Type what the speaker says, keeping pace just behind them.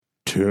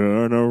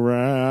turn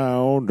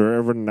around.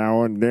 Every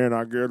now and then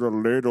I get a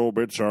little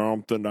bit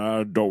something.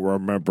 I don't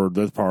remember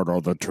this part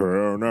of the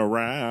turn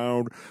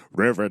around.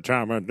 Every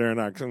time and then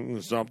I can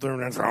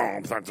something and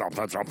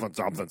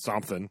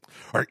something.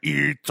 I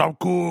eat some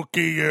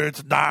cookie,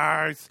 it's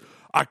nice.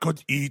 I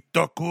could eat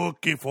the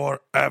cookie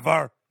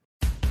forever.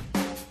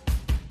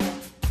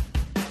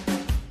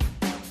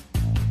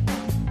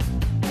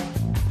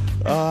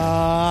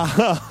 Oh,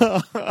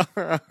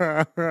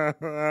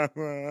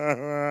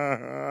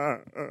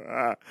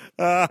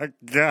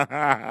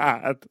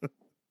 God.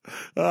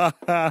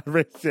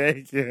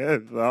 Everything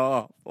is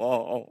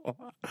awful.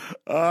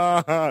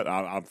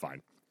 I'm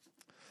fine.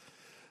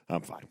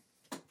 I'm fine.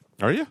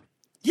 Are you?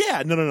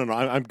 Yeah, no.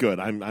 I'm good.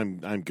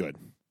 I'm good.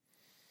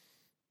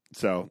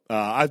 So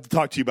I have to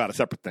talk to you about a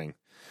separate thing,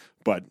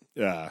 but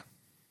I'm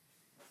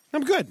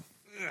good.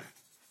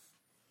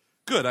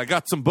 Good. I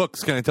got some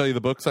books. Can I tell you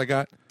the books I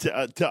got?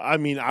 I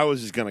mean, I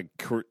was just gonna,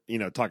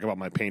 talk about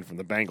my pain from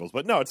the Bengals,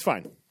 but no, it's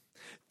fine.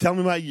 Tell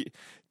me about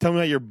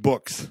your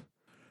books.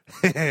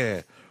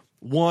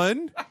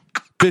 One,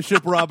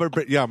 Bishop Robert.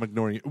 I'm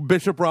ignoring you.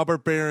 Bishop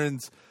Robert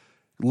Barron's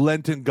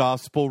Lenten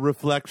Gospel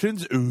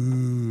Reflections.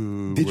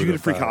 Ooh. Did you get a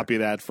free copy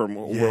of that from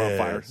World on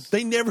Fire?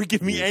 They never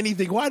give me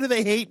anything. Why do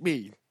they hate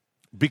me?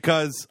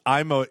 Because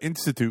I'm an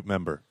Institute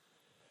member.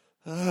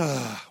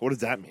 What does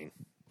that mean?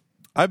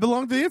 I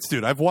belong to the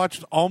Institute. I've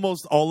watched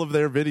almost all of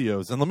their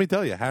videos, and let me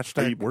tell you,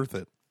 hashtag worth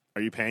it.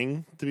 Are you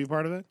paying to be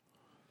part of it?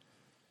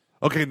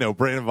 Okay, no,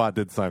 Brandon Vaught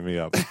did sign me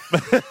up.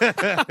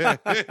 I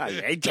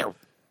hate you.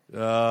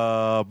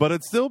 But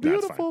it's still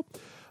beautiful.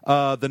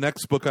 The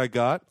next book I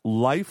got,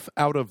 Life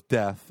Out of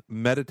Death,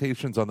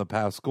 Meditations on the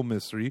Paschal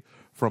Mystery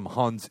from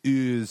Hans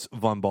Urs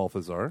von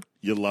Balthasar.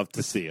 You'd love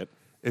to see it.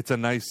 It's a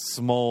nice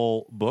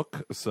small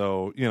book,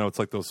 so, it's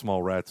like those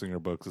small rats in your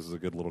books. This is a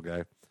good little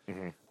guy.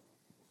 Mm-hmm.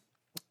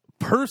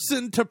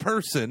 Person to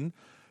Person,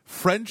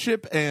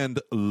 Friendship and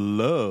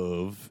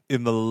Love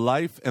in the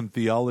Life and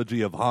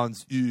Theology of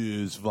Hans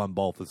Urs von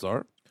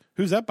Balthasar.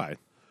 Who's that by?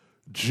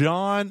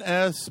 John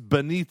S.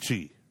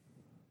 Benici.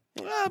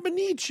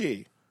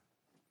 Benici.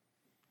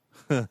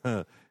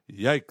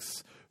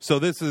 Yikes. So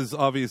this is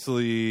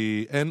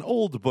obviously an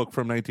old book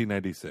from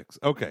 1996.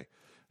 Okay,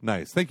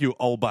 nice. Thank you,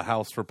 Alba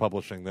House, for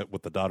publishing that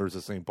with the Daughters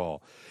of St.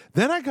 Paul.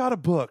 Then I got a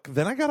book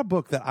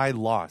that I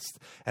lost,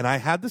 and I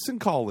had this in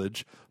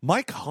college.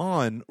 Mike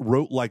Hahn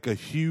wrote like a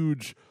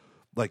huge,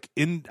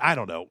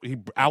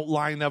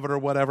 outline of it or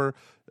whatever.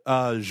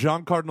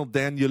 Jean Cardinal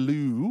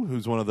Danielou,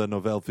 who's one of the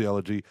Nouvelle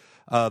Theology,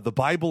 the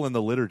Bible and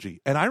the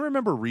Liturgy. And I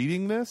remember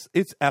reading this.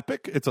 It's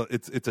epic. It's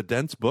a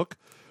dense book,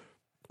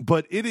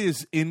 but it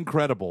is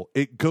incredible.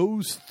 It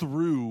goes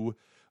through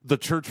the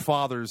church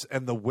fathers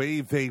and the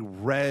way they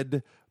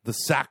read the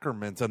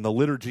sacraments and the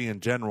liturgy in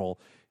general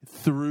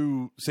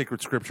through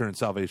sacred scripture and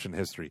salvation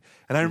history.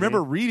 And I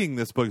remember reading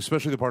this book,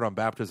 especially the part on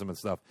baptism and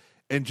stuff,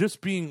 and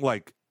just being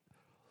like,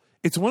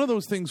 it's one of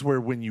those things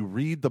where when you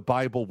read the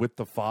Bible with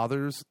the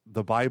fathers,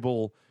 the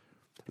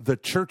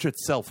church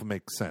itself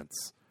makes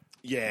sense.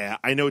 Yeah,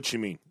 I know what you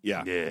mean.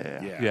 Yeah.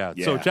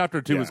 So chapter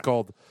 2 is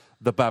called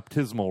The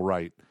Baptismal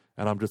Rite.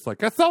 And I'm just like,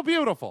 that's so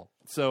beautiful.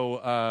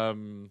 So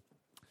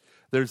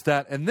there's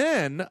that. And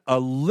then a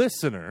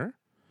listener,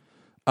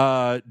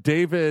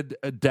 David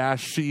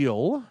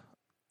Dashiell,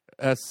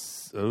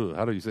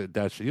 how do you say it?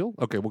 Dashiell?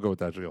 Okay, we'll go with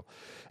Dashiell.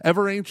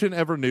 Ever Ancient,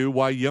 Ever New,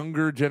 Why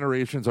Younger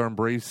Generations Are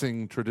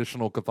Embracing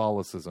Traditional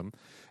Catholicism.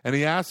 And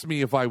he asked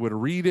me if I would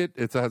read it.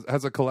 It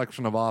has a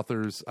collection of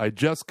authors. I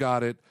just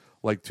got it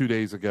like 2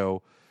 days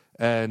ago.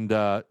 And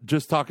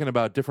just talking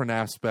about different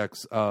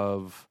aspects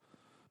of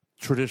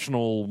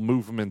traditional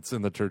movements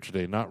in the church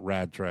today. Not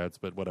rad trads,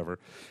 but whatever.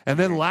 And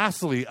then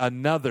lastly,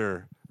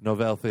 another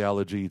Nouvelle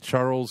Theology,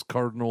 Charles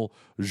Cardinal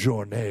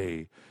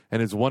Journet,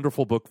 and his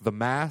wonderful book, The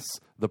Mass,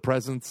 The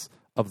Presence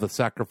of the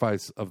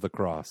Sacrifice of the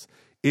Cross.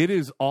 It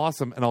is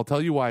awesome, and I'll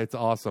tell you why it's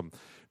awesome.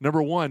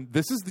 Number one,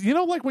 this is,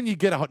 like when you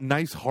get a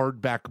nice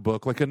hardback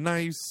book, like a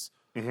nice,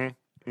 and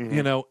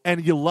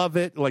you love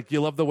it, like you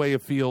love the way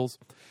it feels.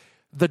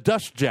 The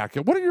dust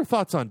jacket. What are your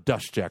thoughts on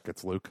dust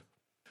jackets, Luke?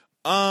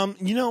 I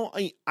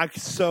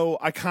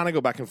kind of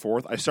go back and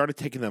forth. I started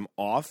taking them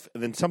off,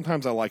 and then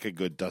sometimes I like a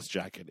good dust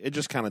jacket. It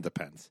just kind of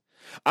depends.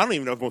 I don't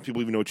even know if most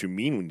people even know what you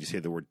mean when you say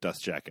the word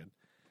dust jacket.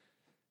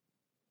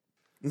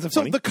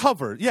 So the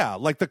cover,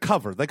 like the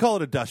cover. They call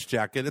it a dust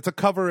jacket. It's a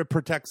cover. It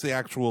protects the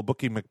actual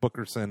Bookie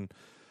McBookerson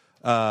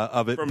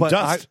of it. From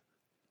dust.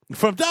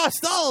 From dust.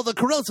 Oh, the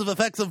corrosive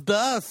effects of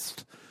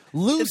dust.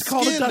 Loose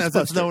skin, as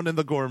it's known in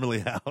the Gormley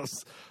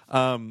house.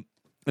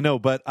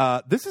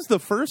 This is the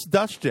first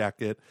dust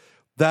jacket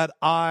that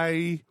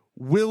I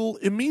will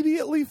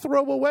immediately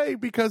throw away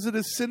because it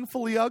is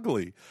sinfully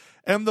ugly.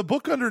 And the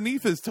book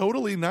underneath is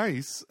totally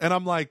nice. And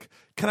I'm like,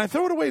 can I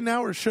throw it away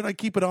now or should I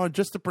keep it on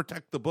just to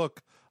protect the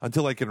book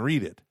until I can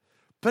read it?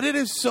 But it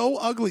is so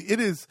ugly.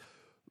 It is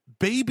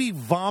baby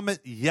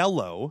vomit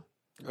yellow.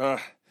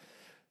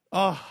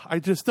 I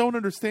just don't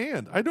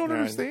understand. I don't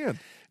understand.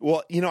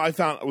 Well, I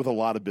found with a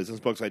lot of business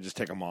books, I just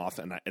take them off.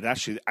 And I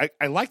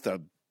like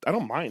I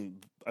don't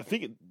mind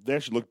they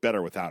actually look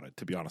better without it,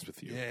 to be honest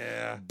with you.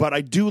 Yeah. But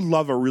I do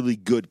love a really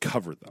good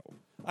cover, though.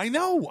 I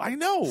know.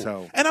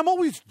 So- And I'm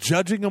always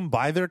judging them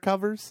by their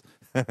covers.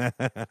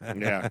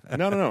 Yeah.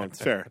 No.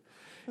 It's fair.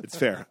 It's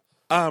fair.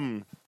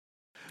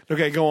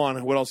 Okay, go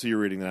on. What else are you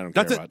reading that I don't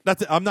care about?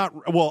 That's it. I'm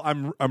not. Well,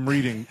 I'm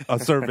reading a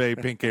survey.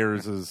 Pink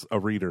Airs is a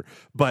reader,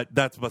 but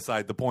that's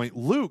beside the point.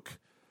 Luke.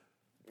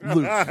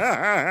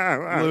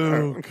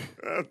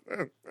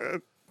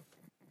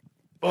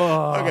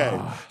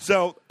 Okay,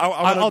 so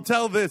I'll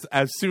tell this.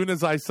 As soon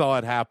as I saw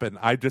it happen,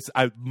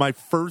 my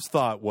first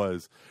thought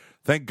was,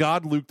 thank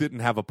God Luke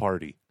didn't have a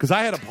party, because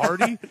I had a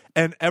party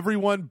and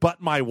everyone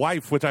but my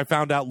wife, which I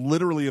found out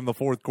literally in the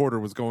fourth quarter,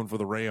 was going for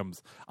the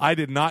Rams. I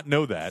did not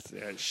know that.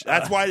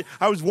 That's why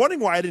I was wondering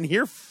why I didn't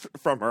hear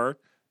from her. I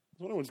was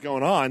wondering what's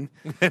going on.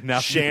 And now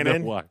Shannon. you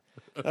know why.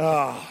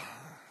 Oh,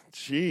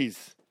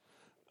 jeez.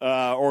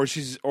 Or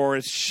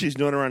as she's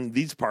known around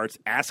these parts,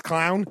 ass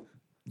clown.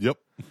 Yep.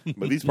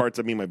 But these parts,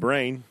 I mean my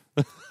brain.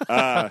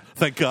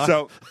 Thank God.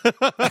 So, all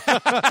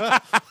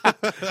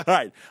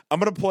right, I'm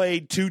going to play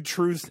 2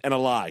 truths and a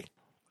lie.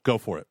 Go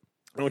for it.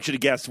 I want you to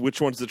guess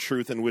which one's the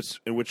truth and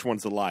which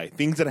one's the lie.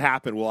 Things that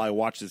happen while I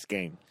watch this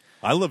game.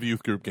 I love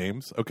youth group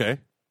games. Okay.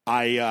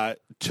 I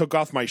took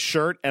off my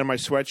shirt and my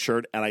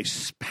sweatshirt and I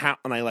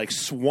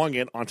swung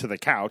it onto the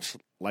couch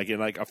like in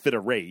like a fit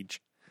of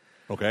rage.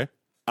 Okay.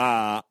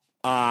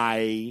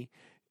 I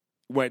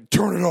went,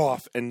 turn it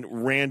off,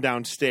 and ran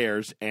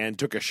downstairs and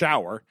took a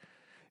shower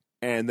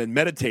and then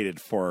meditated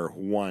for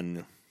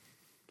 1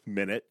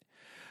 minute.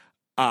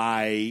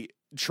 I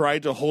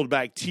tried to hold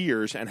back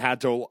tears and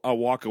had to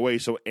walk away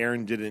so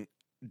Erin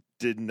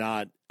did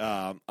not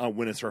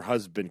witness her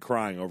husband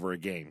crying over a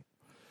game.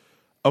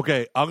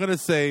 Okay, I'm going to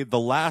say the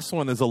last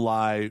one is a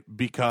lie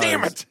because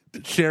Damn it!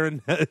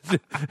 Sharon,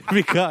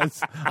 because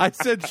I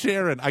said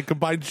Sharon. I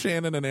combined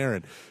Shannon and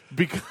Erin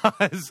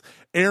because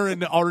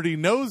Erin already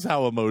knows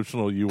how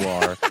emotional you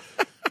are,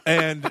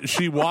 and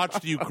she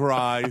watched you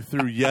cry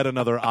through yet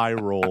another eye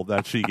roll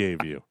that she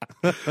gave you.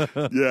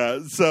 Yeah,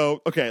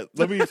 so, okay,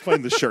 let me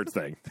explain the shirt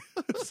thing.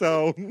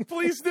 So,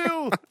 Please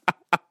do.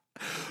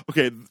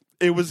 okay,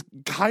 it was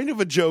kind of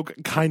a joke,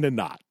 kind of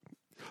not.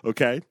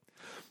 Okay?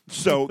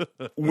 So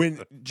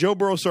when Joe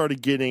Burrow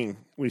started getting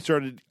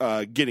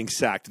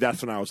sacked,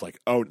 that's when I was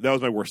like, oh, that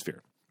was my worst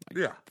fear.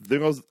 Yeah.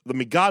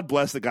 God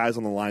bless the guys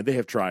on the line. They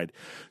have tried.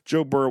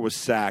 Joe Burrow was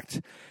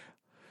sacked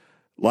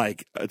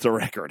like it's a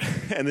record.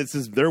 And this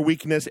is their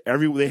weakness.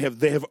 They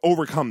have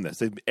overcome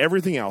this.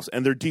 Everything else,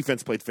 and their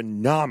defense played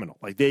phenomenal.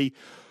 Like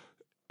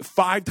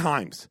 5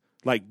 times,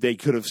 like they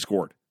could have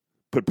scored,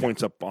 put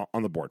points up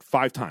on the board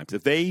 5 times.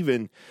 If they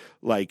even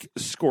like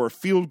score a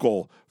field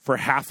goal for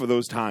half of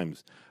those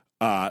times,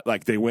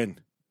 like they win,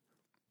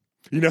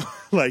 you know,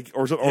 like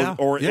or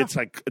it's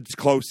like it's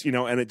close, you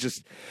know, and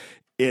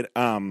and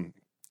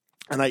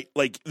I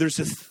like there's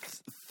this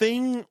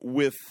thing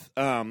with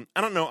I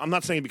don't know, I'm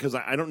not saying because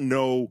I don't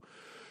know,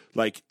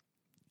 like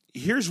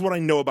here's what I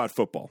know about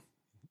football.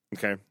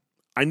 Okay,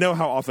 I know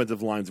how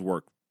offensive lines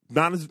work.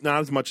 Not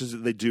as much as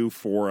they do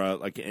for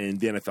like in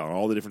the NFL and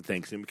all the different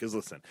things. And because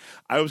listen,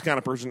 I was the kind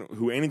of person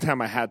who anytime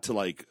I had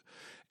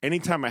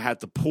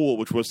to pull,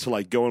 which was to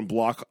like go and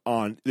block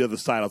on the other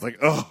side, I was like,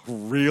 oh,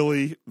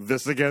 really?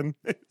 This again?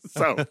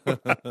 So,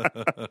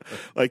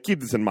 like, keep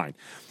this in mind.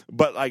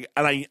 But like,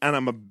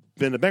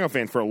 been a Bengal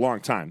fan for a long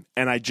time,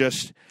 and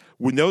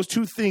when those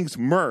two things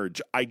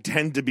merge, I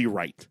tend to be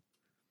right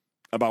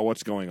about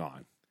what's going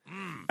on,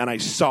 and I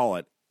saw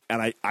it,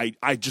 and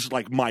I just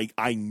like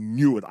I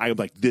knew it. I'm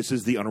like, this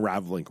is the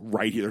unraveling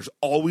right here. There's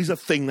always a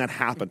thing that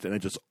happens, and it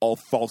just all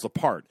falls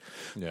apart.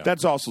 Yeah.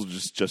 That's also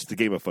just the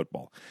game of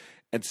football.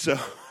 And so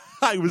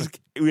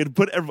we had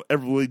put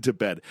everybody to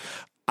bed,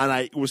 and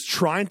I was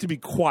trying to be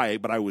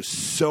quiet, but I was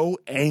so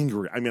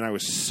angry. I mean, I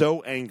was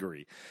so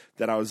angry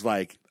that I was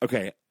like,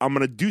 okay, I'm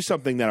going to do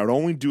something that I would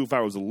only do if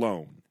I was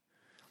alone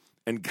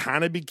and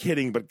kind of be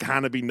kidding, but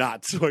kind of be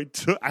not. So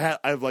I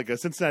have like a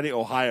Cincinnati,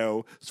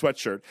 Ohio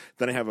sweatshirt.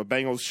 Then I have a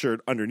Bengals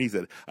shirt underneath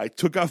it. I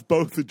took off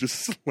both and just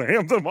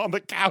slammed them on the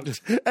couch.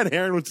 And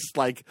Aaron was just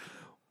like,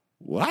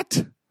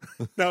 what?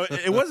 No,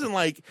 it wasn't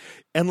like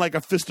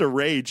a fist of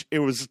rage. It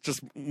was just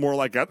more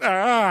like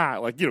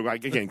like, you know,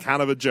 like, again,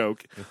 kind of a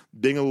joke,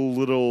 being a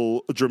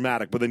little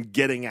dramatic, but then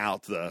getting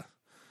out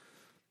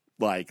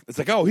like, it's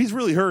like, oh, he's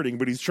really hurting,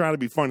 but he's trying to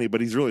be funny, but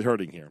he's really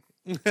hurting here.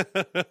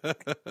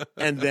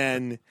 And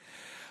then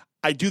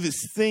I do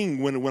this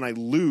thing when I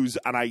lose,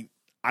 and I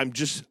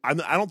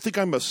don't think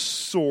I'm a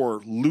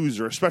sore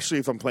loser, especially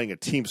if I'm playing a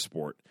team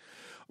sport.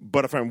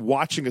 But if I'm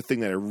watching a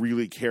thing that I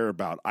really care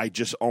about, I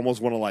just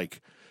almost want to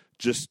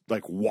just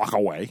walk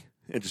away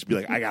and just be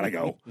like, I gotta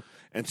go.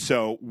 And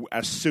so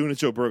as soon as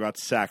Joe Burrow got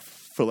sacked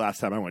for the last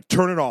time, I went,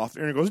 turn it off.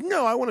 And he goes,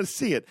 no, I want to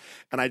see it.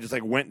 And I just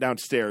went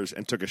downstairs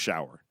and took a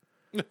shower.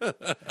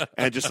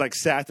 And just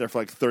sat there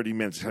for 30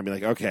 minutes and I'd be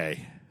like,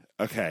 okay.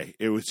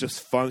 It was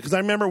just fun. Because I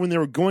remember when they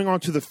were going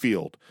onto the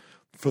field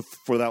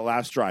for that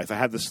last drive, I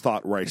had this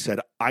thought where I said,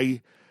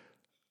 I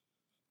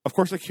of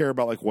course I care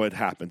about like what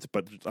happens,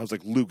 but I was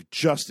like, Luke,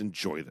 just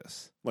enjoy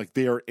this. Like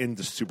they are in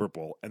the Super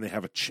Bowl and they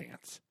have a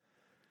chance.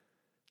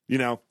 You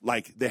know,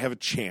 like they have a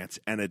chance,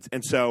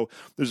 and so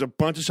there's a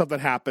bunch of stuff that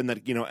happened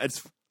that, you know,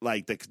 it's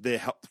like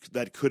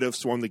that could have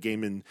swung the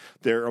game in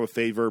their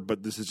favor,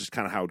 but this is just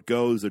kind of how it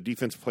goes. Their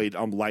defense played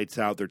lights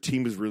out. Their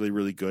team is really,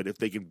 really good. If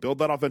they can build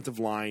that offensive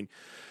line,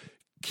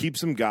 keep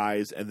some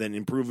guys, and then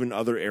improve in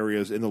other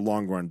areas in the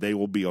long run, they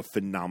will be a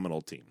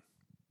phenomenal team.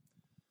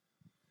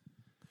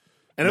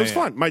 And it was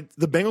fun.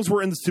 The Bengals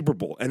were in the Super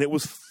Bowl, and it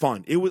was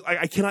fun. It was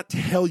I cannot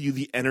tell you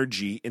the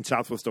energy in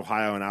Southwest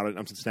Ohio and out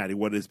in Cincinnati,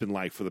 what it has been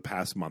like for the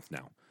past month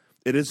now.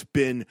 It has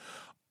been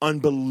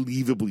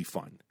unbelievably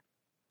fun.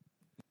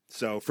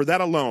 So for that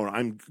alone,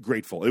 I'm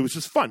grateful. It was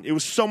just fun. It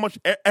was so much.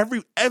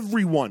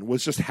 Everyone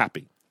was just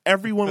happy.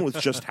 Everyone was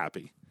just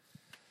happy.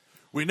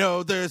 We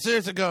know this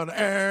isn't going to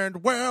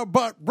end well,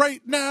 but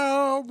right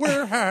now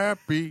we're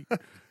happy.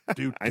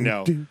 I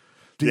know.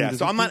 Yeah,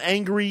 so I'm not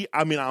angry.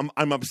 I mean,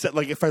 I'm upset.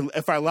 Like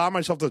if I allow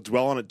myself to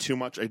dwell on it too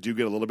much, I do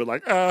get a little bit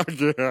like, oh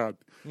god.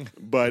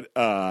 But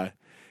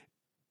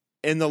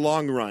in the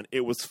long run,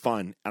 it was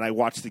fun, and I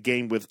watched the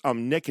game with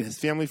Nick and his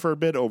family for a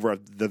bit over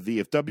at the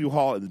VFW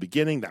Hall in the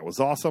beginning. That was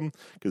awesome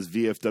because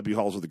VFW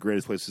halls are the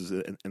greatest places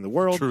in the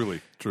world.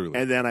 Truly.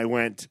 And then I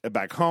went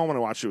back home and I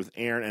watched it with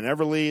Aaron and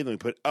Everly. And then we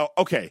put. Oh,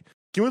 okay.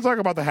 Can we talk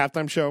about the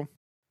halftime show?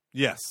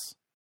 Yes.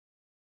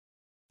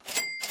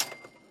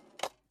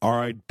 All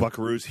right,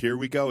 buckaroos, here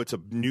we go. It's a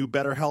new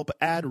BetterHelp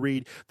ad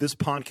read. This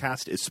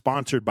podcast is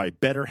sponsored by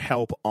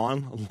BetterHelp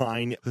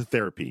Online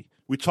Therapy.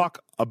 We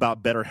talk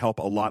about BetterHelp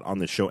a lot on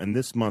this show, and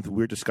this month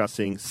we're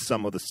discussing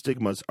some of the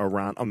stigmas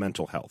around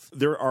mental health.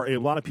 There are a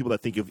lot of people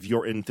that think if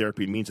you're in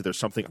therapy, it means that there's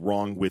something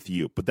wrong with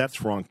you, but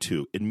that's wrong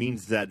too. It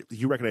means that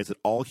you recognize that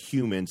all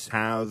humans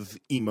have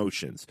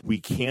emotions. We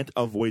can't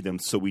avoid them,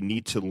 so we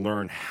need to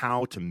learn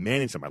how to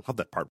manage them. I love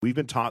that part. We've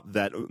been taught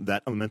that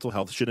mental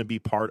health shouldn't be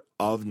part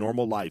of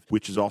normal life,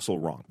 which is also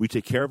wrong. We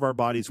take care of our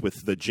bodies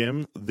with the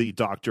gym, the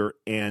doctor,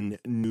 and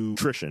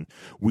nutrition.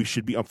 We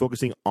should be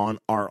focusing on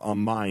our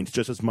minds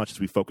just as much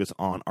as we focus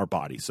on our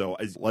body. So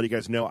as a lot of you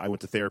guys know, I went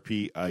to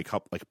therapy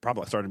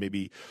probably started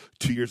maybe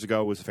 2 years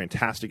ago. It was a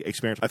fantastic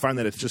experience. I find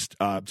that it's just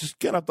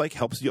get up, like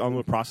helps you on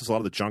the process a lot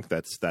of the junk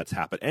that's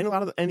happened, and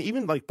and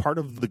even like part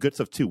of the good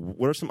stuff too.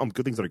 What are some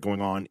good things that are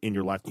going on in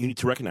your life you need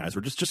to recognize,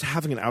 or just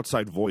having an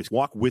outside voice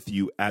walk with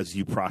you as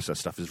you process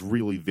stuff is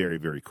really very,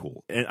 very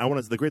cool. And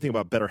the great thing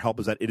about BetterHelp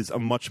is that it is a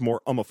much more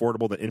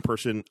affordable than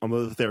in-person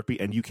therapy,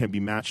 and you can be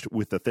matched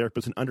with a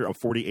therapist in under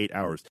 48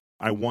 hours.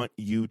 I want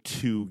you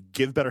to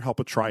give BetterHelp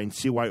a try and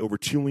see why over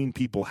 2 million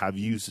people have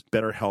used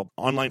BetterHelp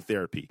online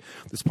therapy.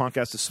 This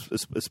podcast is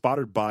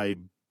spotted by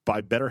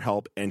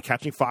BetterHelp, and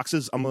Catching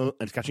Foxes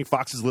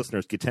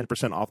listeners get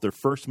 10% off their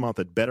first month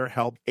at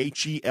BetterHelp,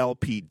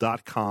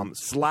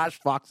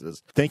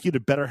 HELP.com/foxes. Thank you to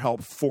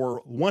BetterHelp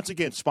for once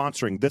again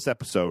sponsoring this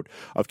episode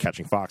of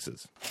Catching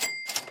Foxes.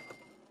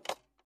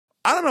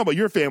 I don't know about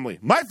your family.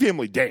 My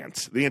family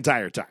danced the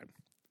entire time.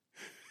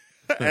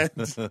 And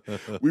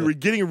we were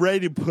getting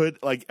ready to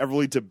put like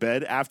Everly to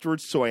bed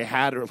afterwards, so I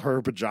had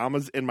her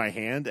pajamas in my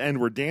hand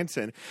and we're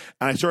dancing, and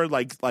I started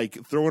like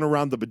throwing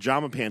around the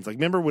pajama pants. Like,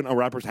 remember when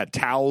rappers had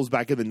towels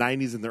back in the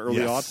 90s and the early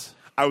aughts?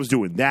 I was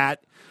doing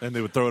that, and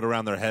they would throw it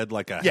around their head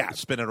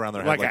spin it around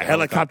their head like a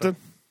helicopter.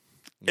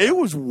 Yeah. It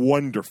was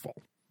wonderful.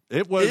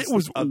 It was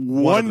wonderful.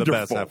 One of the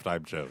best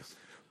halftime shows.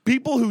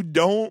 People who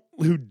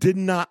did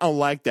not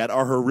like that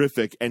are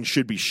horrific and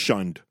should be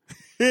shunned.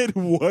 It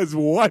was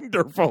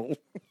wonderful.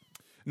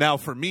 Now,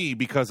 for me,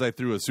 because I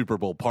threw a Super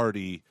Bowl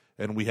party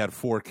and we had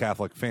 4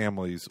 Catholic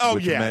families,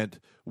 which meant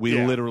we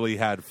literally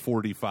had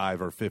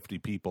 45 or 50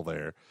 people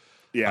there.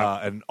 Yeah.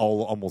 And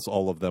almost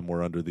all of them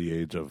were under the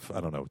age of,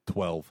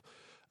 12.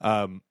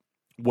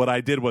 What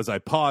I did was I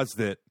paused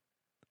it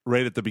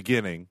right at the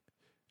beginning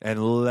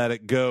and let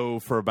it go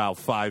for about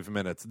 5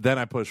 minutes. Then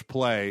I pushed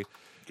play.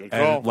 Good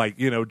call.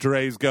 And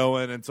Dre's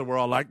going, and so we're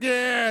all like,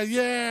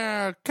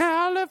 yeah,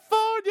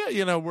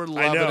 California. We're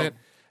loving it.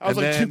 I was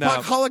like,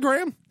 Tupac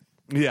hologram?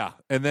 Yeah,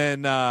 and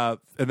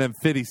then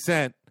 50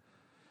 Cent,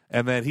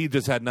 and then he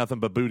just had nothing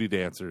but booty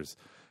dancers,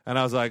 and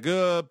I was like,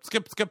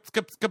 skip. Well,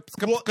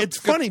 it's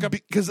funny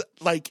because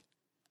I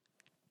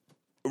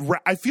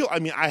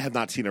have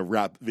not seen a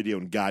rap video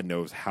in God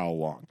knows how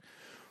long,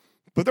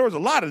 but there was a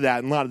lot of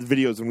that in a lot of the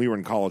videos when we were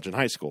in college and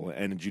high school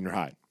and in junior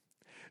high.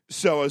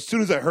 So as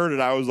soon as I heard it,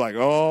 I was like,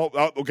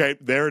 oh okay,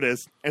 there it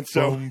is. And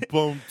so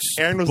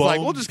Aaron was like,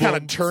 we'll just kind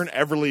of turn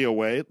Everly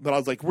away. But I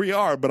was like, we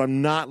are, but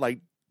I'm not like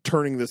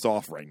turning this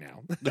off right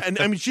now. And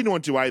I mean, she didn't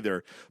want to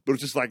either, but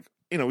it's just like,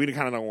 we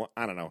kind of don't,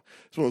 I don't know.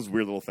 It's one of those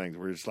weird little things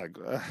where it's like,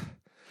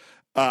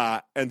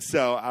 and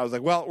so I was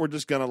like, well, we're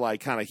just going to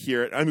like kind of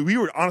hear it. I mean, we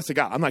were, honest to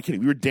God, I'm not kidding.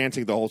 We were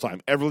dancing the whole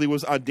time. Everly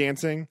was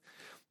dancing.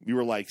 We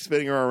were like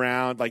spinning her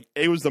around. Like,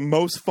 it was the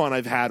most fun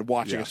I've had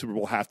watching a Super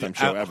Bowl halftime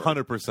show ever.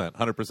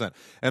 100%.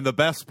 And the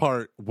best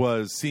part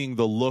was seeing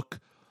the look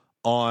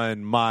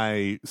on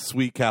my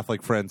sweet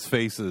Catholic friends'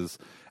 faces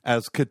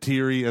as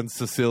Kateri and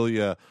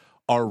Cecilia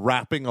are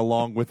rapping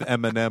along with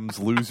Eminem's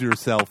 "Lose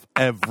Yourself"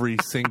 every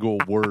single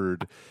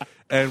word.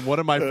 And one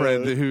of my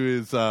friends who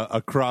is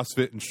a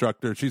CrossFit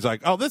instructor, she's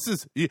like, "Oh,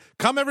 you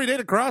come every day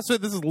to CrossFit.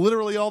 This is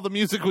literally all the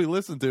music we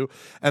listen to."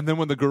 And then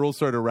when the girls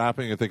started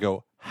rapping, they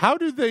go, "How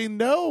do they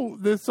know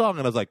this song?"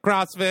 And I was like,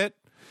 "CrossFit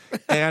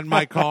and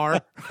my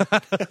car."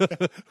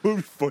 It would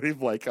be funny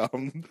if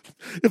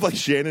like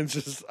Shannon's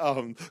just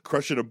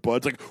crushing a bud.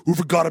 It's like, who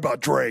forgot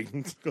about Dre?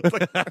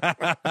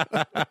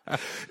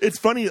 It's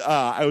funny.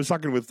 I was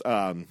talking with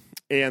Ann,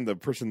 the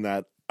person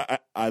that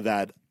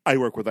I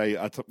work with.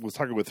 I was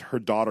talking with her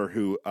daughter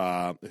who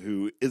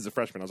is a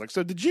freshman. I was like,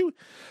 so did you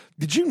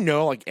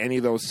know like any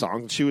of those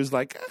songs? And she was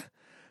like,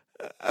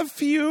 a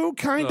few,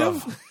 kind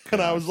of.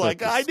 And I was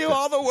like, I knew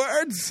all the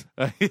words.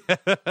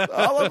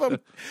 All of them.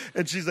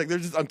 And she's like,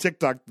 there's just on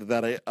TikTok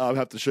that I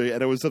have to show you.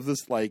 And it was of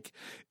this, like,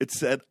 it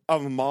said,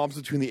 moms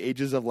between the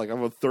ages of, like,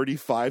 I'm a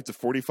 35 to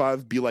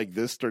 45 be like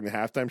this during the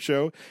halftime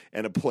show.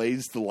 And it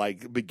plays the,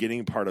 like,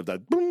 beginning part of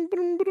that, boom,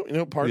 boom,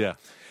 boom, part. Yeah.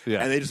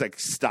 Yeah. And they just, like,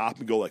 stop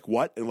and go, like,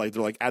 what? And, like,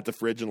 they're, like, at the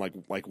fridge and,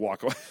 like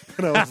walk away.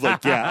 And I was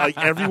like, yeah, like,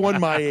 everyone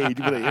my age,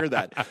 when they hear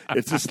that,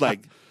 it's just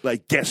like,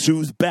 guess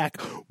who's back?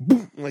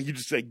 Boom. Like, you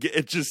just, like,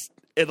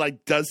 it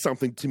like does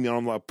something to me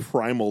on a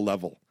primal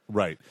level.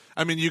 Right.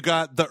 I mean, you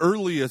got the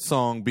earliest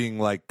song being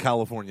like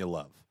California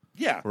Love.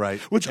 Yeah. Right.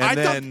 Which and I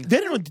then,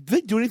 thought, did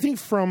they do anything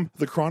from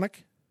The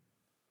Chronic?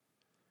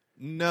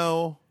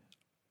 No,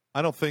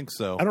 I don't think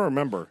so. I don't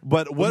remember.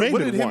 But what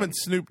did him and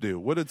Snoop do?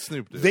 What did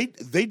Snoop do? They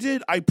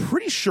did, I'm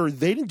pretty sure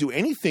they didn't do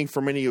anything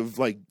from any of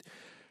like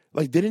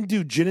they didn't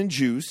do Gin and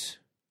Juice,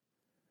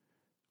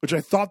 which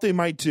I thought they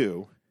might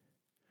do.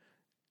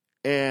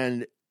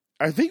 And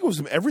I think it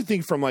was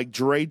everything from like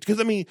Dre, because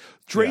I mean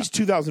Dre's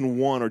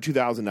 2001 or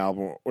 2000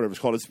 album or whatever it's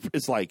called.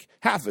 It's like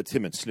half of it's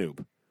him and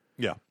Snoop.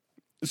 Yeah.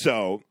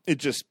 So it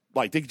just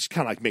like they just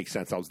kind of like make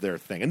sense. That was their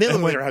thing, and they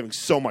looked like they were having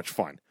so much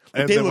fun.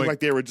 Like, they looked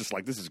like they were just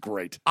like, this is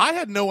great. I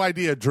had no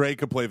idea Dre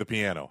could play the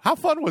piano. How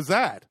fun was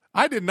that?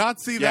 I did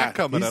not see that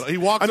coming. He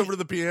walks over to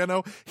the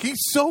piano. He's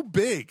so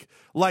big,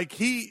 like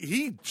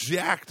he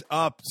jacked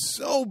up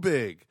so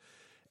big,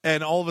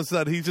 and all of a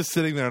sudden he's just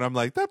sitting there, and I'm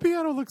like, that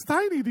piano looks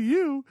tiny to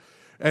you.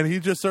 And he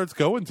just starts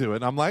going to it.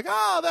 And I'm like,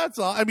 that's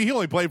all. I mean, he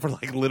only played for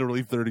like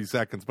literally 30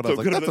 seconds. But I was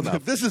like, that's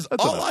enough. This is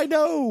all enough. I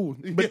know.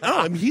 But no,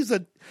 I mean, he's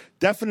a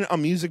definite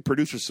music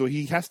producer, so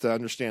he has to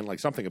understand like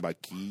something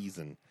about keys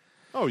and.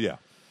 Oh, yeah.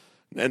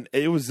 And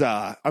it was,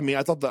 I mean,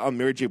 I thought the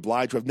Mary J.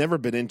 Blige, who I've never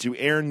been into.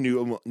 Aaron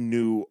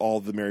knew all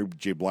the Mary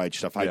J. Blige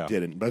stuff. I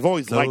didn't, but I've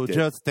always liked it.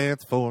 Just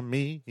dance for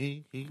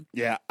me.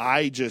 Yeah, the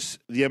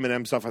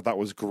Eminem stuff I thought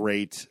was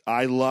great.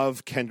 I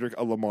love Kendrick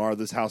Lamar.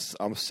 This house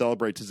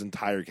celebrates his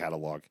entire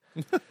catalog.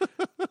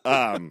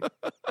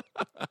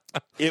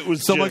 It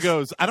was someone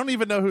goes, I don't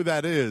even know who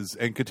that is,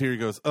 and Kateri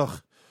goes,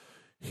 ugh,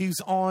 he's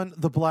on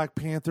the Black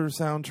Panther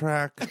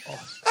soundtrack.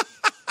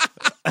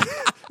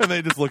 And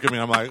they just look at me.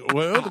 I'm like,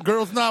 well, the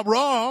girl's not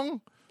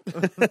wrong.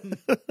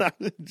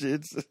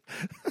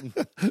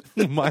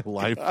 My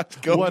life.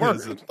 What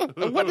is it?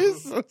 What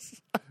is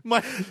this?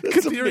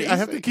 Kateri, I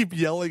have to keep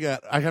yelling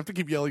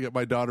at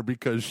my daughter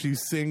because she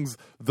sings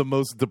the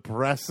most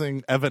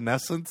depressing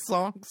Evanescence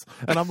songs,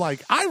 and I'm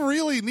like, I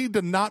really need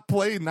to not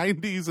play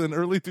 90s and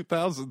early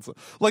 2000s.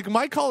 Like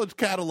my college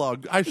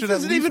catalog, I should have.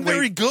 Isn't even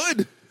very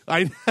good.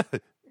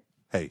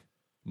 Hey.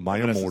 My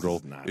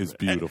Immortal is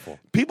beautiful.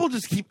 People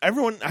just keep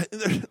everyone.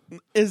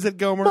 Is it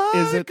Gomer? My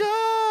is it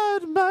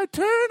God, my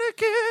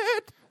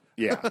tourniquet?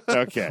 Yeah.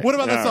 Okay. What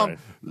about that song? Right.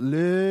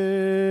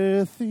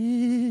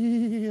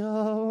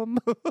 Lithium.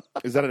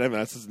 Is that an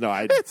Evanescence? No,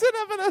 it's an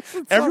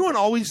Evanescence. Everyone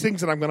always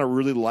thinks that I'm going to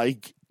really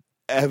like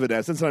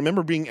Evanescence, and I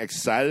remember being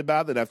excited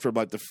about it after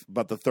about the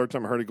third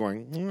time I heard it,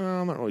 going,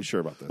 I'm not really sure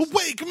about this.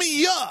 Wake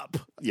me up!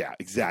 Yeah,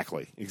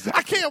 exactly.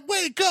 I can't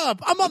wake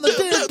up. I'm on the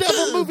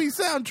Daredevil movie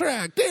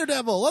soundtrack.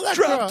 Daredevil,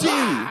 Electra. Drop D.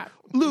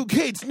 Luke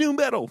hates new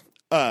metal.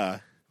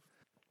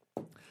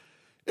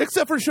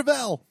 Except for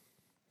Chevelle.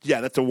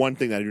 Yeah, that's the one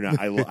thing that I do not.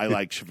 I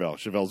like Chevelle.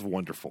 Chevelle's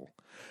wonderful.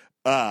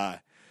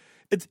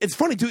 It's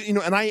funny too,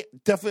 and I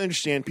definitely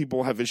understand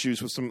people have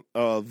issues with some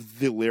of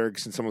the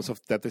lyrics and some of the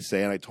stuff that they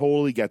say, and I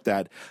totally get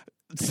that.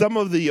 Some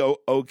of the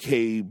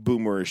okay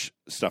boomerish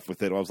stuff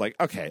with it, I was like,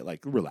 okay,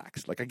 like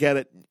relax, like I get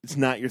it. It's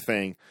not your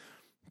thing,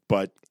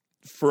 but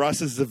for us,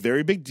 this is a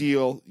very big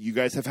deal. You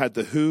guys have had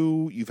the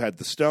Who, you've had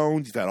the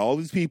Stones, you've had all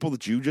these people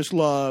that you just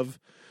love.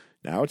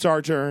 Now it's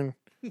our turn.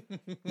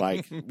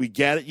 Like we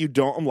get it. You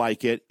don't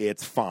like it.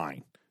 It's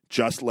fine.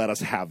 Just let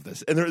us have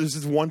this. And there's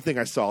this one thing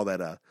I saw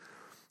that.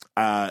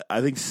 I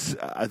think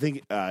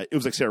it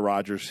was like Sarah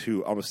Rogers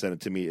who almost sent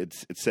it to me.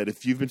 It said,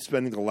 if you've been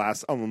spending the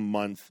last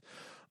month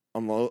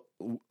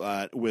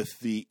with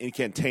the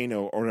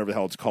Incantano or whatever the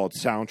hell it's called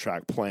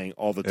soundtrack playing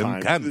all the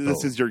time,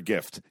 this is your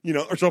gift,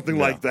 or something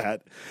like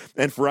that.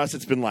 And for us,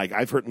 it's been like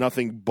I've heard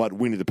nothing but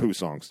Winnie the Pooh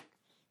songs.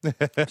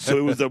 So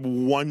it was a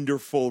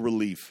wonderful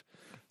relief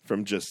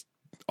from just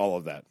all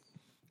of that.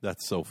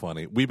 That's so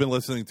funny. We've been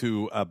listening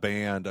to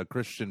a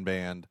Christian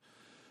band,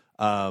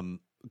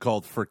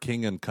 called For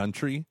King and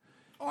Country.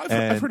 Oh,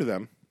 I've heard of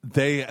them.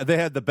 They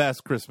had the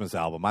best Christmas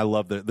album. I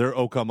love their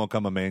O Come, O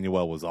Come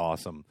Emmanuel was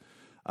awesome.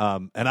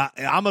 And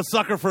I'm a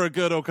sucker for a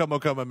good O Come, O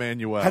Come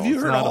Emmanuel. Have you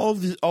heard all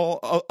of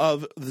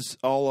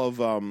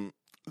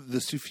the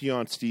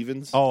Sufjan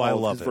Stevens? Oh, I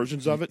love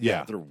versions of it.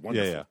 Yeah, they're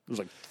wonderful. Yeah. There's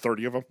like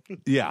 30 of them.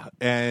 Yeah,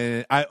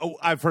 and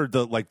I've heard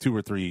the like 2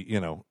 or 3,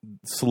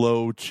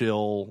 slow,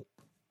 chill,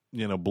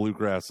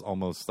 bluegrass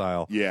almost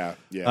style. Yeah.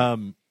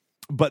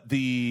 But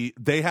they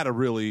had a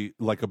really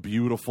like a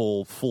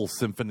beautiful full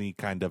symphony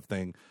kind of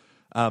thing.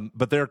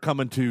 But they're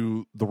coming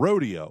to the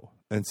rodeo.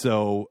 And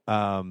so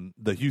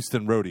the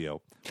Houston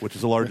Rodeo, which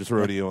is the largest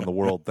rodeo in the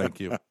world. Thank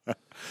you.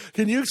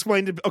 Can you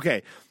explain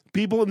to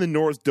people in the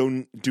North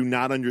do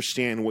not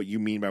understand what you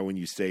mean by when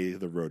you say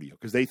the rodeo,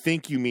 because they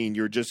think you mean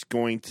you're just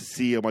going to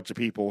see a bunch of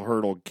people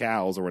hurdle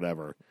cows or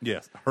whatever.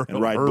 Yes,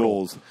 and ride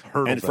bulls.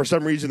 And for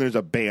some reason, there's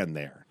a band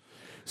there.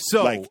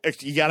 So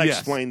you got to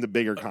explain the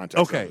bigger context.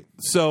 Okay,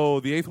 so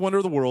the eighth wonder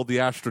of the world, the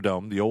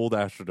Astrodome, the old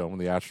Astrodome, when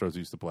the Astros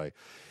used to play,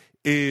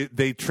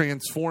 they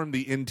transformed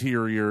the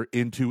interior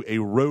into a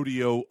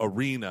rodeo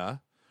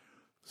arena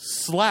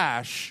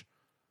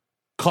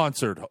 /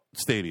 concert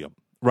stadium,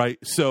 right?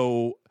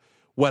 So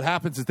what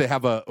happens is they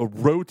have a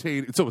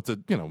rotating, so it's a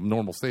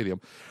normal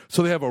stadium.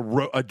 So they have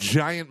a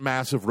giant,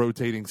 massive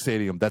rotating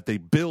stadium that they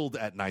build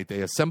at night.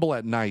 They assemble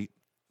at night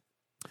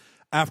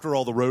after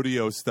all the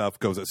rodeo stuff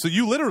goes on. So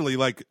you literally,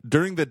 like,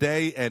 during the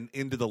day and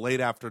into the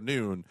late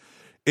afternoon,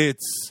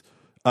 it's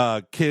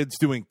kids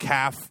doing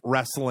calf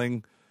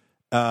wrestling,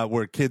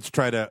 where kids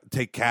try to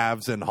take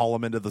calves and haul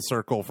them into the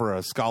circle for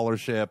a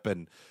scholarship.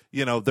 And,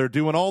 they're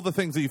doing all the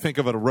things that you think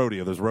of at a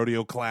rodeo. There's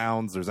rodeo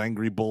clowns, there's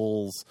angry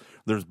bulls,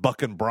 there's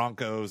bucking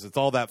broncos. It's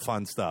all that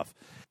fun stuff.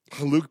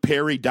 Luke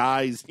Perry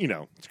dies,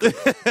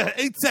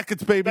 8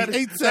 seconds, baby.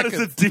 8 seconds. That is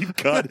a deep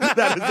cut.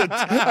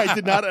 I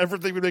did not ever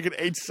think we'd make an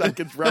 8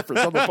 seconds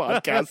reference on the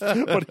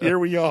podcast, but here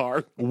we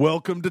are.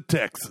 Welcome to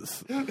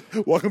Texas.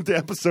 Welcome to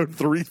episode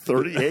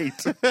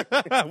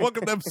 338.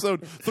 Welcome to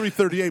episode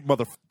 338,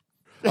 motherfucker.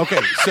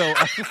 Okay, so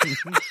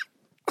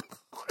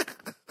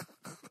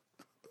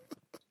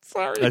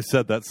sorry, I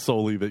said that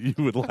solely that you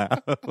would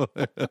laugh.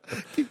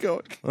 Keep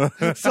going.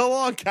 So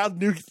long,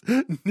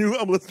 new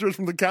listeners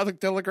from the Catholic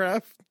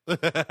Telegraph.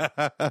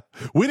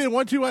 We didn't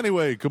want you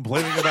anyway,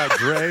 complaining about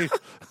Dre.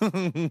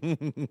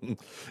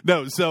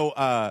 No, so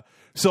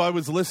I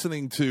was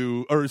listening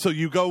to, so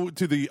you go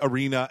to the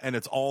arena and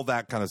it's all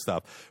that kind of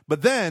stuff.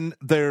 But then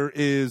there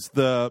is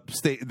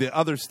the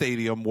other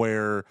stadium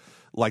where,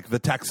 like, the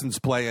Texans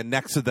play, and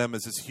next to them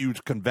is this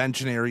huge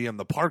convention area, and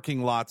the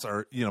parking lots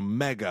are,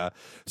 mega.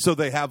 So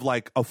they have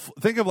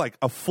think of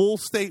a full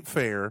state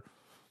fair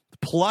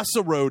plus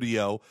a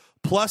rodeo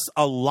plus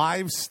a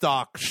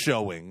livestock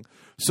showing.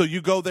 So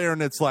you go there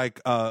and it's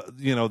like,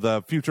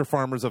 the Future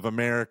Farmers of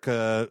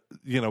America,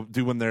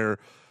 doing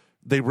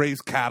they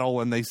raise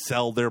cattle and they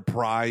sell their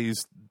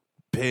prized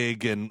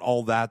pig and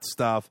all that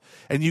stuff.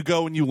 And you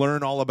go and you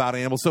learn all about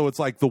animals. So it's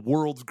like the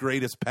world's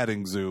greatest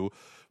petting zoo,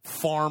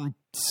 Farm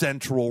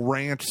Central,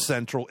 Ranch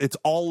Central. It's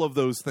all of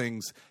those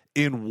things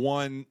in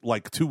one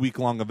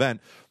 2-week-long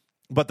event.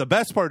 But the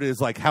best part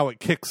is how it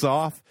kicks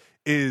off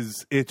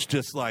is it's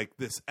just like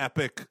this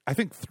epic, I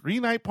think,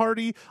 3-night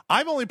party.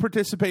 I've only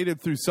participated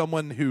through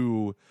someone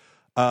who,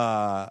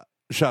 shout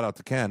out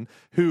to Ken,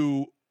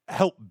 who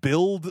helped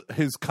build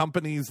his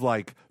company's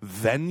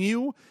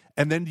venue.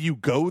 And then you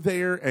go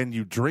there and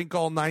you drink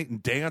all night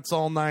and dance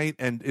all night.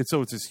 And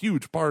so it's this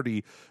huge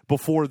party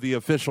before the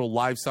official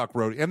livestock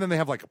rodeo. And then they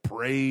have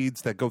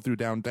parades that go through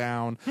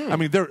downtown. I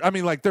mean, they're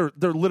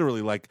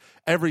literally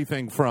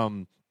everything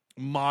from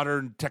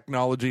modern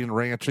technology and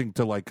ranching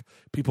to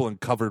people in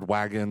covered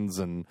wagons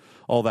and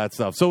all that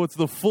stuff. So it's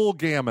the full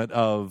gamut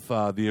of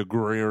the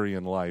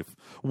agrarian life.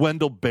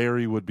 Wendell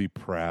Berry would be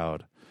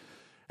proud.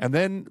 And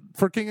then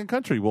for King and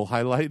Country, we'll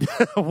highlight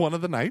one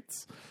of the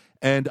nights.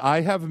 And I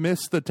have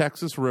missed the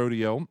Texas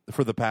Rodeo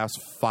for the past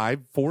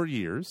 4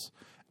 years.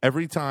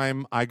 Every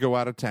time I go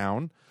out of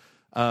town,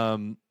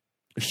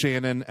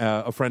 Shannon,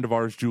 a friend of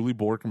ours, Julie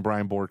Bork and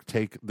Brian Bork,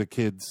 take the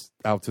kids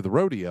out to the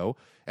rodeo,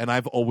 and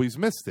I've always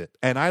missed it.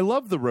 And I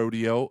love the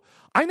rodeo.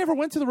 I never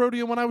went to the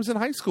rodeo when I was in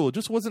high school. It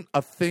just wasn't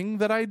a thing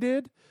that I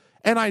did,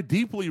 and I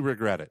deeply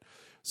regret it.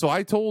 So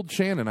I told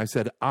Shannon, I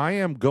said, I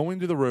am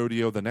going to the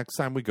rodeo the next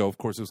time we go. Of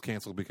course, it was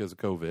canceled because of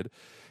COVID.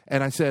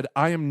 And I said,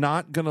 I am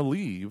not going to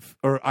leave,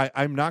 or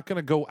I'm not going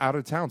to go out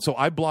of town. So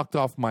I blocked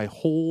off my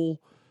whole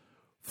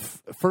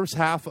first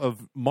half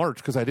of March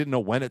because I didn't know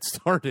when it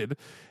started.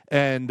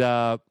 And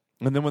then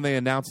when they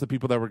announced the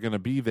people that were going to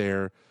be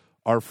there,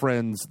 our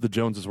friends, the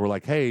Joneses, were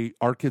like, hey,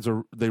 our kids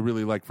they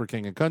really like For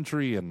King and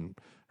Country, and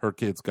her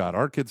kids got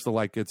our kids to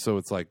like it. So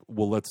it's like,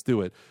 well, let's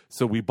do it.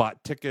 So we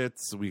bought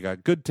tickets. We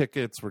got good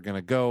tickets. We're going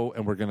to go,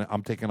 and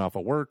I'm taking off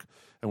of work,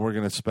 and we're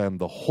going to spend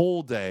the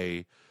whole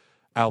day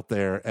out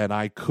there. And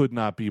I could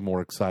not be more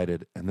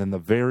excited. And then the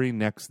very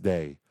next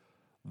day,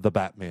 the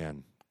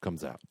Batman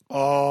comes out.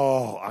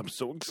 Oh, I'm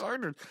so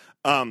excited.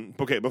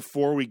 Okay,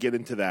 before we get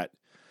into that,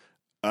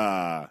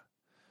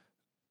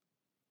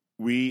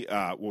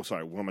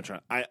 Sorry, what am I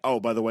trying?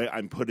 By the way,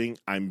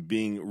 I'm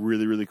being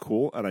really, really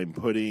cool, and I'm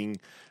putting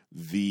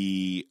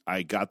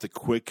I got the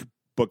quick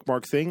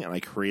bookmark thing, and I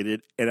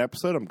created an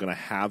episode. I'm going to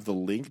have the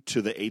link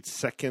to the 8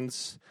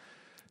 seconds,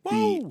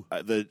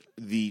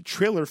 the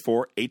trailer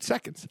for 8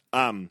 seconds.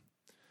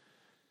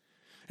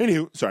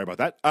 Anywho, sorry about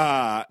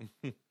that.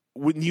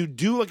 When you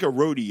do like a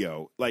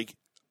rodeo, like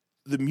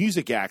the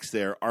music acts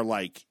there are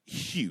like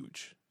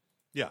huge.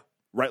 Yeah.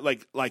 Right?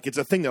 Like it's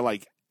a thing that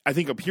like I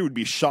think up here would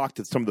be shocked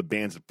at some of the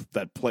bands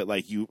that play.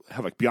 Like you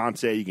have like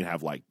Beyonce, you can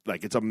have like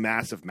it's a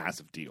massive,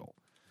 massive deal.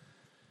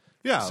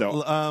 Yeah. So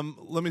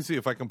let me see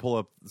if I can pull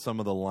up some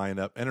of the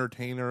lineup.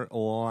 Entertainer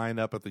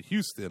lineup at the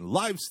Houston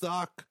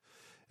Livestock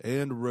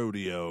and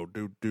Rodeo.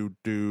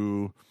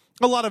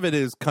 A lot of it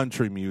is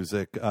country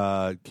music.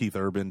 Keith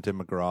Urban, Tim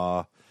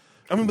McGraw.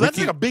 I mean, that's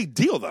like a big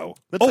deal, though.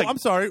 That's I'm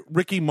sorry,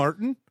 Ricky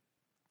Martin.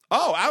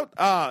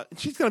 Oh,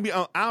 she's gonna be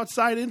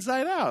outside,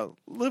 inside out,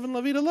 living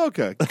La Vida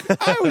Loca.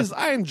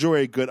 I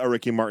enjoy a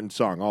Ricky Martin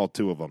song, all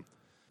 2 of them.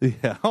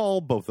 Yeah,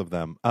 both of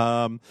them.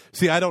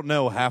 See, I don't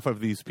know half of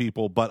these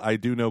people, but I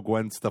do know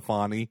Gwen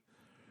Stefani.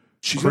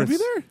 She's gonna be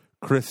there.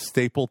 Chris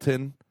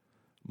Stapleton,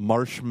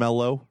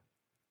 Marshmello,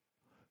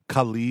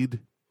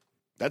 Khalid.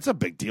 That's a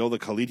big deal. The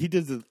Khalid, he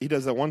does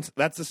that once.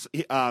 That's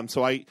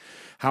how I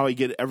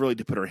get Everly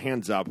to put her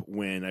hands up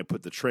when I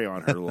put the tray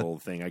on her little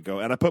thing. I go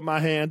and I put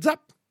my hands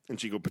up, and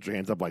she go put your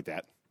hands up like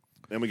that.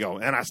 Then we go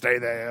and I stay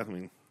there. I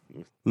mean,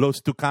 Los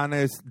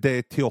Tucanes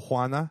de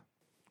Tijuana.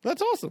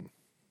 that's awesome.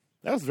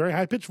 That was a very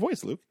high pitched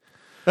voice, Luke.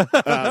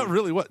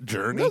 Really? What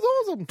Journey? That's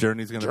awesome.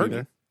 Journey's going to be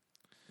there.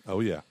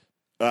 Oh yeah.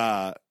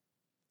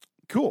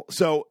 Cool.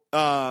 So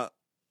I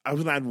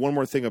was going to add one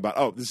more thing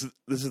about. This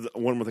is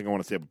one more thing I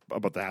want to say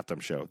about the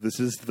halftime show. This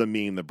is the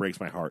meme that breaks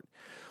my heart.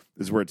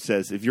 This is where it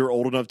says, "If you're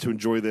old enough to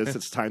enjoy this,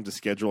 it's time to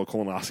schedule a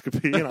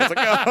colonoscopy." And I was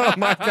like, "Oh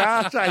my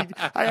gosh,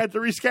 I had to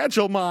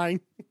reschedule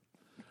mine."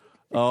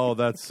 Oh,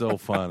 that's so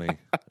funny.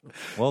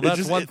 Well,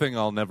 that's one thing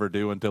I'll never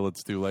do until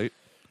it's too late.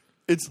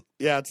 It's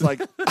like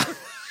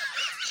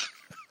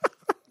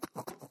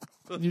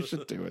you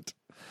should do it.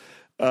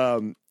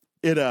 No,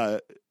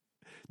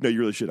 you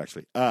really should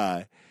actually.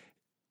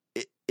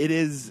 It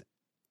is.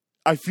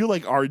 I feel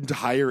like our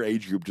entire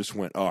age group just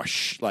went,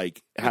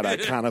 had a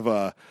kind of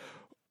a.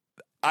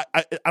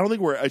 I don't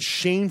think we're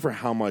ashamed for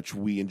how much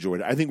we enjoyed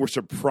it. I think we're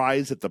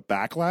surprised at the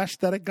backlash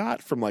that it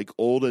got from like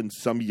old and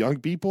some young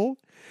people,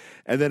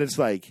 and then it's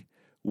like,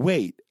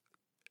 wait.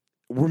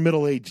 We're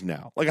middle-aged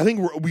now. Like, I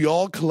think we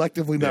all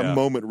collectively in that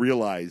moment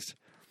realized,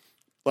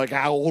 like,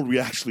 how old we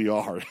actually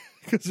are.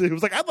 Because it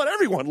was like, I thought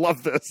everyone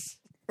loved this.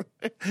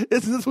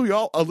 Isn't this what we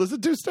all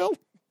listen to still?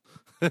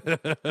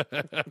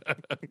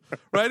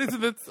 Right?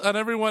 Isn't it on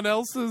everyone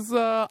else's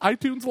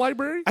iTunes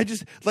library? I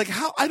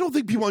don't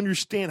think people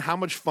understand how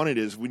much fun it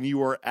is when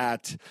you are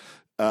at,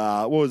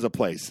 what was the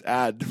place?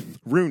 At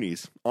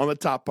Rooney's on the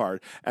top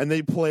part, and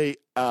they play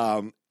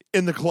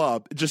in the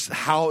club, just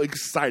how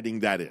exciting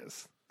that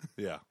is.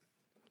 Yeah.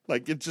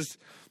 Like, it's just,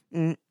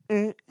 man.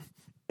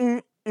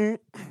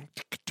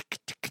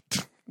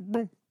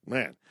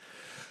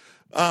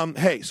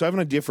 Hey, so I have an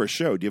idea for a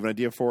show. Do you have an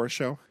idea for a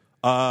show?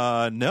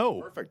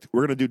 No. Perfect.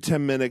 We're going to do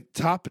 10-minute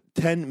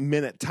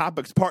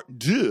topics, part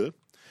 2.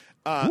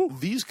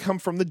 These come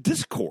from the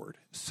Discord.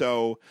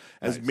 So,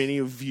 as many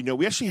of you know,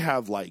 we actually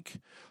have like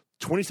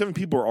 27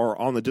 people are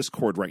on the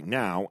Discord right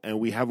now, and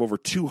we have over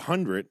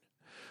 200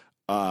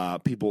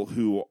 people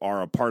who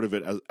are a part of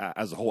it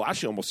as a whole.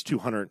 Actually, almost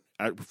 200.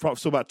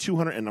 So about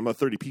 200 and about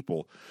 30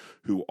 people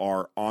who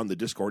are on the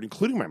Discord,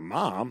 including my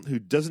mom, who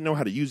doesn't know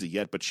how to use it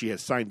yet, but she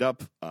has signed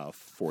up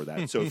for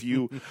that. So if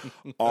you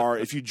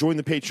join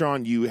the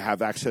Patreon, you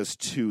have access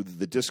to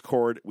the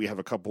Discord. We have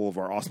a couple of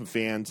our awesome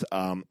fans.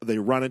 They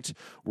run it.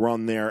 We're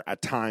on there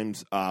at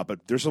times,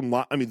 but there's a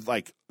lot. I mean,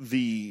 like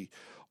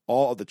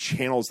all of the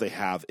channels they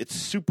have. It's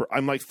super.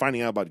 I'm like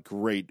finding out about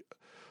great.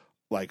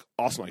 Like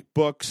awesome, like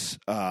books.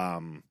 I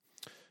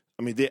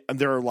mean,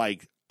 there are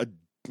like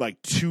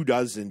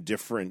 24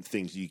 different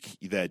things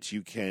that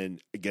you can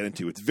get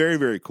into. It's very,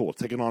 very cool. It's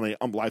taking on a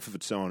life of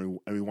its own,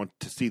 and we want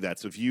to see that.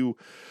 So if you're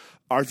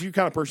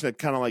kind of person that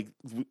kind of like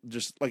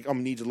just like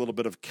needs a little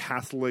bit of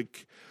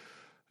Catholic,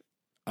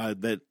 a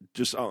bit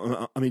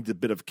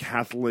of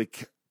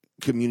Catholic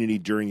community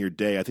during your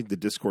day, I think the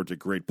Discord's a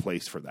great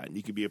place for that. And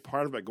you can be a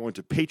part of it by going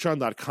to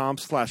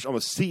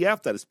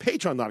patreon.com/CF. That is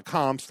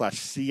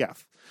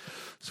patreon.com/CF.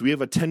 So we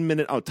have a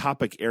 10-minute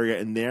topic area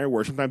in there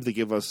where sometimes they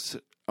give us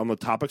on the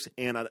topics,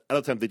 and at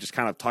other times they just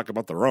kind of talk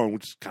about their own,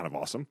 which is kind of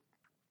awesome.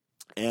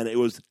 And it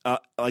was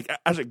like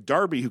Ajik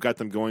Darby who got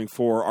them going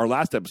for our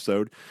last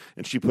episode,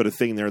 and she put a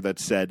thing there that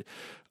said,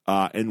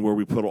 and where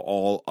we put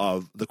all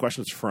of the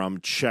questions from,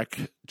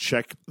 check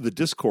the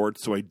Discord.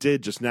 So I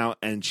did just now,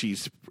 and she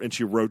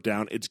wrote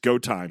down, it's go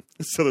time.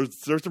 So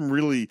there's some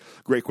really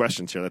great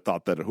questions here that I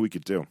thought that we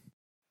could do.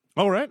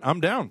 All right, I'm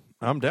down.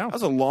 That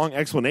was a long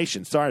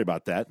explanation. Sorry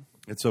about that.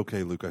 It's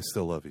okay, Luke. I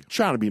still love you.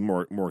 Trying to be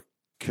more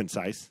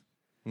concise.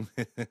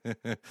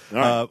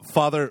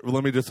 Father,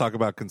 let me just talk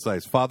about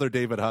concise. Father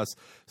David Huss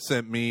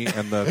sent me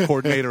and the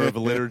coordinator of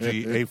the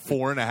liturgy a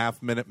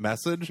 4.5-minute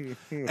message,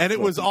 and it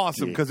was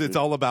awesome because it's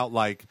all about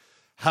like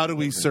how do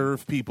we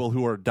serve people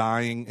who are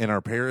dying in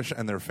our parish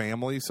and their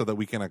families so that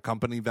we can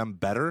accompany them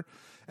better.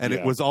 And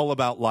it was all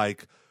about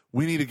like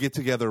we need to get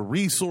together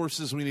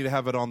resources. We need to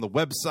have it on the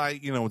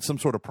website, in some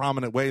sort of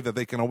prominent way that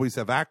they can always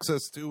have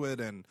access to it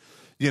and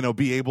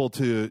be able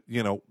to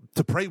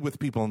to pray with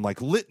people and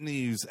like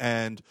litanies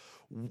and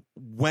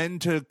when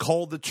to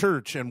call the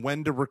church and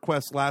when to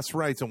request last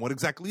rites and what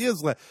exactly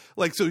is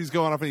like. So he's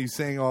going off and he's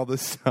saying all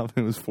this stuff.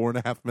 It was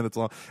 4.5 minutes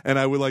long, and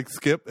I would like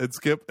skip and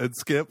skip and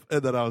skip,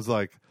 and then I was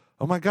like,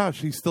 oh my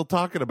gosh, he's still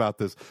talking about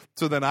this.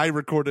 So then I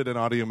recorded an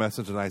audio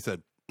message and I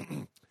said,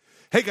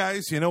 hey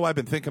guys, I've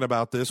been thinking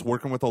about this,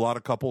 working with a lot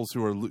of couples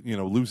who are,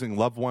 losing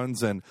loved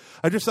ones. And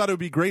I just thought it would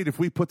be great if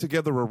we put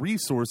together a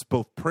resource,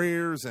 both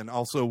prayers and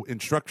also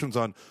instructions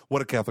on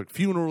what a Catholic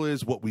funeral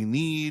is, what we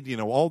need,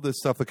 all this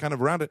stuff that kind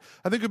of around it.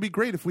 I think it would be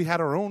great if we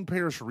had our own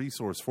parish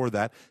resource for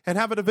that and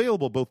have it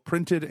available both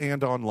printed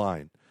and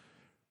online.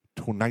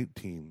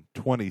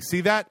 1920.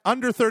 See that?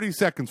 Under 30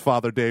 seconds,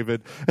 Father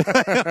David.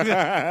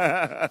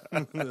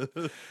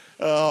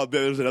 Oh,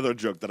 there's another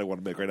joke that I want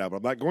to make right now, but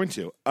I'm not going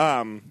to.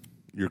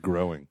 You're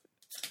growing.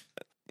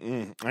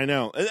 I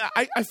know.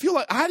 I feel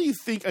like, how do you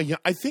think,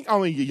 I think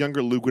only a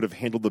younger Luke would have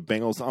handled the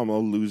Bengals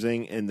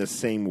losing in the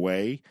same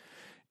way.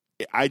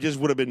 I just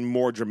would have been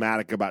more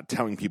dramatic about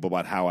telling people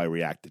about how I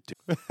reacted to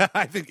it.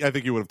 I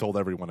think you would have told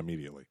everyone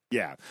immediately.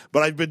 Yeah.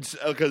 But I've been,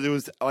 because it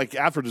was like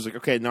after just like,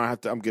 okay, now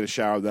I'm get a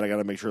shower. Then I got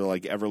to make sure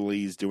like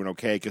Everly's doing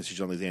okay because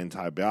she's on these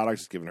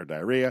antibiotics. It's giving her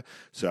diarrhea.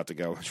 So I have to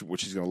go,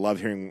 which she's going to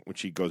love hearing when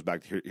she goes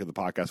back to hear the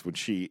podcast when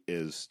she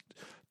is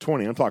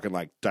 20. I'm talking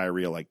like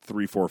diarrhea like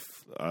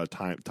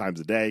 3-4 times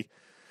a day.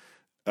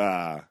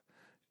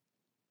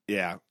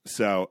 Yeah.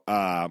 So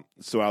I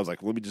was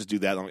like, let me just do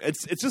that.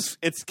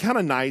 It's kind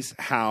of nice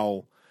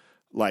how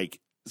like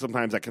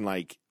sometimes I can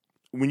like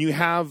when you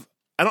have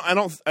I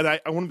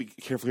want to be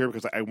careful here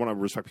because I want to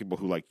respect people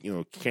who like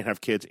can't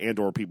have kids and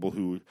or people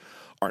who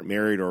aren't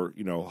married or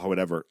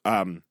whatever.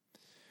 I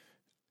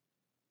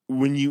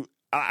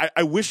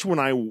wish when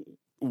I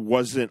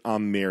wasn't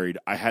married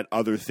I had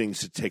other things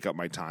to take up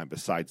my time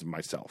besides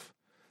myself.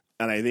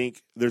 And I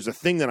think there's a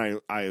thing that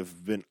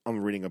I'm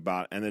reading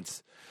about, and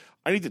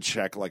I need to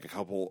check like a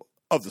couple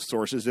of the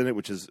sources in it,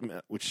 which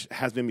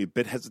has made me a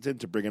bit hesitant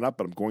to bring it up,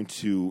 but I'm going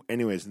to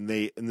anyways. And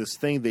I'm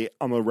going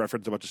to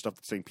reference a bunch of stuff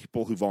that's saying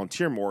people who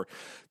volunteer more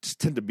just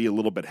tend to be a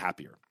little bit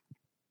happier.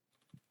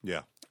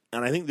 Yeah.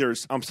 And I think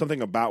there's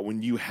something about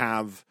when you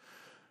have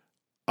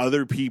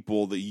other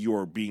people that you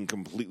are being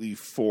completely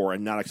for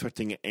and not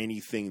expecting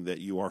anything that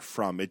you are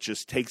from, it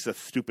just takes a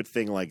stupid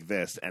thing like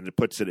this and it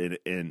puts it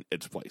in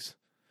its place.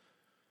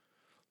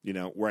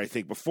 Where I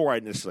think before I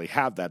didn't necessarily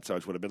have that, so I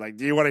would have been like,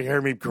 do you want to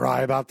hear me cry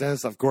about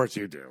this? Of course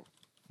you do.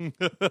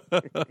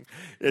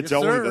 It's yes,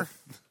 only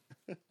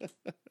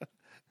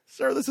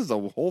Sir, this is a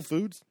Whole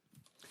Foods.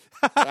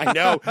 I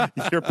know.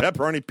 Your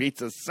pepperoni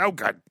pizza is so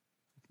good.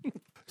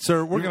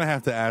 Sir, we're going to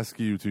have to ask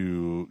you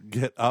to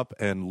get up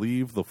and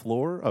leave the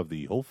floor of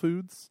the Whole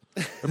Foods.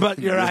 But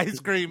your ice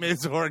cream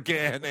is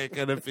organic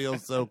and it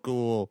feels so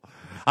cool.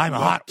 I'm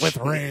hot with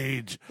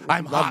rage.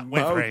 I'm hot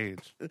with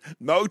rage.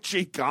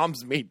 Mochi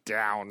calms me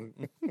down.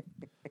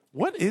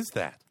 What is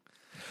that?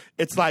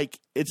 It's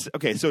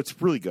okay, so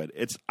it's really good.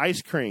 It's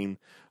ice cream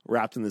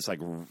wrapped in this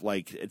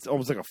like it's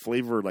almost like a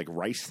flavored like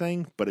rice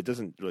thing, but it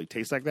doesn't really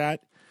taste like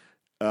that.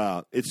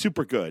 It's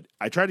super good.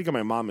 I tried to get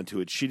my mom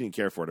into it. She didn't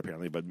care for it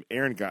apparently, but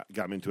Aaron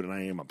got me into it, and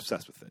I am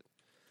obsessed with it.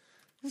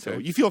 Okay. So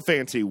you feel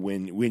fancy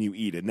when you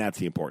eat it, and that's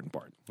the important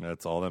part.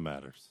 That's all that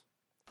matters.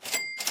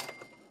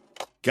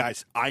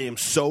 Guys, I am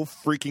so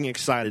freaking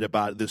excited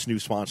about this new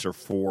sponsor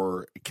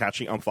for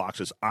Catching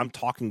Foxes. I'm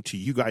talking to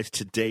you guys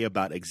today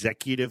about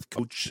Executive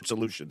Coach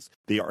Solutions.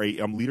 They are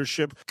a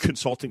leadership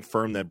consulting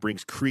firm that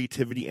brings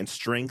creativity and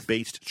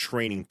strength-based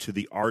training to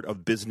the art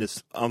of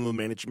business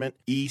management.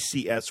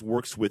 ECS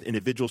works with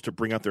individuals to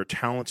bring out their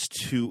talents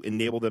to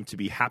enable them to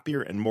be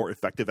happier and more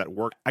effective at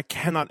work. I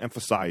cannot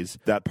emphasize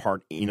that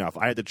part enough.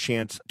 I had the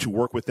chance to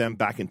work with them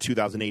back in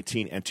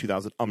 2018 and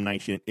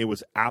 2019. It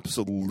was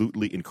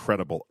absolutely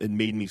incredible. It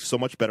made me so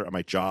much better at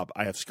my job.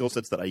 I have skill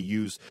sets that I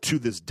use to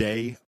this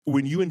day.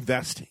 When you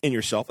invest in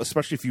yourself,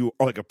 especially if you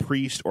are like a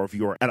priest or if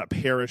you are at a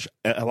parish,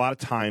 a lot of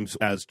times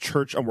as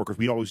church workers,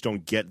 we always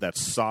don't get that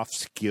soft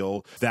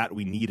skill that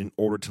we need in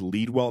order to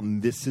lead well.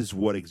 And this is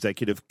what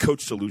Executive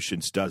Coach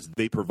Solutions does.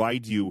 They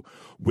provide you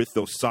with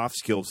those soft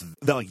skills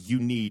that you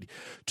need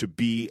to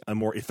be a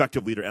more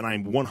effective leader. And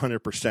I'm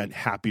 100%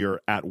 happier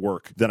at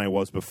work than I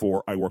was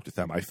before I worked with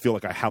them. I feel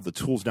like I have the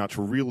tools now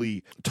to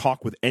really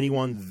talk with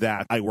anyone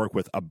that I work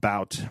with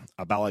about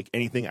like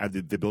anything. I have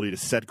the ability to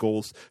set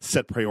goals,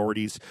 set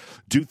priorities,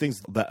 do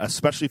things that,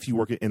 especially if you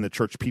work in the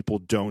church, people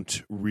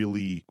don't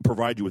really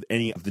provide you with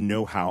any of the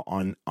know-how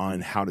on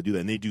how to do that.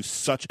 And they do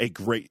such a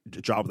great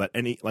job of that.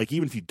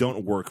 Even if you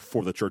don't work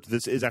for the church,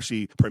 this is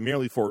actually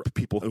primarily for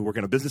people who work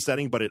in a business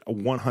setting, but it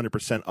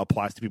 100%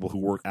 applies to people who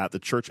work at the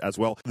church as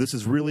well. This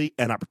is really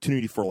an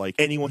opportunity for like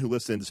anyone who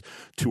listens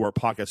to our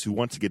podcast who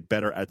wants to get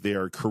better at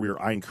their career.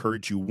 I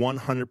encourage you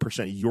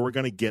 100%. You're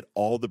going to get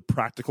all the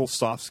practical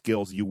soft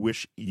skills you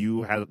wish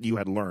you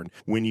had learned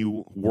when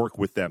you work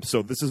with them.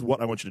 So this is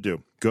what I want you to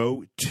do.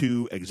 Go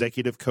to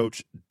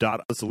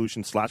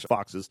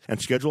executivecoach.solution/foxes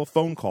and schedule a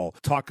phone call.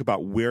 Talk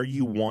about where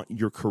you want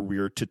your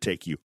career to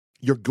take you.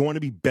 You're going to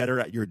be better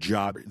at your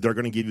job. They're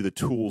going to give you the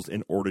tools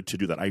in order to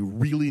do that. I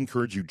really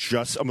encourage you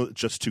just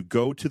to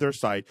go to their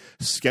site,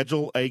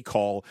 schedule a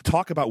call,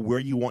 talk about where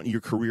you want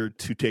your career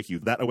to take you.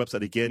 That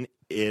website, again,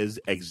 is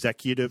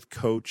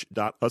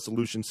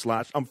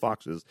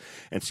executivecoach.solution/foxes,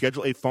 and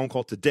schedule a phone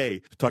call today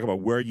to talk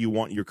about where you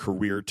want your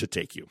career to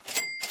take you.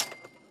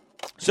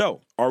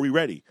 So, are we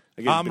ready?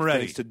 Again, I'm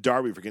ready. Thanks to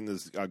Darby for getting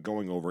this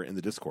going over in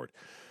the Discord.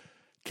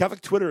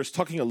 Catholic Twitter is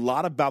talking a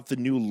lot about the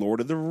new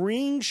Lord of the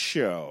Rings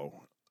show.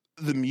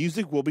 The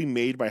music will be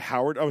made by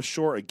Howard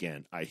Shore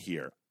again, I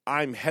hear.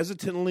 I'm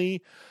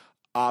hesitantly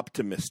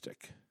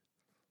optimistic.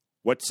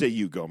 What say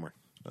you, Gomer?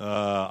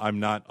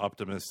 I'm not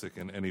optimistic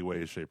in any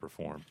way, shape, or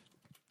form.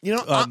 You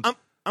know, I'm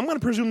going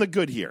to presume the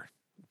good here.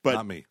 But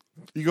Not me.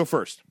 You go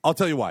first. I'll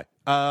tell you why.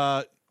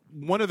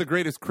 One of the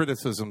greatest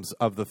criticisms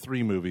of the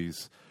three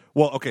movies...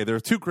 Well, okay, there are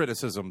two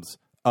criticisms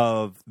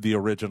of the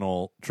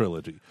original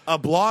trilogy. A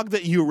blog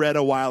that you read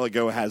a while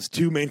ago has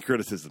two main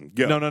criticisms.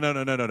 Go.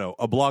 No.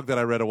 A blog that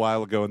I read a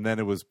while ago, and then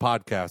it was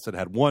podcast that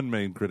had one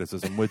main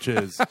criticism, which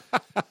is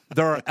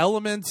there are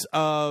elements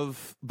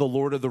of The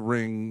Lord of the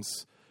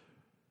Rings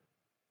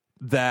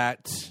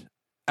that,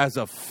 as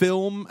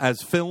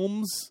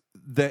films,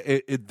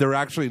 they're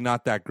actually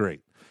not that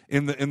great.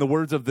 In the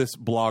words of this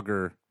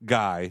blogger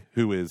guy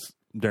who is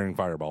Daring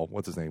Fireball,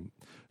 what's his name?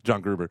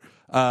 John Gruber.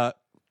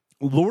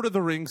 Lord of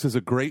the Rings is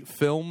a great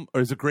film,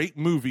 or is a great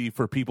movie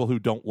for people who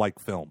don't like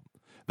film.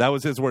 That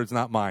was his words,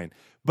 not mine.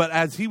 But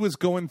as he was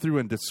going through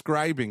and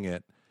describing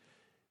it,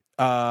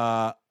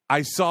 I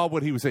saw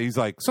what he was saying. He's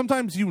like,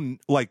 sometimes you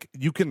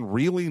can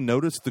really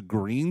notice the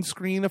green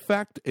screen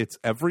effect. It's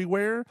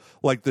everywhere.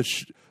 Like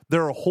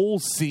there are whole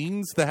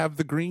scenes that have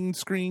the green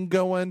screen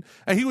going.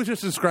 And he was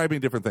just describing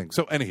different things.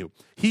 So anywho,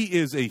 he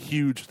is a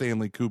huge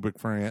Stanley Kubrick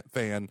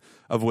fan,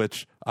 of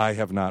which I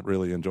have not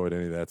really enjoyed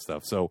any of that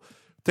stuff. So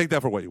take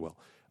that for what you will.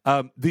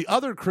 The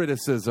other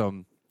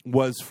criticism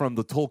was from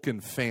the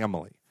Tolkien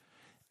family.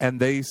 And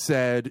they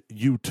said,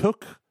 you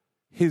took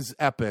his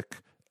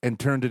epic and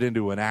turned it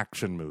into an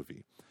action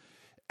movie.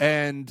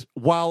 And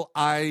while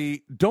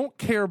I don't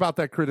care about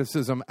that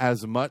criticism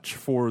as much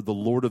for The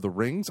Lord of the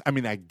Rings, I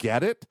mean, I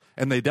get it,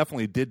 and they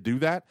definitely did do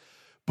that.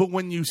 But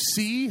when you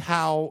see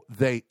how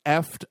they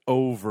effed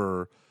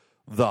over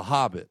The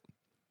Hobbit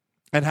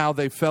and how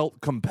they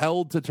felt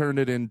compelled to turn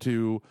it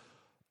into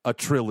a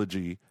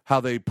trilogy, how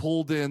they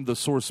pulled in the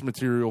source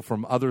material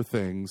from other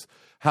things,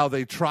 how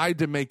they tried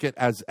to make it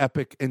as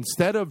epic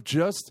instead of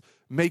just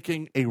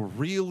making a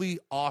really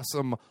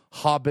awesome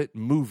Hobbit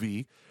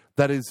movie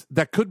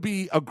that could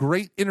be a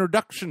great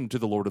introduction to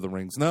the Lord of the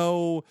Rings.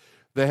 No,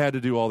 they had to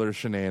do all their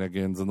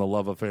shenanigans and the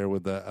love affair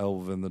with the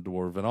elf and the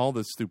dwarf and all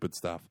this stupid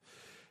stuff.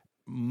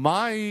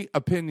 My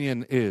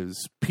opinion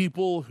is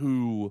people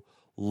who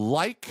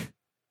like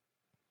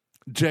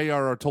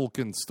J.R.R.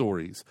 Tolkien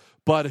stories,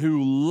 but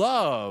who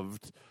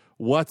loved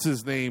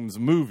what's-his-name's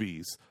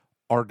movies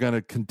are going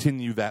to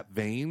continue that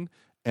vein,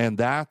 and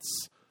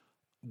that's...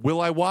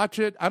 Will I watch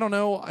it? I don't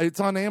know. It's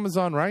on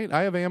Amazon, right?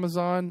 I have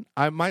Amazon.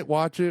 I might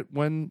watch it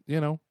when,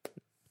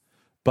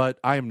 but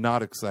I am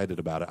not excited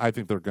about it. I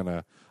think they're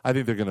gonna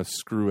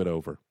screw it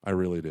over. I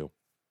really do.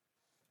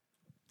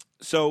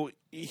 So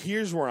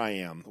here's where I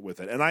am with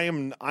it. And I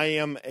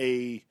am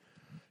a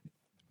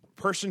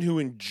person who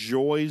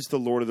enjoys the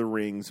Lord of the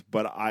Rings,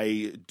 but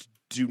I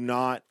do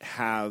not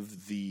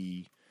have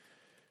the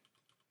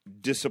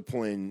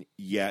discipline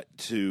yet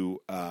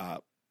to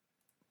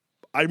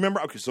I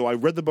remember, so I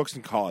read the books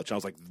in college. And I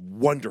was like,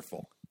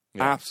 wonderful.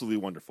 Yeah. Absolutely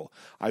wonderful.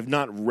 I've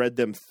not read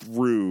them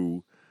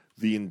through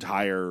the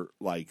entire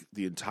way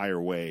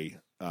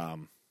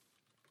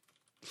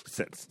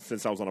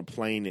since I was on a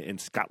plane in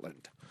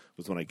Scotland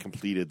was when I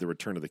completed The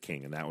Return of the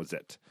King, and that was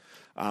it.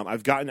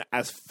 I've gotten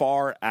as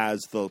far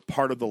as the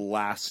part of the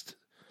last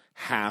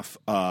half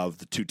of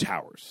The Two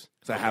Towers.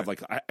 So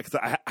okay.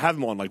 I have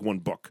them on like one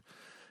book,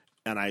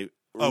 and I...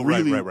 Oh,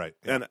 really, right.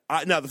 Yeah.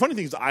 And now the funny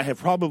thing is, I have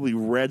probably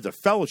read The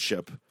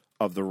Fellowship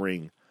of the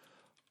Ring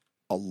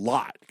a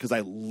lot because I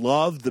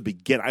love the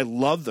beginning. I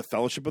love The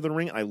Fellowship of the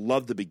Ring. And I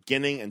love the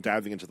beginning and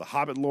diving into the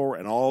Hobbit lore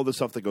and all the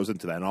stuff that goes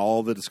into that and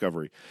all the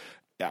discovery.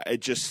 It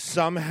just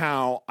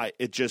somehow,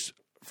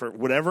 for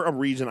whatever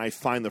reason, I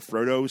find the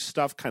Frodo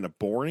stuff kind of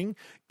boring,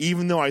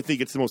 even though I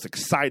think it's the most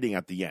exciting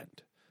at the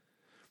end.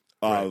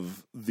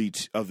 of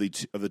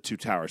the two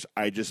towers.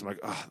 I just am like,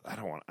 oh, I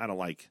don't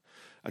like.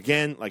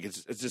 Again, like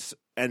it's just,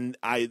 and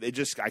I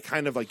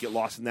kind of like get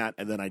lost in that,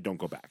 and then I don't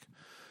go back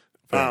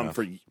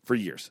for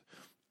years.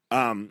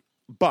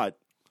 But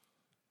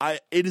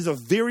it is a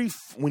very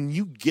when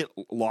you get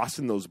lost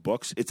in those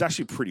books, it's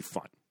actually pretty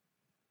fun,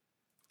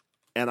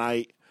 and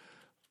I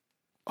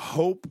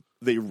hope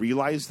they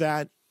realize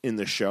that in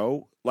the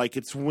show. Like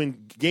it's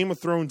when Game of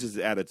Thrones is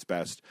at its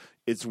best,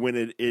 it's when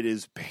it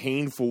is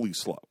painfully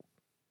slow,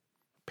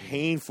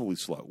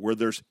 where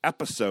there's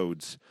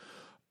episodes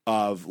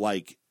of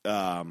like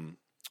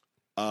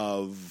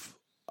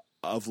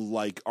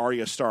like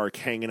Arya Stark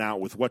hanging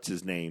out with what's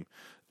his name,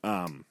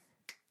 the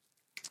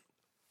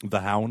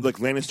Hound, like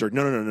Lannister.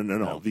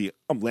 No. The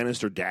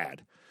Lannister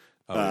dad.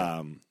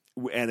 Yeah.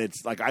 And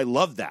it's like I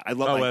love that. I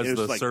love as it was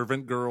the like,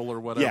 servant girl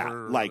or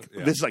whatever. Yeah,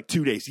 this is like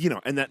 2 days,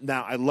 and that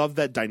now I love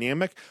that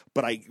dynamic.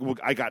 But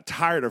I got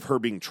tired of her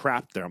being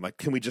trapped there. I'm like,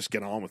 can we just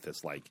get on with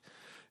this? Like,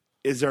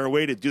 is there a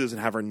way to do this and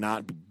have her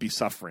not be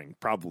suffering?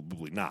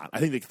 Probably not. I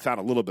think they found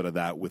a little bit of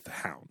that with the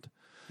Hound.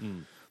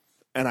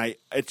 And I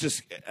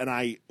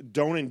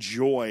don't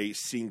enjoy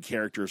seeing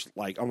characters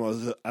like I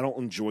don't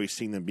enjoy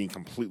seeing them being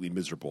completely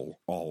miserable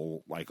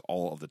all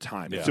of the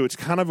time. Yeah. So it's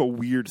kind of a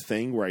weird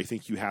thing where I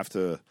think you have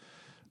to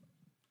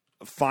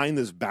find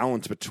this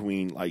balance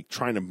between like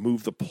trying to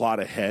move the plot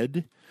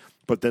ahead,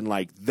 but then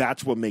like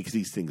that's what makes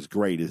these things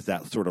great is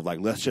that sort of like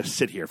let's just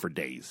sit here for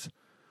days.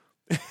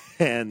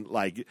 And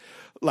like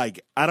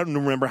I don't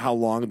remember how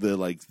long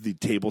the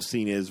table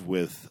scene is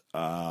with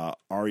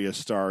Arya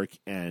Stark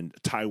and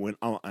Tywin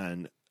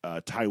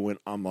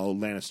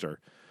Lannister.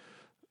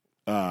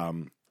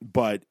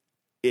 But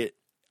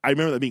I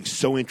remember that being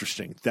so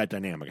interesting, that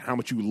dynamic, and how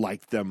much you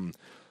like them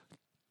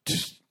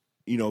just,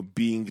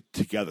 being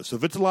together. So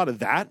if it's a lot of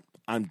that,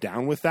 I'm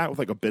down with that, with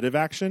like a bit of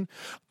action.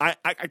 I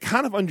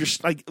kind of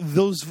understand, like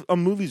those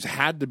movies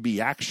had to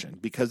be action,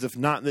 because if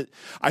not,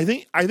 I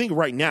think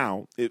right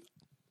now,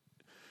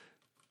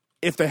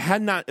 if they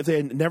had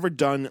never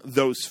done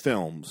those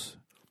films,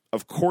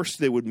 of course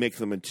they would make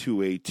them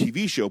into a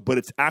TV show, but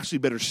it's actually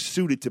better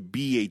suited to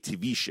be a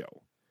TV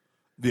show.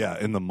 Yeah,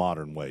 in the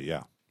modern way,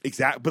 yeah.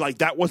 Exactly, but like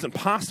that wasn't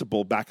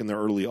possible back in the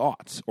early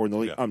aughts or in the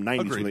late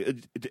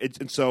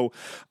 90s. And so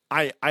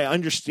I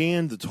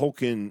understand the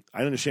Tolkien.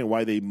 I understand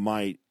why they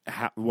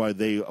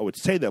would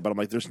say that, but I'm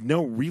like, there's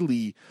no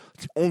really.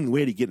 It's the only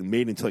way to get it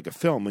made into like a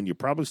film, and you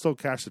probably still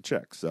cash the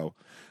check. So,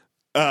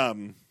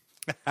 like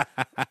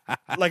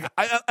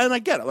I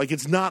get it. Like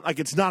it's not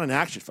an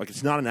action. Like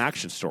it's not an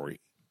action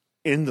story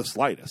in the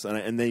slightest,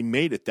 and they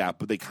made it that,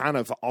 but they kind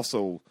of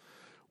also.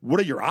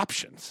 What are your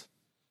options?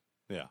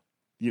 Yeah.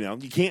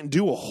 You can't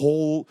do a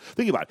whole.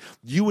 Think about it.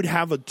 You would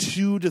have a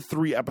 2 to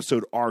 3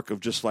 episode arc of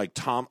just like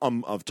Tom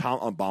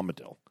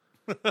Bombadil.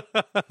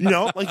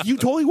 Like you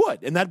totally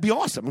would, and that'd be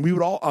awesome. And we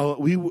would all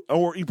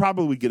or you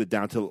probably would get it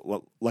down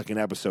to like an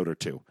episode or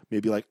two,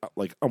 maybe like a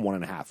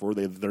 1.5, or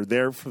they're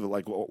there for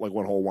like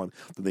one whole one,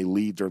 then they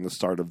leave during the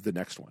start of the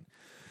next one.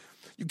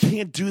 You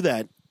can't do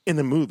that in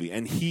the movie,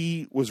 and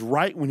he was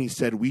right when he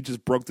said we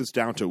just broke this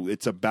down to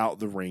it's about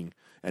the ring.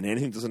 And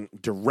anything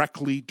doesn't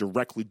directly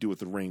do with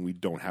the ring, we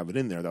don't have it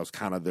in there. That was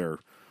kind of their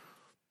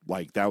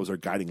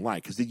guiding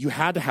light, because you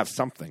had to have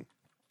something.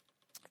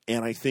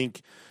 And I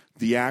think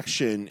the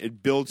action,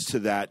 it builds to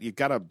that. You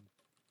got to,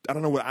 I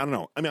don't know. I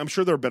mean, I'm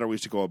sure there are better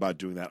ways to go about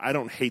doing that. I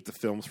don't hate the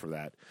films for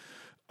that.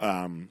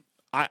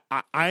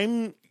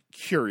 I'm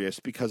curious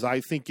because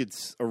I think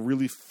it's a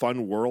really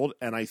fun world,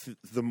 and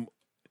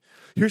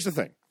here's the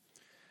thing.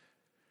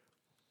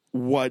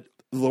 What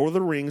Lord of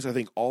the Rings, I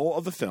think all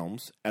of the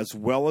films, as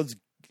well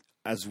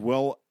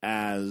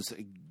as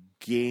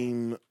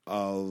Game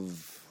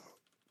of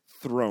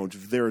Thrones,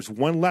 if there is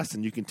one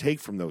lesson you can take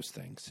from those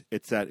things,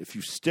 it's that if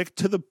you stick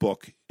to the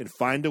book and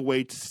find a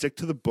way to stick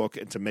to the book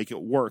and to make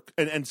it work,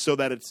 and so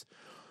that it's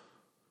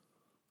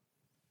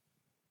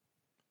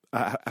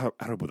how do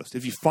I put this?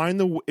 If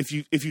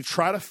you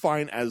try to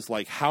find as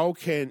like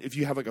if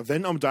you have like a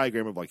Venn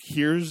diagram of like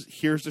here's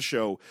the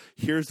show,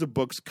 here's the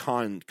book's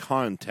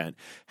content,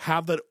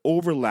 have that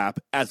overlap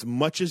as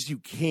much as you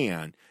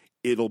can,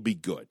 it'll be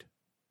good.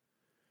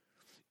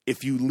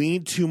 If you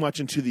lean too much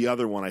into the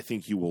other one, I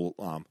think you will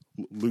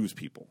lose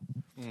people.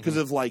 Because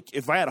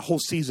if I had a whole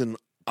season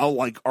of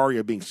like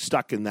Arya being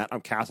stuck in that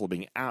castle,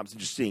 being abs,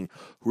 and just seeing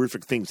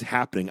horrific things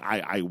happening,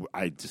 I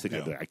just think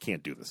I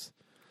can't do this.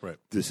 Right.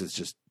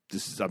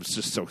 I'm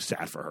just so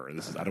sad for her.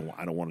 I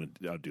don't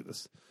want to do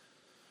this.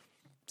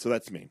 So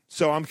that's me.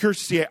 So I'm curious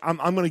to see. I'm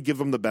going to give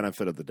them the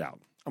benefit of the doubt.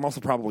 I'm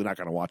also probably not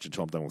going to watch it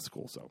until I'm done with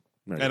school. So,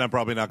 and I'm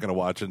probably not going to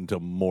watch it until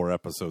more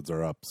episodes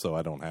are up, so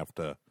I don't have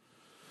to,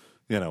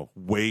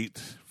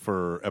 wait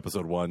for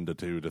episode 1 to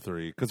 2 to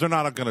 3, because they're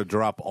not going to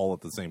drop all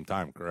at the same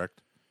time.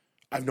 Correct?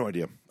 I have no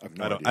idea.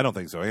 I don't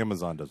think so.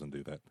 Amazon doesn't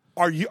do that.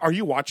 Are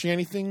you watching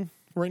anything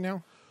right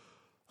now?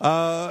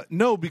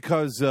 No,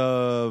 because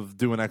of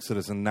doing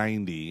Exodus in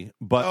 90.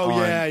 But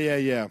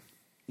yeah.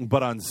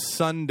 But on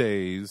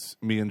Sundays,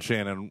 me and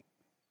Shannon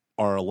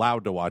are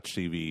allowed to watch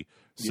TV.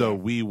 So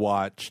we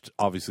watched,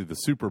 obviously, the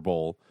Super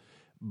Bowl.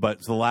 But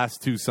the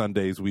last 2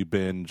 Sundays we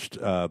binged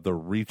the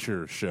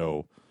Reacher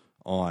show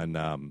on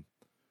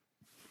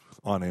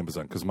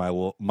Amazon because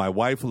my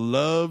wife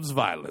loves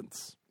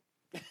violence.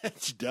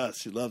 She does.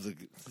 She loves to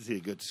see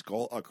a good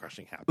skull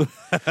crushing happen.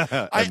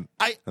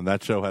 And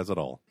that show has it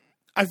all.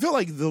 I feel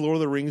like the Lord of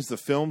the Rings, the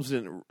films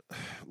didn't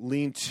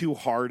lean too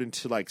hard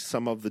into like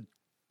some of the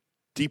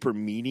deeper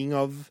meaning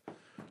of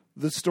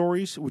the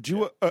stories. Would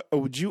you agree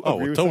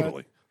with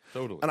totally. that?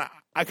 Totally. And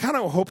I kind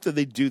of hope that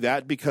they do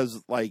that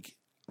because like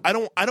I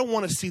don't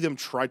want to see them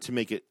try to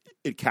make it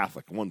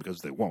Catholic. One, because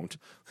they won't,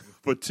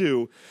 but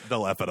two,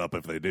 they'll F it up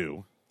if they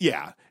do.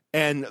 Yeah.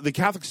 And the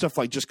Catholic stuff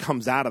like just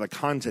comes out of the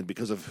content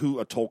because of who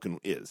a Tolkien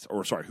is,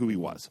 or sorry, who he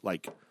was.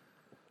 Like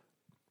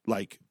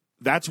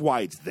that's why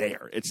it's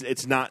there.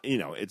 It's not,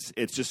 it's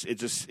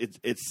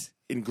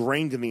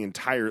ingrained in the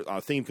entire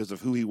theme because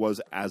of who he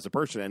was as a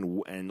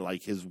person and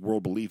like his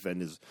world belief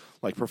and his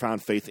like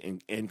profound faith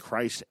in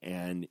Christ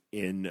and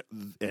in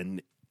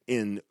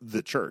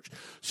the church.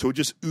 So it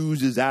just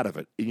oozes out of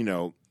it.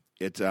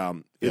 It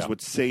is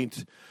what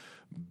Saint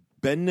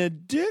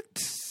Benedict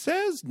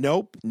says.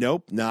 Nope,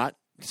 not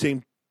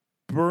Saint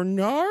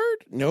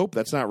Bernard. Nope,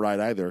 that's not right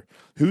either.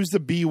 Who's the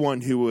B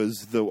one who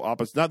was the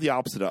opposite? Not the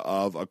opposite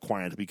of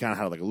Aquinas. We kind of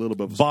had like a little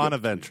bit of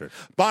Bonaventure.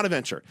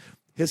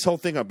 His whole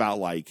thing about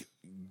like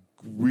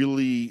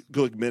really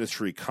good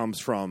ministry comes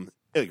from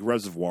like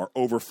reservoir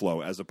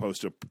overflow as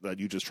opposed to that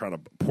you just trying to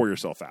pour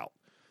yourself out.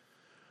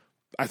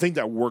 I think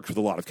that works with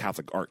a lot of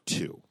Catholic art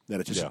too. That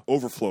it's just an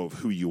overflow of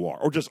who you are,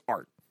 or just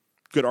art.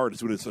 Good art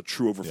is when it's a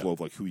true overflow of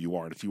like who you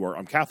are. And if you are,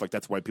 I'm Catholic.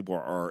 That's why people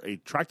are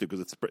attracted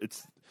because it's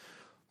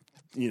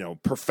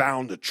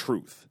profound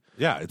truth.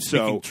 Yeah, it's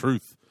speaking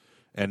truth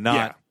and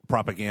not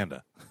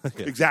propaganda.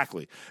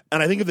 Exactly.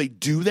 And I think if they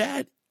do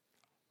that,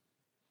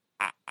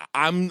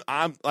 I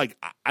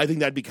think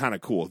that'd be kind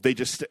of cool. If they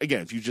just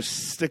if you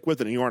just stick with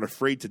it and you aren't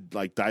afraid to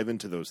like dive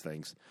into those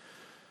things.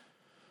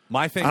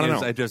 My thing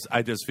is,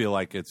 I just feel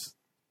like it's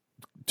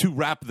to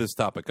wrap this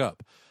topic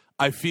up.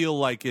 I feel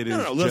like it is.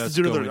 Let's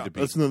do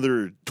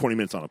another 20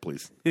 minutes on it,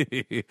 please.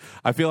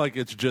 I feel like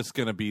it's just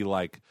going to be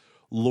like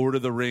Lord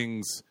of the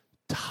Rings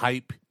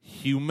type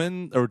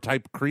human or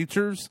type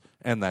creatures,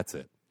 and that's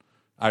it.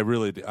 I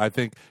really do. I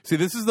think. See,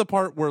 this is the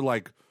part where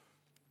like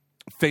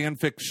fan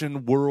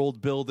fiction, world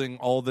building,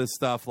 all this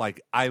stuff. Like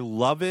I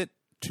love it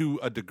to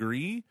a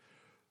degree,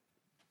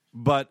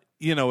 but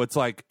it's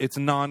like it's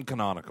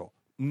non-canonical.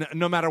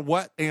 No matter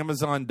what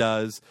Amazon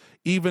does,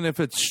 even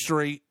if it's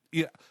straight.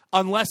 Yeah,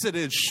 unless it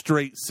is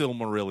straight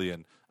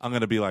Silmarillion, I'm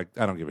going to be like,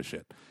 I don't give a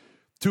shit.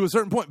 To a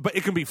certain point, but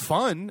it can be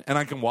fun, and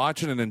I can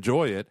watch it and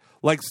enjoy it,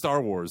 like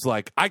Star Wars.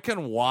 Like, I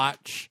can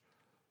watch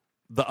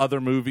the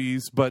other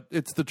movies, but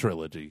it's the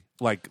trilogy.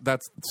 Like,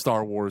 that's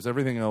Star Wars.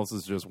 Everything else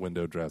is just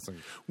window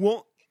dressing.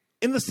 Well,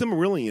 in the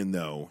Silmarillion,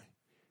 though...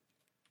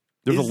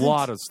 There's a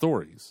lot of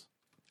stories.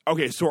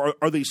 Okay, so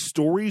are they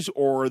stories,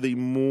 or are they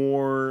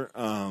more...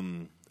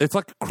 it's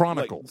like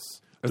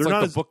Chronicles. It's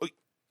like the book...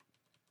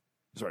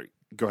 Sorry.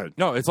 Go ahead.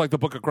 No, it's like the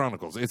Book of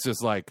Chronicles. It's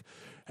just like,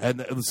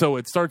 and so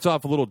it starts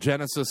off a little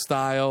Genesis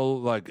style,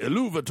 like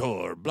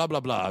Iluvatar, blah, blah,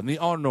 blah, and the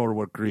Arnor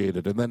were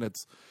created. And then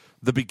it's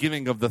the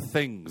beginning of the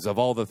things, of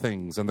all the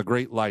things, and the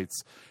great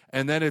lights.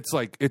 And then it's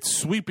like, it's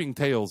sweeping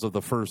tales of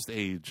the first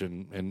age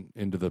and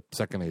into the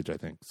second age, I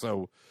think.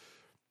 So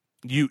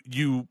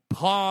you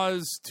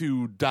pause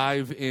to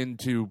dive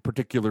into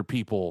particular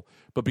people,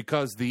 but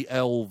because the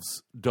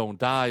elves don't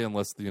die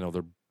unless,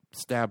 they're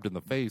stabbed in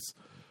the face,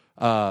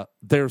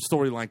 their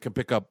storyline can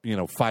pick up,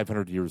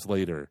 500 years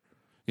later.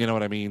 You know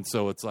what I mean?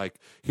 So it's like,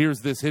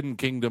 here's this hidden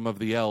kingdom of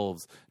the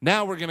elves.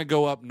 Now we're going to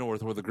go up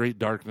north where the great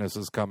darkness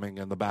is coming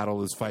and the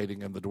battle is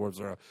fighting and the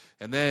dwarves are...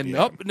 And then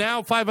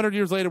now 500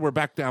 years later, we're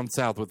back down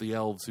south with the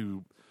elves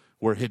who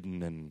were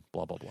hidden and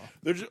blah, blah,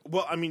 blah.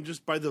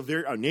 Just by the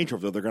very nature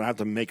of it, they're going to have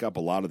to make up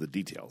a lot of the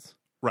details.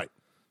 Right.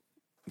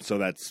 So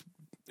that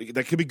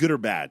could be good or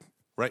bad.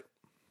 Right.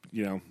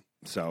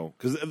 So,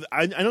 because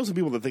I know some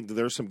people that think that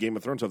there's some Game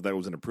of Thrones stuff that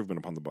was an improvement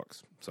upon the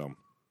books. So,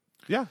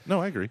 yeah,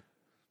 no, I agree.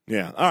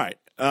 Yeah. All right.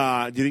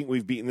 Do you think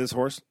we've beaten this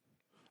horse?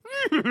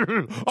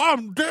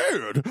 I'm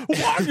dead.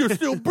 Why are you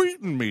still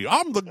beating me?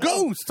 I'm the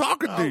ghost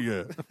talking to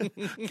you.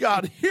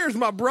 God, here's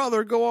my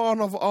brother. Go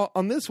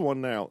on this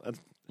one now. I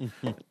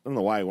don't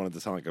know why I wanted to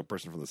sound like a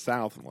person from the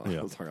South.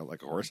 I was talking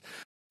like a horse.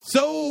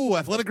 So,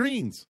 Athletic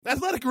Greens.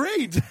 Athletic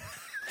Greens.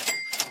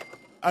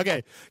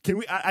 Okay. Can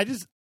we?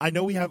 I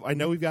know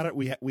we've got it.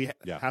 We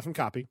have some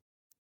copy.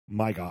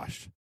 My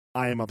gosh,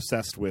 I am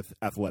obsessed with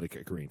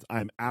Athletic Greens.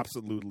 I'm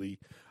absolutely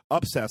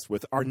obsessed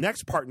with our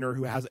next partner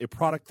who has a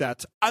product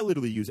that I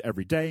literally use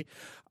every day.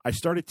 I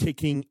started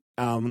taking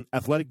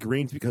Athletic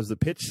Greens because the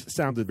pitch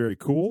sounded very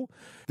cool.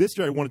 This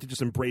year I wanted to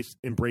just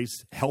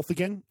embrace health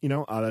again.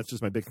 That's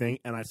just my big thing,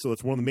 and so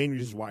it's one of the main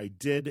reasons why I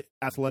did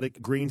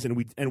Athletic Greens, and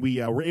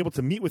we were able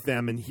to meet with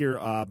them and hear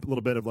a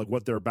little bit of like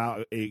what they're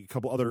about. A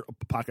couple other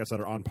podcasts that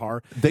are on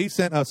par. They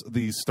sent us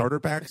these starter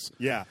packs,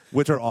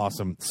 which are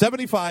awesome.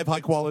 75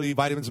 high quality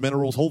vitamins,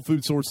 minerals, whole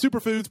food source,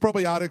 superfoods,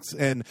 probiotics,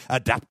 and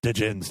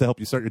adaptogens to help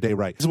you start your day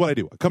right. This is what I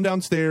do. I come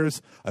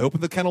downstairs, I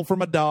open the kennel for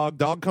my dog.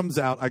 Dog comes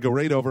out, I go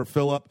right over,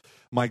 fill up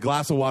my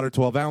glass of water,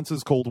 12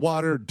 ounces, cold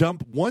water,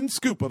 dump 1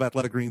 scoop of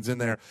Athletic Greens in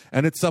there,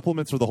 and it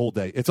supplements for the whole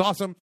day. It's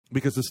awesome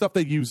because the stuff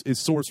they use is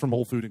sourced from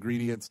whole food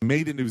ingredients,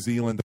 made in New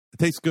Zealand. It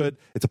tastes good.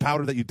 It's a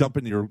powder that you dump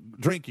in your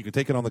drink. You can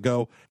take it on the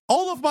go.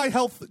 All of my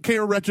health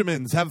care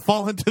regimens have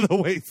fallen to the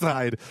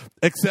wayside,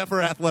 except for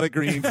Athletic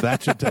Greens.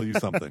 That should tell you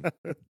something.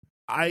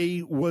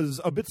 I was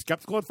a bit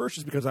skeptical at first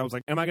just because I was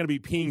like, am I going to be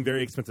peeing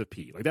very expensive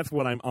pee? Like, that's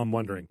what I'm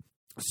wondering.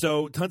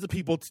 So tons of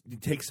people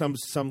take some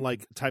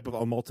like type of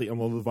a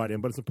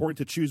multivitamin, but it's important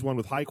to choose one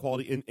with high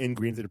quality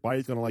ingredients that your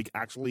body's going to like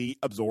actually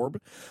absorb.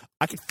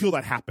 I could feel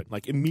that happen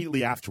like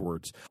immediately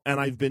afterwards, and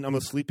I'm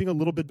sleeping a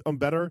little bit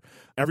better.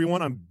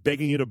 Everyone, I'm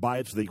begging you to buy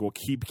it so they will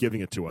keep giving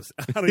it to us.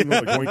 I don't even know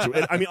if they're going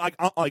to. I mean,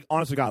 like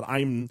honest to God,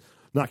 I'm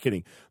not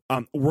kidding.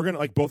 We're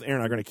gonna both Aaron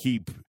and I are gonna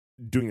keep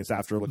doing this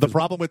after. The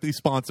problem with these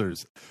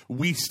sponsors,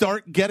 we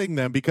start getting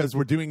them because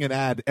we're doing an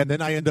ad, and then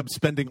I end up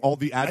spending all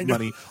the ad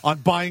money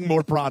on buying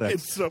more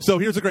products. So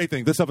here's a great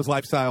thing. This stuff is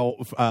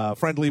lifestyle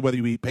friendly, whether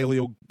you eat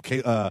paleo,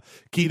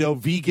 keto,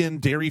 vegan,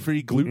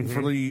 dairy-free,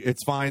 gluten-free,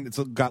 it's fine. It's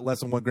got less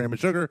than 1 gram of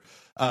sugar.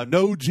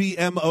 No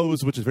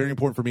GMOs, which is very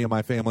important for me and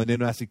my family. No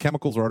nasty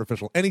chemicals or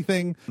artificial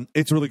anything.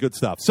 It's really good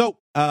stuff. So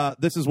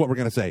this is what we're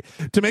going to say.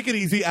 To make it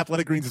easy,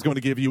 Athletic Greens is going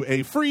to give you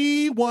a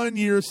free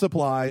 1-year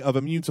supply of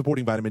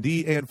immune-supporting vitamin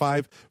D and 5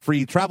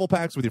 free travel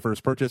packs with your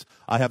first purchase.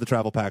 I have the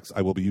travel packs.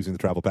 I will be using the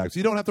travel packs.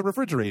 You don't have to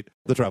refrigerate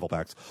the travel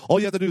packs. All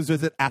you have to do is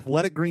visit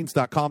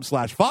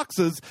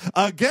athleticgreens.com/foxes.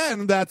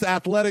 Again, that's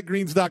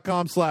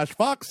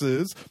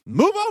athleticgreens.com/foxes.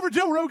 Move over,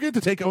 Joe Rogan,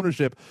 to take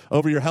ownership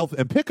over your health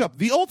and pick up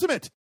the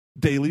ultimate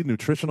daily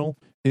nutritional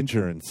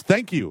insurance.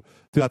 Thank you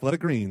to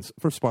Athletic Greens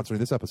for sponsoring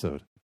this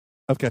episode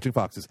of Catching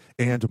Foxes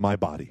and My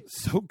Body.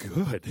 So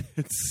good.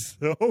 It's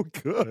so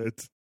good.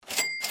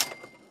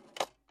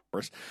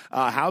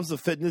 How's the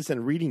fitness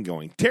and reading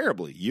going?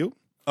 Terribly. You?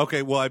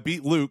 Okay, well, I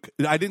beat Luke.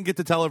 I didn't get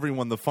to tell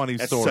everyone the funny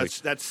story.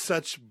 That's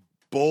such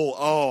bull.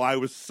 Oh, I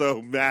was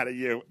so mad at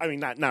you. I mean,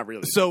 not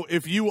really. So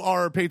if you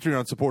are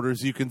Patreon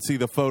supporters, you can see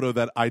the photo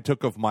that I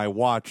took of my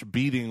watch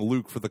beating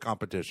Luke for the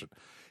competition.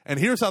 And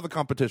here's how the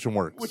competition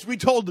works. Which we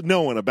told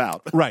no one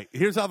about. Right.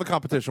 Here's how the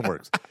competition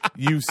works.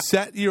 You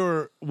set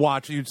your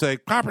watch, you'd say,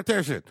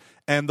 competition.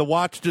 And the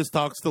watch just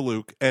talks to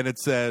Luke, and it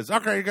says,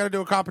 okay, you got to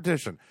do a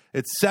competition.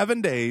 It's 7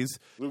 days.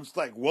 Luke's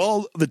like,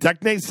 well, the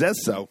technique says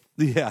so.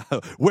 Yeah.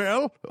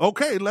 Well,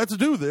 okay, let's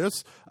do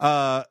this.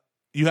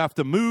 You have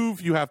to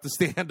move, you have to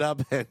stand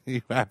up, and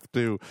you have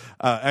to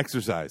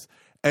exercise.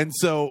 And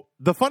so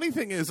the funny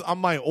thing is, on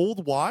my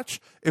old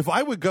watch, if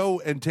I would go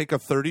and take a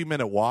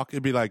 30-minute walk,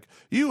 it'd be like,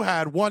 you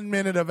had 1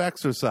 minute of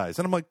exercise.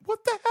 And I'm like,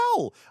 what the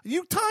hell?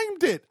 You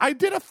timed it. I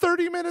did a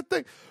 30-minute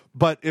thing.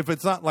 But if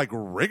it's not like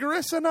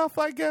rigorous enough,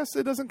 I guess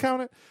it doesn't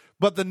count it.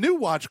 But the new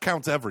watch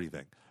counts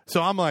everything.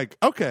 So I'm like,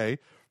 okay.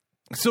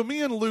 So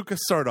me and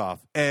Lucas start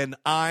off, and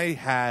I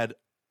had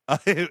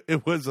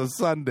it was a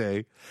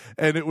Sunday,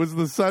 and it was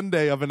the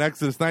Sunday of an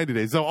Exodus 90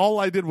 Days. So all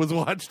I did was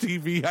watch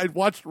TV. I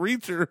watched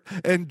Reacher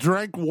and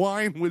drank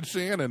wine with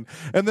Shannon.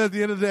 And then at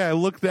the end of the day, I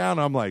looked down,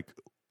 I'm like,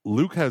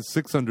 Luke has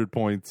 600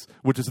 points,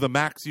 which is the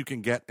max you can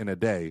get in a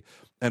day.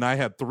 And I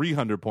had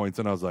 300 points,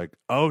 and I was like,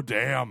 oh,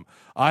 damn,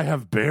 I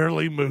have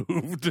barely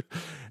moved.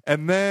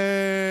 And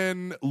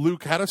then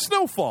Luke had a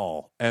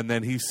snowfall, and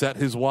then he set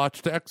his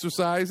watch to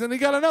exercise, and he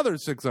got another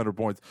 600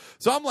 points.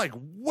 So I'm like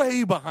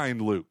way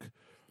behind Luke.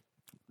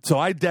 So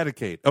I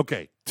dedicate,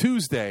 okay,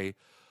 Tuesday,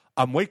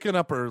 I'm waking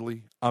up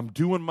early, I'm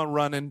doing my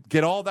running,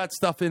 get all that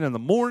stuff in the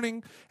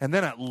morning, and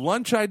then at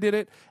lunch I did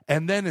it,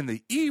 and then in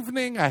the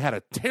evening I had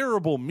a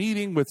terrible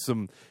meeting with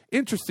some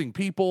interesting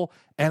people,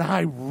 and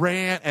I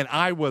ran, and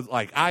I was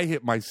like, I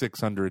hit my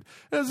 600.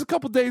 There's a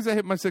couple days I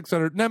hit my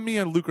 600, and then me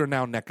and Luke are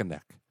now neck and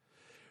neck.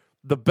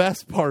 The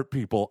best part,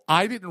 people,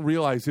 I didn't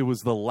realize it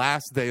was the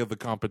last day of the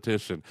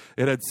competition.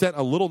 It had sent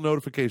a little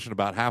notification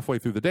about halfway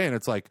through the day, and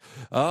it's like,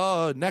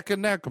 oh, neck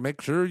and neck, make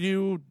sure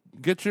you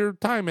get your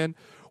time in.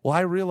 Well,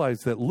 I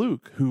realized that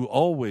Luke, who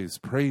always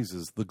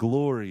praises the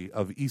glory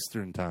of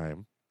Eastern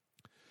time,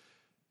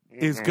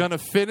 is going to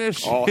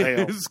finish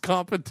his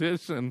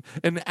competition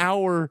an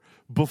hour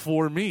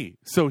before me.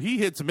 So he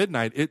hits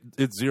midnight,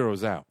 it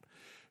zeroes out.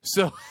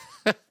 So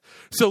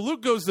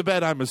Luke goes to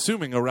bed, I'm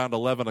assuming, around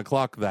 11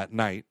 o'clock that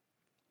night.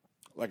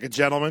 Like a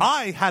gentleman?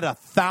 I had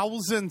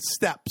 1,000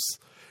 steps.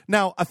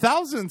 Now,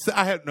 1,000,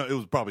 it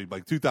was probably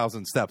like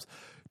 2,000 steps.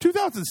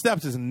 2,000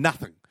 steps is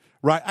nothing,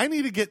 right? I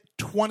need to get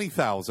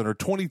 20,000 or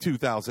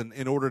 22,000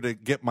 in order to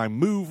get my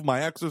move,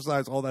 my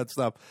exercise, all that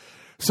stuff.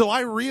 So I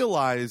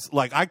realized,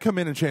 like, I come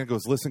in and Shannon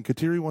goes, listen,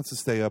 Kateri wants to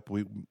stay up.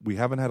 We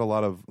haven't had a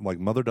lot of, like,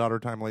 mother-daughter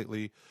time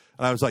lately.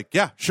 And I was like,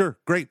 yeah, sure,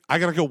 great. I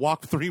got to go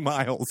walk 3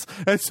 miles.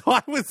 And so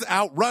I was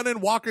out running,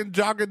 walking,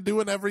 jogging,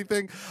 doing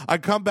everything. I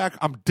come back.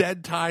 I'm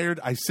dead tired.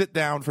 I sit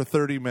down for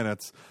 30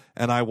 minutes,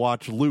 and I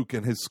watch Luke,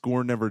 and his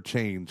score never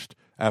changed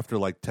after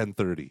like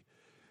 10:30.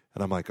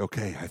 And I'm like,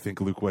 okay, I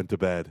think Luke went to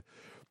bed.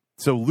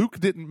 So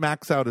Luke didn't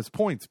max out his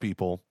points,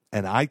 people,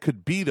 and I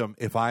could beat him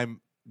if I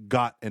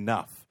got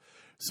enough.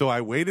 So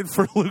I waited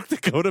for Luke to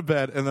go to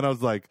bed, and then I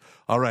was like,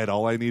 all right,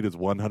 all I need is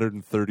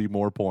 130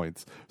 more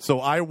points. So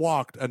I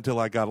walked until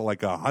I got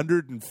like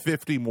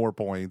 150 more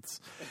points,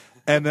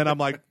 and then I'm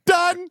like,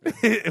 done!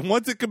 And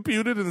once it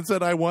computed and it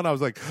said I won, I was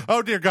like,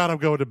 oh, dear God, I'm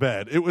going to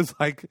bed. It was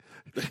like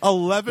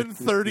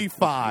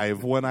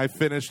 11:35 when I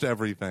finished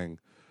everything.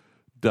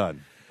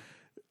 Done.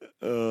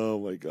 Oh,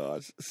 my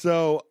gosh.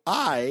 So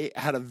I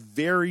had a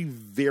very,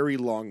 very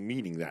long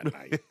meeting that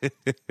night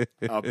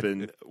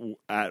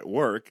at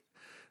work.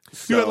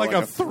 You had like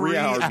a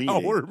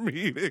 3-hour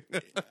meeting.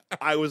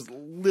 I was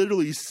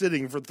literally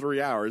sitting for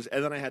 3 hours,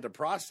 and then I had to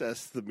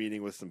process the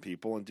meeting with some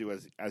people and do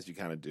as you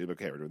kind of do.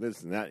 Okay, we're doing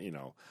this and that,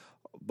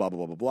 blah, blah,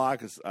 blah, blah, blah,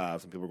 because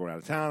some people were going out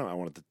of town. I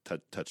wanted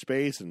to touch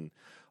base and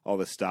all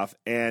this stuff.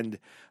 And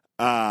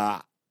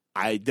I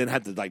then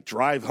had to,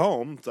 drive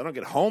home, so I don't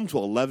get home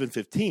till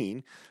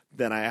 11:15.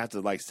 Then I have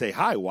to, say,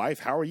 hi, wife,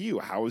 how are you?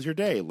 How was your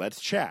day?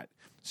 Let's chat.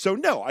 So,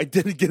 no, I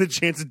didn't get a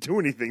chance to do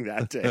anything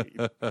that day.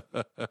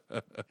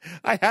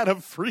 I had a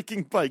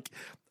freaking,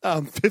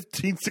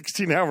 15,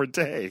 16-hour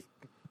day.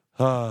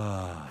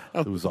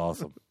 It was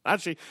awesome.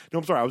 Actually, no,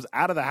 I'm sorry. I was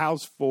out of the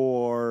house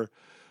for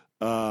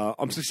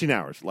 16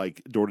 hours,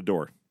 door to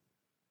door.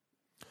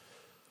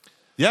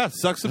 Yeah,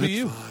 sucks to be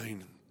you.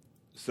 Fine.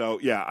 So,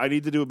 yeah, I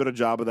need to do a better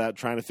job of that,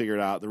 trying to figure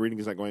it out. The reading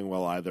is not going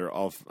well either.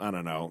 I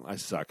don't know. I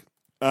suck.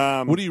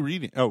 What are you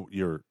reading? Oh,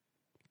 you're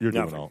doing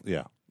nothing. all,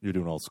 yeah. You're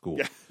doing all school.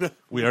 Yeah.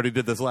 We already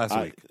did this last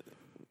week.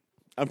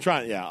 I'm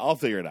trying. Yeah, I'll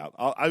figure it out.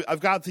 I've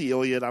got the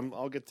Iliad.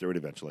 I'll get through it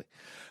eventually.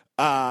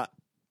 Do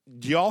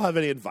y'all have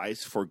any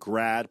advice for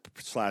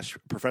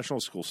grad/professional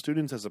school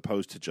students as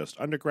opposed to just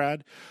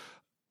undergrad,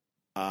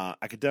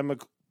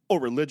 academic or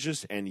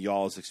religious, and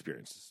y'all's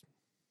experiences?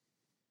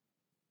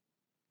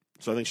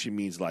 So I think she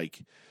means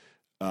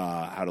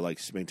how to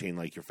maintain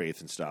your faith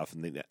and stuff,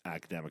 and the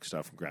academic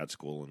stuff from grad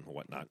school and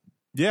whatnot.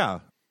 Yeah.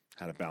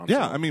 How to balance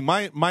Yeah, it. I mean,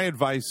 my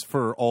advice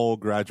for all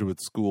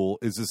graduate school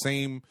is the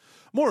same,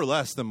 more or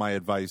less, than my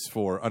advice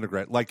for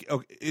undergrad.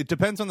 It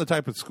depends on the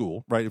type of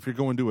school, right? If you're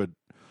going to a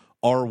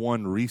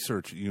R1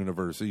 research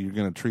university, you're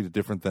going to treat it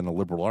different than a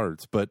liberal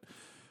arts. But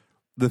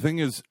the thing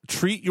is,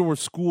 treat your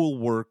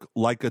schoolwork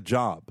like a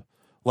job.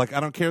 I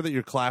don't care that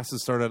your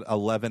classes start at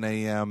 11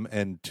 a.m.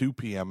 and 2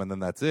 p.m. and then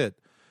that's it.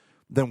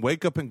 Then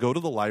wake up and go to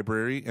the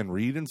library and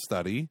read and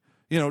study.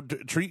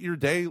 Treat your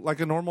day like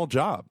a normal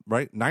job,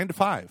 right? 9 to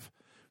 5.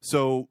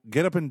 So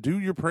get up and do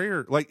your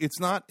prayer. It's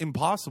not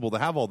impossible to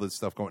have all this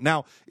stuff going.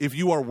 Now, if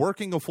you are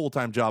working a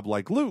full-time job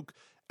like Luke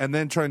and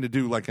then trying to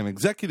do an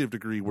executive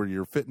degree where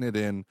you're fitting it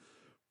in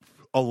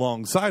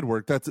alongside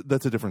work, that's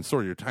a different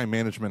story. Your time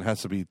management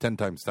has to be 10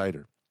 times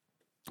tighter.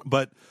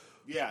 But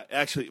yeah,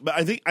 actually, but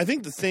I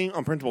think the thing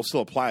on principle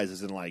still applies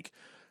is in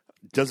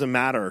doesn't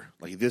matter.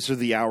 This are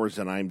the hours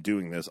that I'm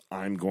doing this.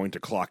 I'm going to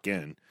clock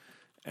in,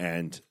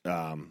 and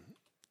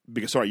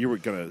because sorry, you were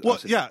gonna. Well,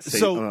 yeah.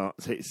 Say one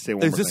is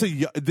more this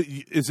thing.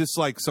 is this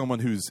someone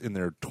who's in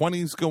their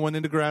 20s going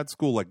into grad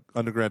school,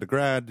 undergrad to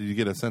grad? Did you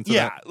get a sense of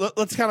that? Yeah,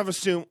 let's kind of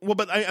assume. Well,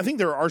 but I think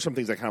there are some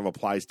things that kind of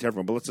applies to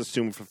everyone. But let's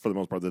assume for the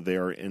most part that they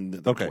are in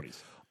their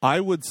 20s.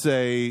 I would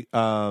say,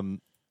 and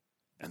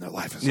their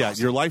life is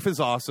awesome. Your life is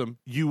awesome.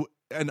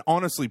 And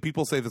honestly,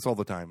 people say this all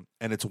the time,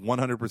 and it's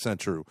 100%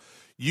 true.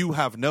 You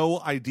have no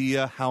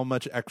idea how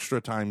much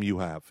extra time you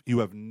have. You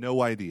have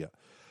no idea.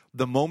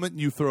 The moment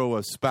you throw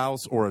a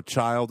spouse or a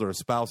child or a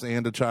spouse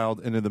and a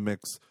child into the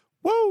mix,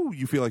 whoa,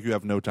 you feel like you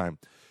have no time.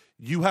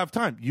 You have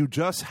time. You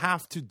just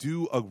have to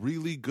do a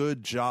really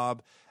good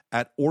job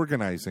at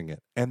organizing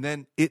it, and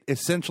then it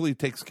essentially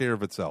takes care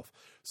of itself.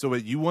 So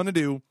what you want to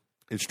do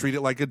is treat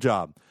it like a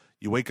job.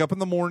 You wake up in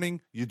the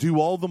morning, you do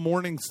all the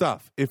morning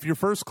stuff. If your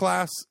first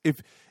class,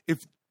 if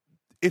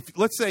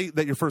let's say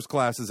that your first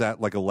class is at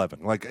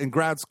 11, in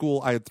grad school,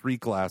 I had 3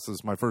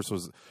 classes. My first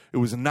was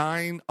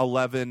 9,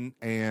 11,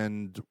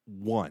 and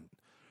 1.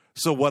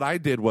 So what I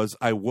did was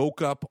I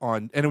woke up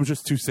and it was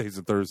just Tuesdays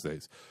and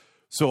Thursdays.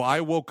 So I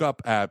woke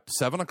up at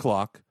 7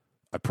 o'clock.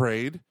 I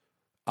prayed.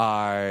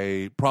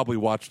 I probably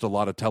watched a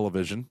lot of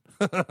television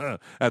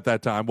at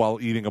that time while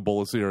eating a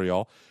bowl of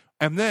cereal.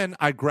 And then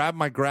I grabbed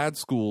my grad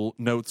school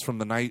notes from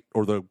the night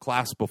or the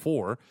class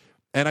before,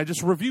 and I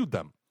just reviewed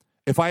them.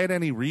 If I had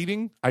any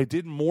reading, I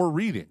did more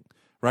reading,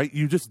 right?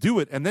 You just do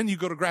it, and then you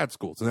go to grad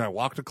school. So then I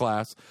walk to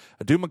class,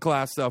 I do my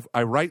class stuff,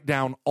 I write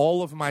down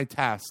all of my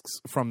tasks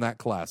from that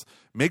class.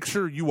 Make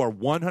sure you are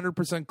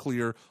 100%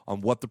 clear on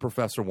what the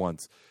professor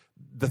wants.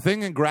 The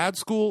thing in grad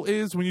school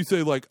is when you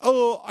say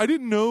oh, I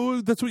didn't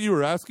know that's what you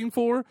were asking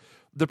for,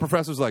 the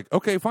professor's like,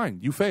 okay, fine,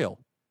 you fail.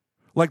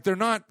 They're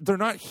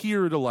not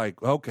here to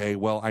okay,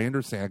 well, I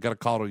understand. I got to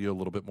coddle you a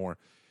little bit more.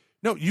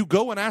 No, you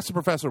go and ask the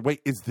professor,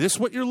 wait, is this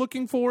what you're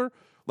looking for?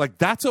 Like,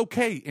 that's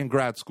okay in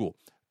grad school.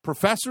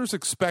 Professors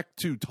expect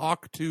to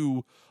talk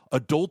to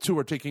adults who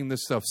are taking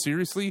this stuff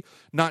seriously,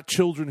 not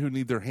children who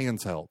need their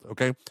hands held,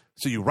 okay?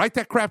 So you write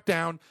that crap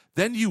down,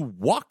 then you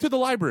walk to the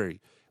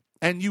library,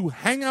 and you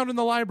hang out in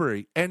the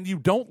library, and you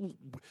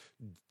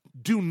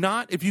do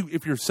not, if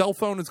your cell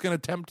phone is going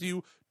to tempt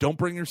you, don't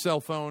bring your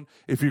cell phone.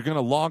 If you're going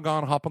to log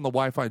on, hop on the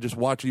Wi-Fi, just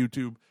watch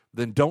YouTube,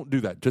 then don't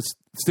do that. Just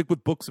stick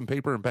with books and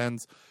paper and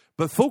pens,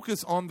 but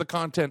focus on the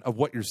content of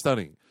what you're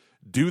studying.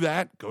 Do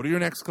that, go to your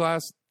next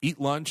class, eat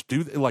lunch,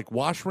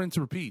 wash, rinse,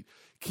 repeat.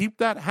 Keep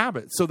that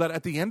habit so that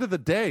at the end of the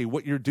day,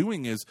 what you're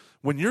doing is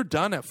when you're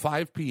done at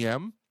 5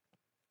 p.m.,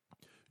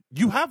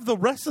 you have the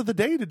rest of the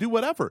day to do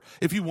whatever.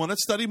 If you want to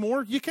study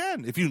more, you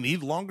can. If you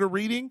need longer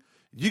reading,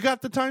 you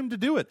got the time to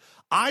do it.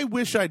 I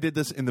wish I did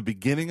this in the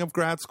beginning of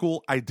grad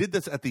school. I did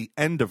this at the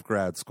end of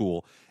grad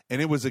school,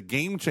 and it was a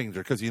game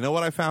changer because you know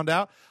what I found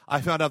out? I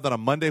found out that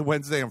on Monday,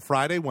 Wednesday, and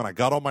Friday, when I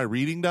got all my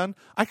reading done,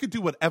 I could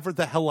do whatever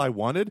the hell I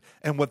wanted,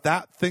 and what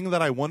that thing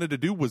that I wanted to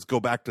do was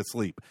go back to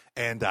sleep.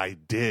 And I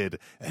did,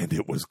 and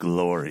it was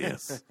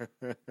glorious.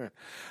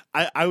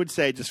 I would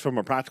say, just from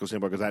a practical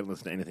standpoint, because I didn't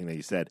listen to anything that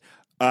you said,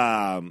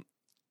 I'm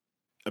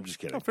just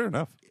kidding. Oh, fair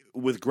enough.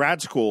 With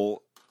grad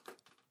school,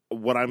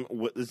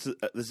 this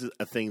is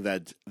a thing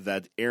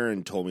that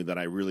Aaron told me that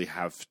I really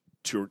have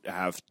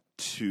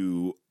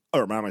to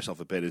remind myself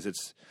a bit, is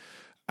it's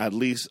at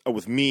least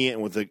with me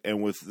and with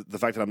the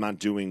fact that I'm not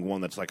doing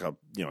one that's like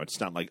it's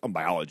not like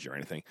biology or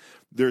anything.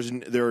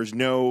 There's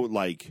no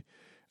like,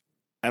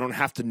 I don't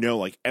have to know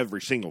like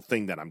every single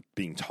thing that I'm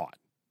being taught.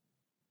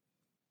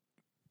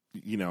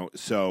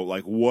 So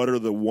like, what are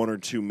the one or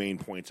two main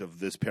points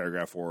of this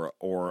paragraph or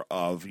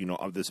of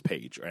of this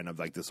page and of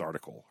like this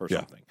article or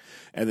something,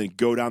 and then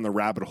go down the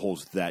rabbit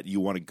holes that you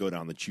want to go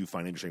down that you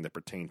find interesting that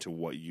pertain to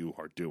what you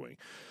are doing.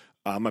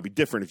 Might be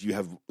different if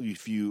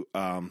you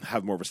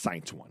have more of a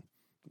science one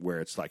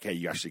where it's like, hey,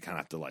 you actually kind of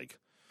have to like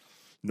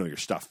know your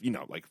stuff,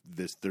 like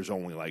this, there's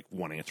only like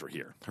one answer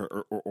here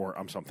or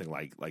something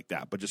like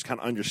that. But just kind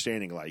of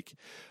understanding like,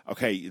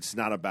 okay, it's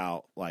not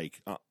about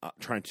like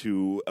trying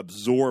to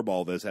absorb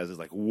all this as is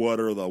like, what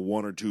are the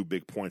one or two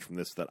big points from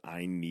this that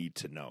I need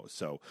to know?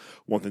 So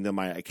one thing that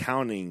my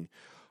accounting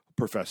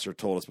professor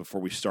told us before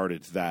we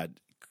started that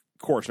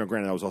course, now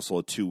granted that was also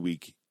a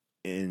 2-week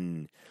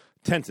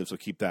intensive, so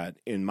keep that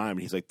in mind.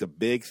 But he's like, the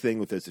big thing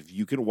with this, if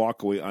you can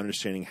walk away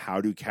understanding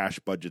how do cash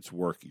budgets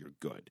work, you're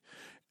good.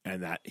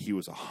 And that he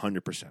was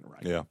 100%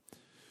 right. Yeah.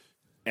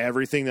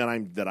 Everything that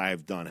I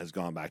have done has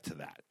gone back to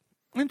that.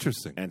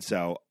 Interesting. And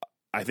so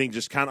I think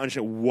just kind of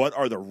understand what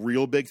are the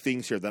real big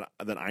things here that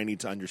I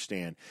need to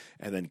understand,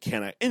 and then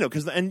can I,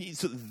 because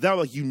so that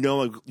like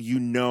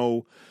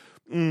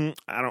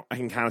I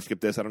can kind of skip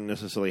this. I don't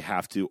necessarily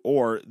have to.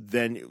 Or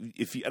then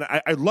and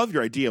I love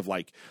your idea of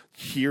like,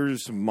 here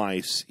is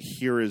my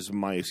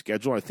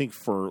schedule. I think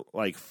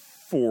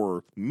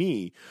for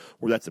me,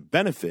 where that's a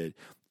benefit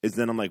is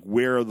then I'm like,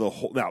 where are the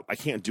whole, now I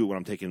can't do it when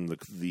I'm taking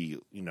the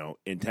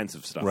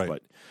intensive stuff,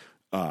 right.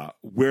 But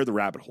where are the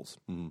rabbit holes?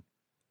 Mm-hmm.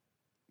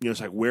 It's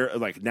like where,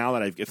 like now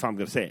that if I'm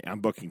going to say I'm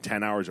booking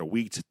 10 hours a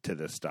week to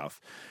this stuff,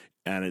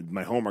 and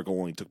my homework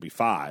only took me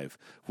 5.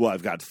 Well,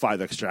 I've got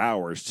 5 extra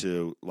hours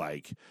to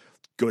like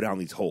go down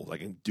these holes. I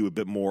can do a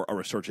bit more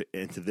research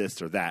into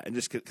this or that, and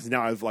just because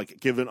now I've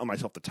like given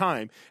myself the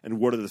time. And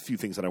what are the few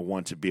things that I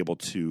want to be able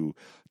to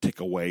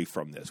take away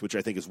from this? Which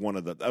I think is one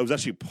of the. It was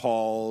actually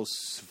Paul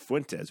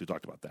Fuentes who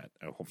talked about that.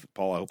 I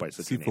hope I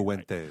said your name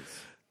right.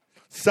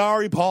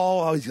 Sorry,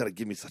 Paul. Oh, he's got to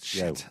give me such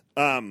shit.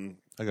 I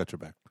got your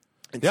back.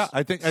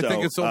 I think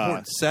it's so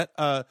important.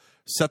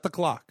 Set the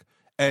clock.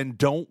 And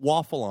don't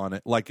waffle on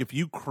it. Like, if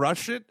you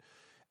crush it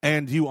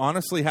and you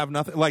honestly have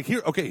nothing, like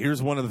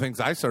here's one of the things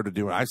I started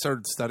doing. I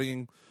started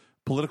studying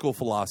political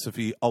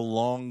philosophy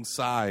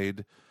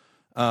alongside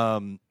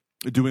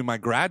doing my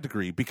grad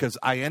degree, because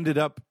I ended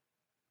up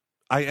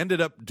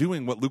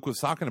doing what Luke was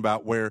talking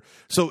about,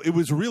 so it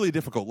was really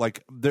difficult.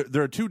 Like,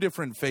 there are 2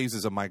 different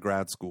phases of my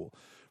grad school.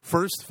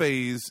 First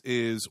phase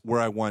is where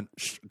I went,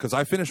 because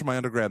I finished my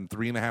undergrad in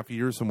 3.5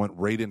 years and went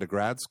right into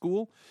grad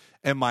school.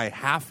 And my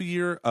half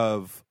year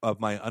of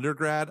my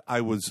undergrad,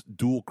 I was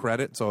dual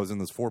credit, so I was in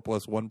this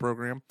 4+1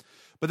 program.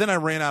 But then I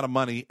ran out of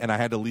money, and I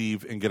had to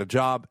leave and get a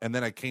job, and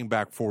then I came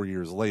back 4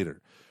 years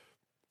later.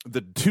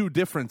 The 2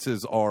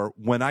 differences are,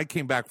 when I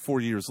came back 4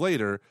 years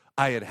later,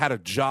 I had a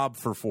job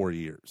for 4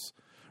 years,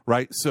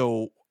 right?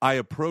 So I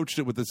approached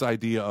it with this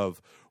idea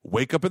of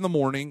wake up in the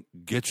morning,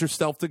 get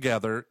yourself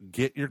together,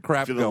 get your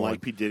crap feeling going.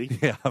 Like P. Diddy?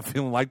 Yeah,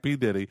 feeling like P.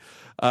 Diddy.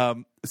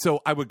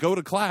 So I would go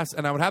to class,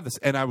 and I would have this,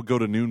 and I would go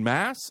to noon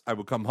mass. I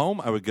would come home.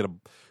 I would get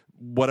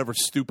whatever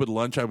stupid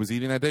lunch I was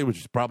eating that day, which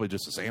is probably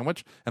just a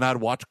sandwich, and I'd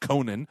watch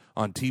Conan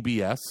on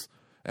TBS,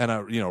 and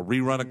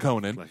rerun of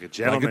Conan, like a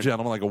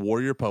gentleman, like a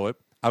warrior poet.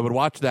 I would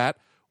watch that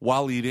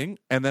while eating,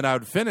 and then I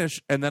would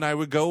finish, and then I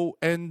would go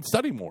and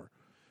study more.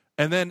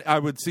 And then I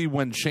would see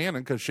when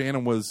Shannon, because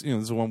Shannon was,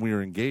 this is when we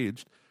were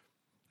engaged,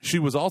 she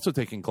was also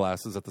taking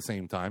classes at the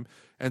same time.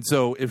 And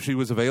so if she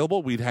was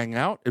available, we'd hang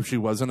out. If she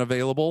wasn't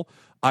available,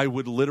 I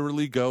would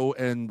literally go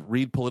and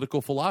read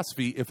political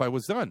philosophy if I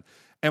was done.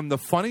 And the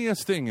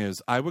funniest thing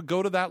is, I would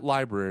go to that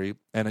library,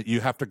 and you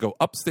have to go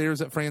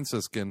upstairs at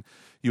Franciscan.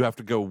 You have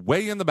to go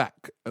way in the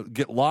back,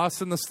 get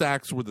lost in the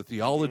stacks where the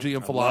theology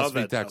and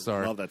philosophy texts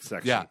are. I love that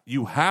section. Yeah,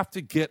 you have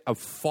to get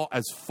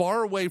as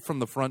far away from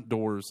the front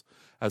doors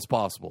as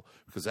possible,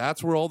 because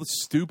that's where all the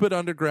stupid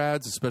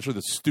undergrads, especially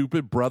the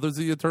stupid Brothers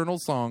of the Eternal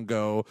Song,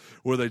 go,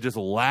 where they just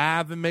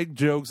laugh and make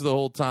jokes the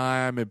whole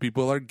time, and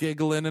people are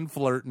giggling and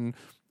flirting.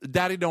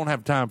 Daddy don't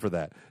have time for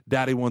that.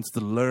 Daddy wants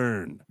to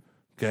learn.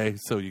 Okay,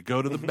 so you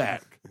go to the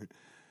back.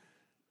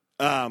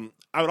 I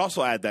would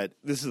also add that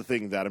this is the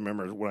thing that I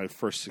remember when I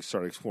first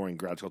started exploring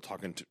grad school,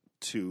 talking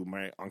to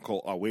my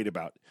uncle Wade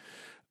about.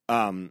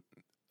 One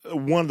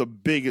of the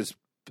biggest,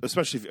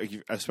 especially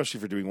if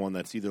you're doing one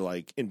that's either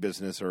like in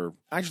business or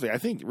actually, I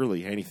think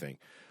really anything,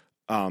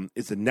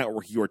 it's the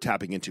network you are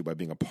tapping into by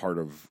being a part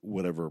of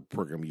whatever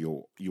program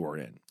you are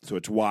in. So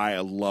it's why I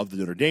love the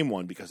Notre Dame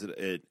one, because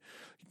it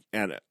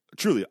and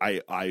truly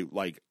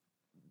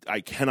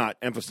I cannot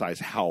emphasize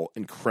how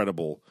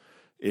incredible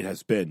it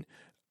has been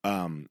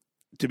to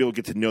be able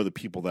to get to know the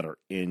people that are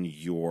in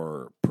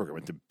your program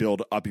and to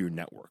build up your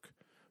network.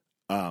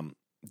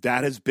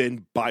 That has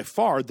been by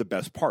far the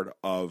best part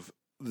of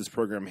this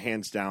program,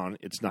 hands down.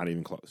 It's not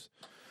even close.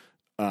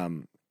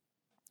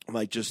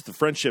 Like just the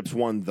friendships,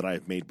 one, that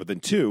I've made, but then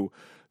two,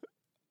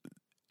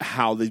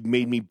 how they've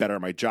made me better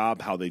at my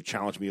job, how they've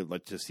challenged me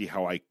to see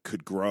how I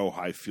could grow,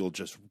 how I feel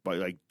just by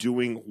like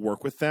doing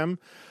work with them.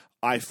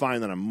 I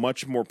find that I'm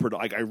much more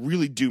I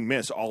really do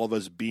miss all of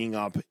us being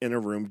up in a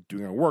room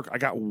doing our work. I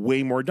got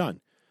way more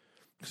done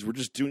because we're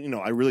just doing.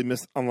 I really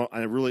miss.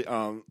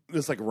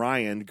 Miss like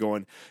Ryan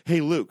going,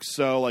 "Hey Luke,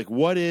 so like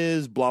what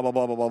is blah blah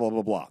blah blah blah blah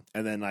blah blah,"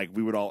 and then like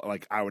we would all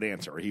like I would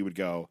answer, or he would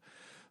go,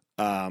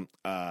 I'm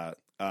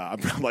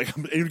like,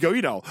 he would go,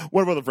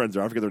 one of our other friends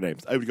are, I forget their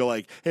names. I would go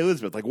like, "Hey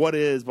Elizabeth, like what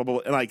is blah blah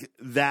blah," and like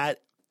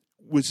that.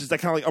 Which is that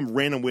kind of like a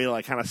random way to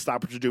like kind of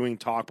stop what you're doing,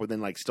 talk, but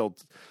then like still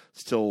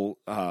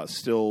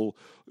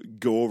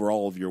go over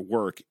all of your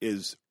work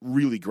is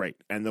really great.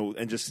 And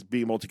just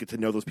being able to get to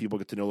know those people,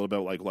 get to know a little bit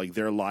like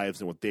their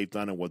lives and what they've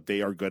done and what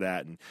they are good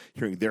at, and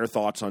hearing their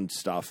thoughts on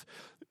stuff,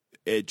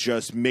 it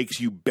just makes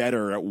you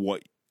better at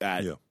what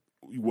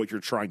you're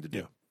trying to do.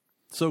 Yeah.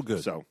 So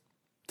good. So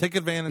take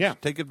advantage. Yeah.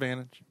 Take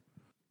advantage.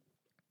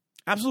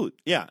 Absolutely.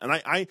 Yeah. And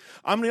I'm going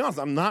to be honest,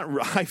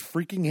 I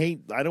freaking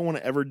hate, I don't want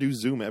to ever do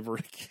Zoom ever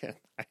again.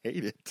 I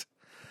hate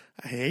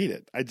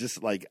it. I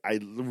just like, I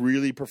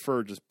really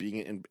prefer just being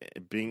in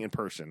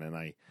person. And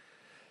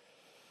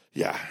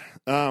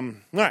all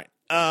right.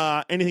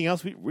 Anything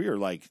else? We are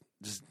like,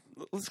 just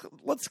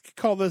let's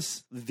call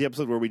this the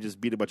episode where we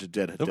just beat a bunch of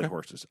dead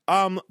horses.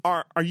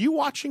 Are you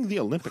watching the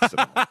Olympics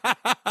at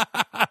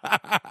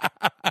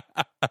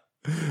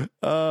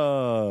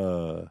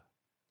all?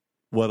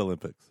 What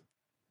Olympics?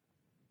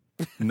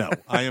 No,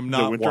 I am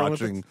not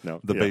watching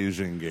the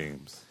Beijing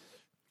Games.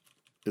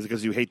 Is it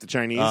because you hate the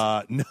Chinese?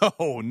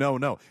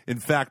 No. In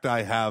fact,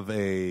 I have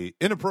a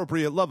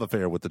inappropriate love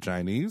affair with the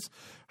Chinese.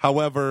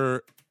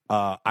 However,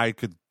 I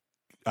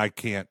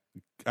can't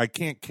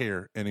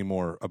care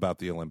anymore about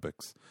the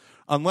Olympics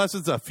unless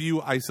it's a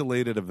few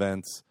isolated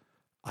events.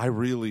 I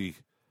really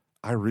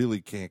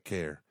can't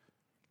care.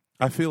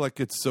 I feel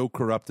like it's so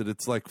corrupted.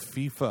 It's like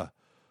FIFA.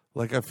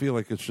 Like I feel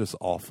like it's just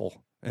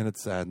awful, and it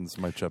saddens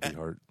my chubby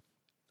heart.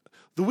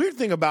 The weird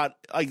thing about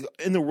like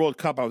in the World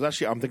Cup, I'm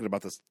thinking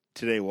about this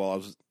today.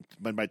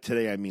 By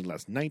today I mean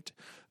last night.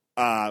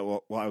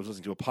 While I was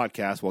listening to a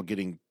podcast while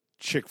getting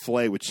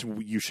Chick-fil-A, which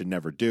you should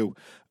never do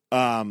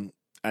at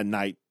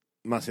night.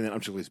 I'm not saying that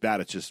Chick-fil-A is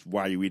bad. It's just,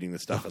 why are you eating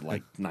this stuff at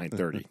like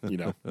 9:30?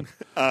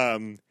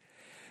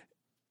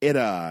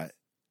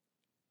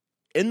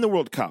 In the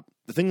World Cup,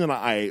 the thing that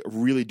I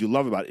really do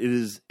love about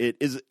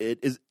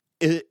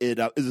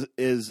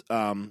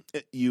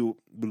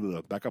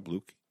back up,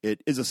 Luke.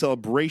 It is a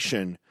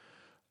celebration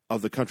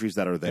of the countries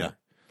that are there. Yeah.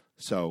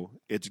 So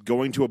it's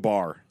going to a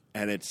bar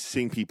and it's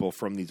seeing people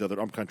from these other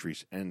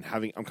countries and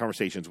having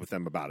conversations with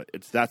them about it.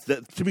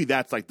 To me,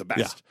 that's like the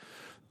best.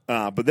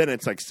 Yeah. But then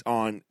it's like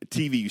on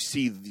TV, you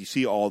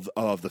see all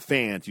of the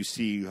fans, you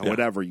see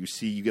whatever, you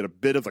get a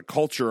bit of the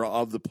culture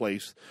of the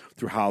place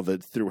through how the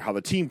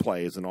team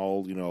plays and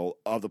all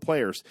of the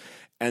players,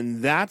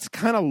 and that's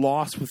kind of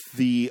lost with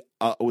the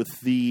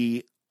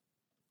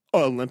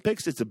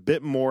Olympics. It's a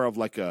bit more of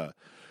like a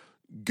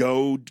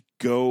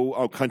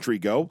country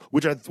go,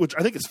 which I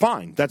think is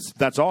fine.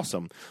 That's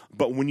awesome.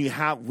 But when you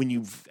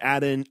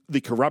add in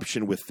the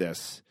corruption with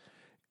this,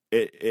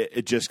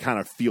 it just kind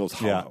of feels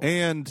hollow. Yeah,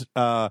 and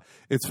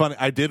it's funny.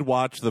 I did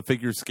watch the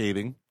figure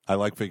skating. I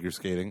like figure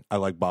skating. I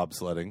like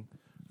bobsledding.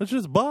 It's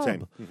just bob.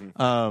 Same.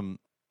 Mm-hmm.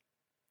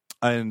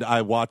 And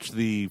I watched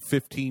the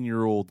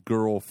 15-year-old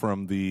girl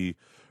from the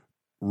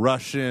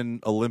Russian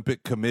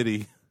Olympic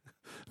Committee,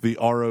 the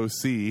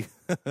ROC,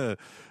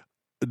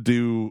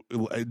 do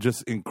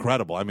just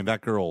incredible. I mean,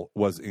 that girl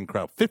was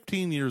incredible.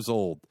 15 years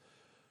old,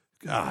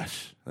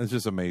 gosh, that's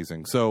just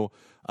amazing. So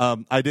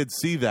I did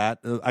see that.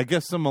 I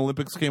guess some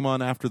Olympics came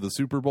on after the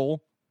Super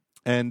Bowl,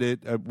 and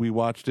we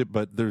watched it,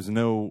 but there's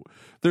no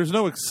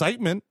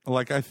excitement.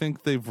 Like, I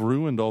think they've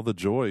ruined all the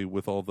joy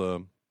with all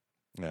the,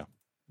 I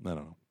don't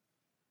know.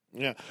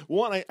 Yeah.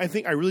 Well, and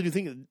I really do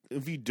think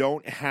if you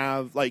don't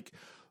have like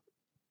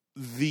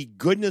the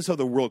goodness of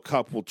the World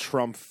Cup will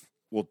trump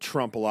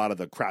a lot of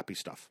the crappy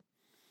stuff.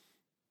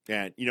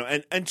 And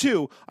and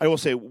two, I will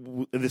say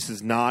this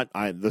is not.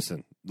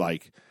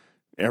 Like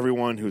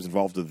everyone who's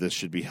involved with this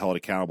should be held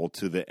accountable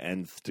to the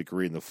nth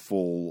degree and the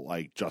full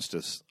like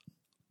justice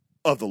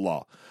of the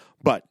law.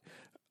 But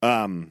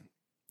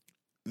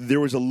there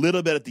was a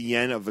little bit at the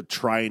end of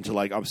trying to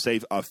like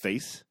save a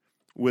face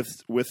with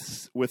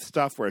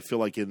stuff where I feel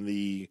like in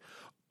the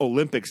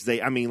Olympics they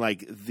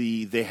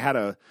had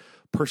a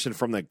person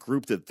from that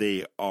group that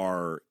they're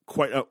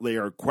quite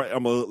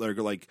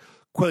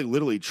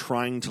literally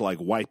trying to like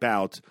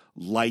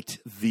light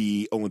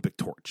the Olympic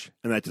torch,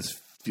 and that just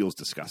feels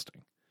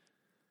disgusting.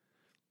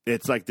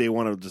 It's like they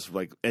want to just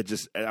like it.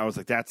 Just I was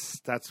like,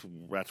 that's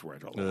where I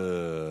draw the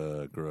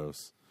line.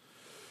 Gross.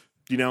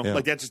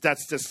 Like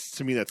that's just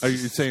to me. That's. Are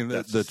you saying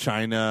that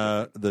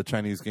the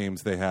Chinese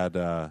games they had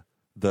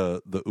the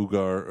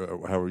Uyghur,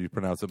 or however you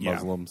pronounce it,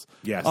 Muslims?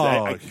 Yes.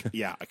 I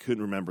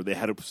couldn't remember. They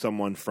had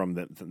someone from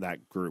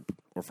that group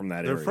or from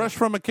that area. They're fresh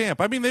from a camp.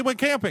 I mean, they went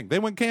camping.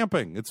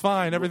 It's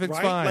fine. Everything's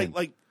fine.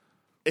 Like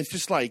it's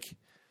just like.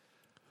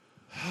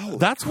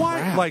 That's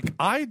crap. why,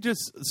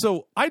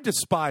 I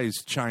despise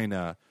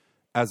China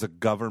as a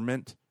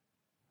government,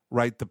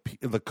 right?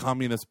 The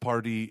Communist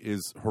Party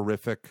is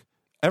horrific.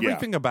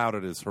 Everything about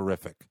it is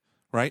horrific,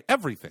 right?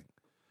 Everything.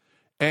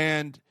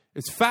 And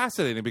it's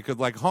fascinating because,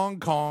 like, Hong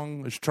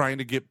Kong is trying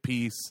to get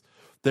peace.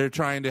 They're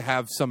trying to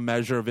have some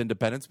measure of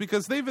independence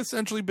because they've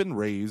essentially been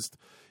raised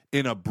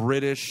in a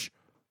British,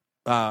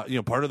 part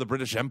of the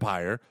British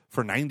Empire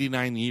for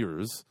 99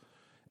 years.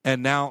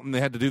 And now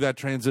they had to do that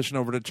transition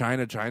over to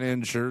China. China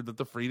ensured that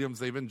the freedoms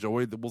they've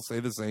enjoyed will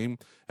stay the same.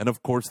 And,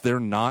 of course, they're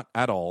not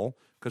at all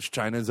because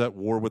China is at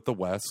war with the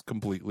West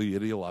completely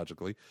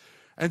ideologically.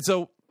 And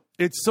so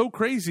it's so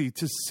crazy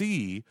to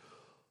see,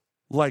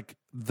 like,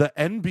 the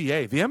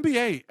NBA. The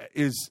NBA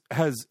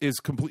is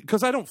complete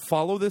because I don't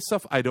follow this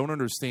stuff. I don't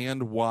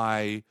understand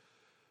why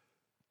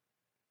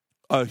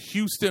a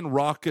Houston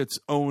Rockets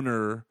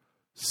owner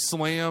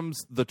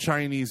slams the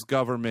Chinese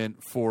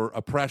government for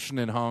oppression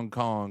in Hong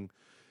Kong,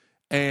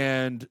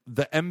 and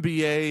the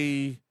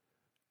NBA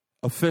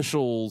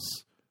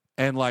officials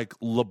and like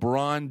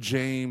LeBron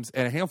James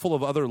and a handful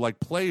of other like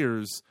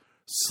players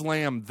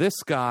slam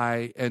this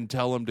guy and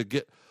tell him to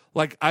get.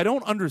 Like, I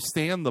don't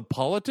understand the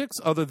politics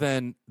other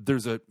than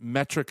there's a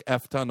metric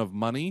F ton of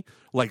money.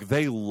 Like,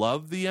 they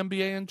love the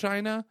NBA in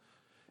China.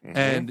 Mm-hmm.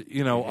 And,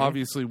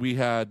 obviously we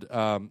had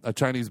a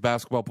Chinese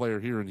basketball player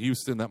here in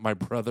Houston that my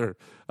brother,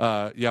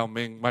 Yao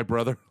Ming, my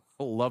brother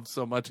loved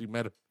so much he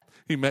met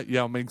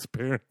Yao Ming's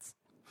parents.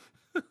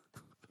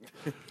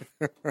 He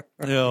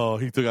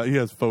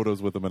has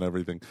photos with him and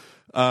everything.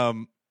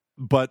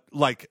 But,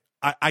 like,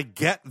 I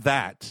get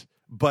that,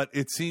 but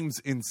it seems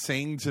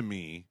insane to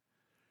me.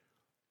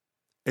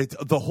 It's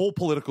the whole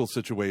political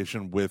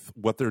situation with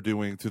what they're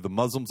doing to the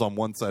Muslims on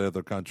one side of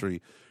their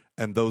country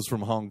and those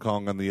from Hong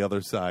Kong on the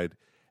other side.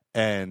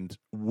 And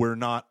we're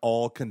not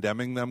all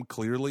condemning them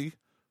clearly,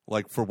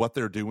 like, for what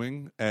they're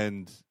doing.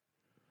 And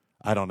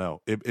I don't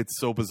know. It's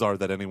so bizarre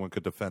that anyone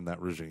could defend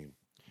that regime.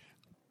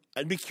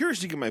 I'd be curious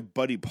to get my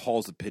buddy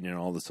Paul's opinion on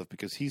all this stuff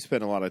because he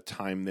spent a lot of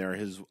time there.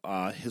 His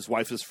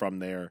wife is from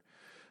there.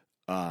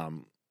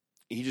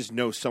 He just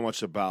knows so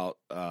much about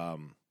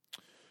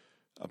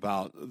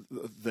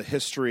the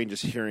history and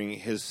just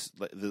hearing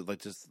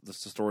the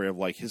story of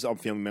like his own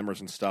family members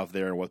and stuff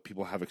there and what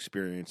people have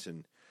experienced,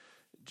 and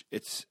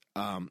it's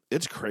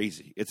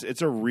crazy.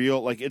 It's a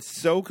real, like,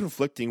 it's so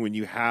conflicting when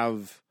you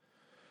have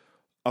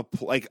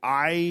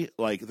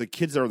the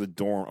kids that are in the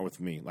dorm with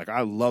me. Like,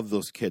 I love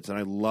those kids and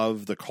I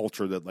love the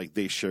culture that like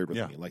they shared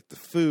with me, like the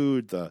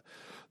food,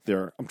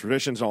 their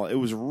traditions, and all. It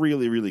was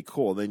really, really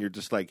cool. Then you're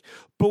just like,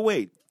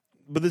 but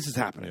this is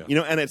happening,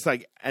 and it's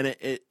like, and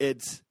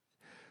it's.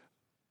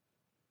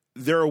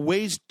 There are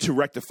ways to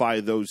rectify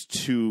those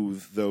two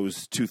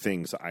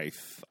things. I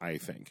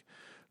think,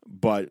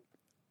 but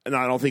and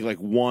I don't think I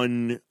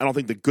don't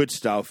think the good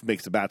stuff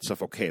makes the bad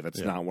stuff okay. That's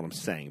not what I'm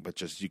saying. But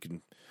just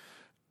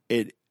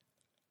I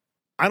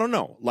don't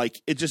know. Like,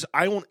 it just,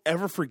 I won't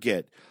ever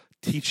forget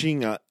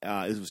teaching. It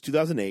was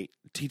 2008,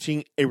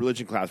 teaching a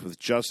religion class with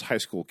just high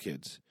school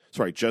kids.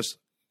 Sorry, just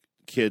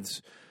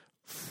kids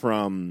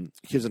in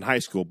high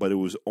school, but it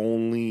was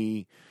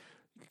only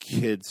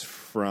kids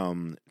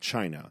from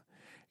China.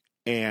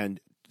 And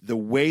the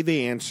way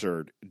they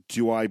answered,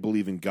 do I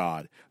believe in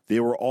God? They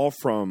were all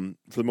from,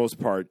 for the most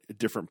part,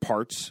 different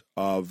parts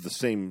of the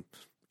same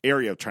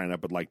area of China,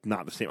 but like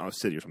not the same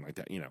city or something like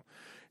that,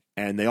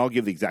 And they all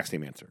give the exact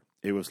same answer.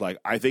 It was like,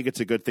 I think it's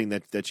a good thing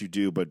that you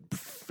do, but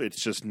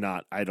it's just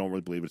not, I don't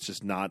really believe it. It's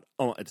just not,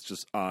 it's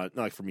just not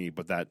like for me,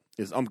 but that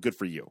is good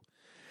for you.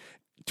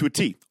 To a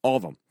T, all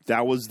of them.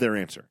 That was their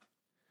answer.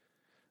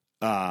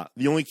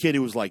 The only kid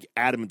who was like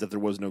adamant that there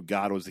was no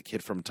God was the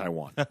kid from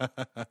Taiwan,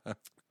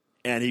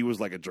 and he was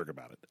like a jerk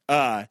about it.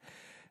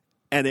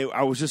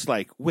 I was just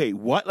like, wait,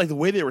 what? Like the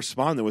way they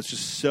responded was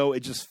just so.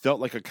 It just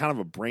felt like a kind of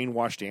a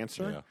brainwashed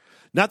answer. Yeah.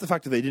 Not the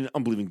fact that they didn't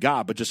believe in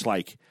God, but just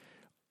like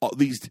all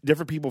these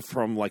different people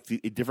from like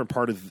a different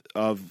part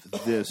of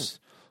this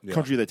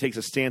country that takes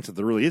a stance that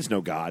there really is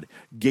no God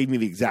gave me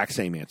the exact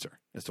same answer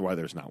as to why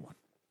there's not one.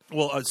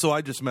 Well, so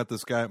I just met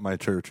this guy at my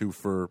church who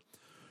for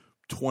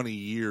 20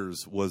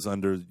 years was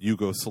under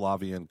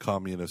Yugoslavian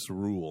communist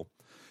rule.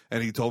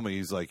 And he told me,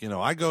 he's like,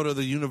 I go to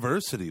the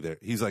university there.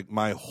 He's like,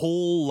 my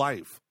whole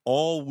life,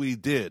 all we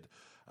did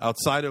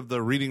outside of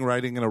the reading,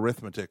 writing, and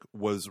arithmetic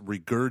was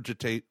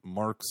regurgitate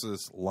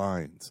Marxist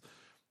lines.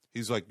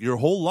 He's like, your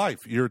whole life,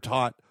 you're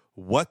taught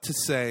what to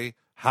say,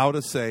 how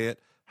to say it,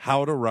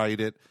 how to write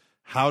it,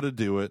 how to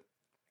do it.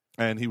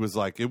 And he was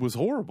like, it was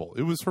horrible.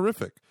 It was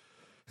horrific.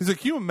 He's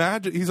like, you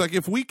imagine? He's like,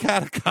 if we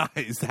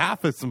catechized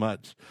half as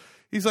much,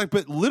 he's like,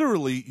 but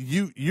literally,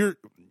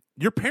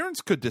 your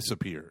parents could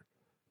disappear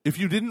if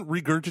you didn't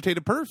regurgitate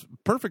it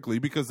perfectly,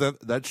 because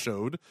that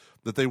showed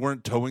that they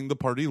weren't towing the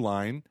party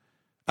line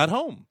at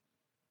home.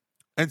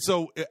 And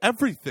so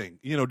everything,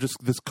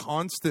 just this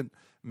constant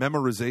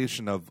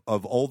memorization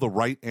of all the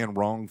right and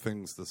wrong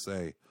things to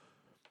say.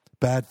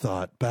 Bad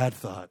thought.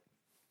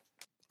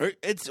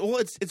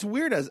 It's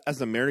weird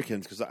as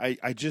Americans, because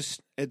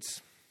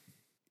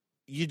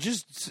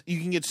you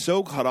can get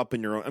so caught up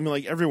in your own. I mean,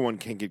 like everyone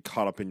can get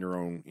caught up in your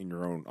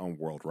own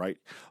world, right?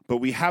 But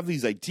we have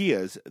these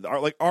ideas.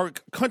 Our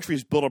country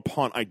is built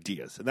upon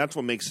ideas, and that's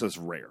what makes us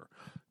rare.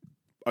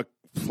 A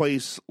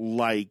place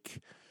like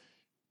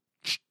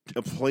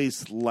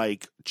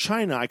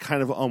China, I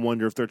kind of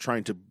wonder if they're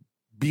trying to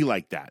be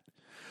like that.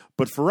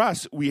 But for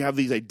us, we have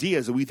these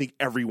ideas that we think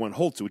everyone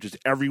holds to, which is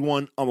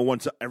everyone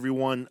wants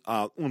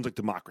like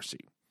democracy.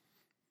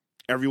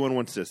 Everyone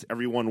wants this.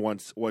 Everyone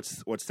wants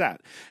what's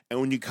that. And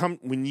when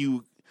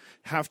you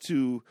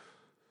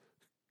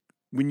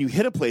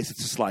hit a place,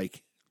 it's just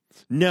like,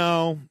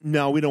 no,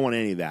 we don't want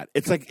any of that.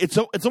 It's like it's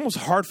almost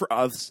hard for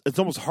us. It's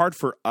almost hard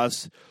for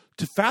us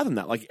to fathom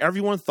that. Like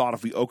everyone thought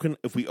if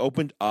we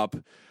opened up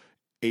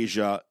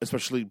Asia,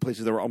 especially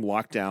places that were on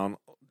lockdown,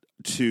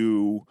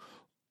 to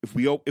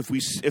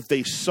if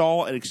they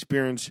saw and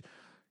experienced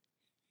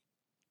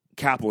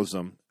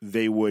capitalism,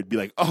 they would be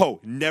like, oh,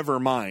 never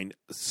mind.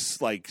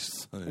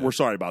 We're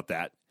sorry about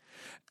that.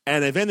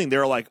 And if anything,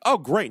 they're like, oh,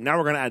 great. Now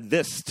we're going to add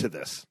this to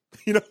this.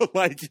 Now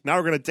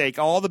we're going to take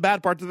all the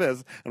bad parts of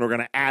this and we're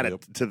going to add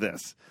it to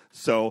this.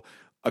 So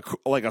a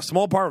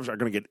small part of us are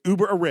going to get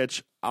uber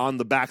rich on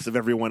the backs of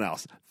everyone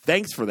else.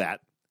 Thanks for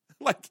that.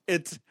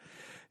 It's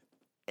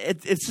I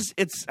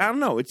don't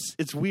know.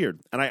 It's weird.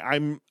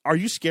 And are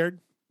you scared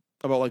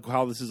about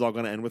how this is all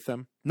going to end with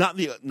them? Not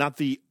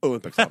the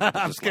Olympics.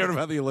 I'm scared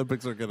about the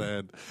Olympics are going to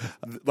end.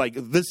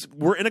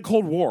 We're in a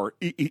Cold War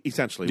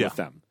essentially with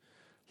them.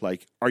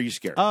 Are you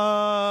scared?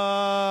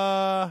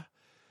 I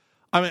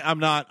mean, I'm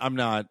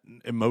not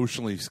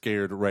emotionally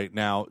scared right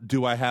now.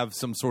 Do I have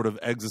some sort of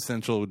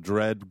existential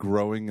dread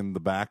growing in the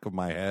back of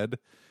my head?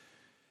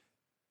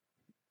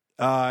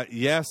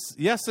 Yes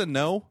and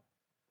no.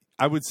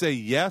 I would say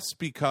yes,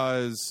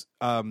 because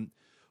the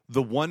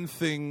one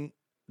thing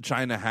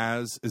China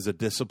has is a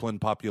disciplined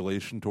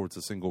population towards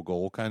a single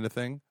goal kind of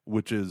thing,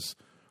 which is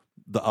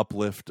the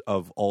uplift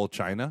of all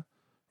China,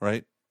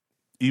 right?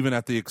 Even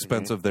at the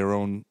expense of their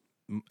own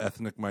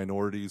ethnic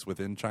minorities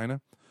within China.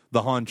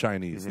 The Han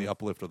Chinese, the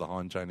uplift of the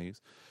Han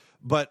Chinese.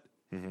 But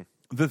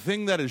the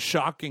thing that is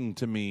shocking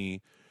to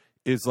me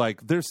is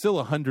they're still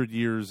 100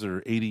 years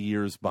or 80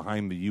 years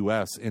behind the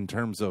U.S. in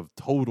terms of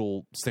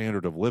total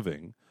standard of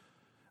living.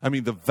 I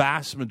mean, the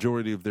vast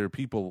majority of their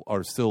people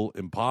are still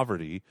in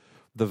poverty.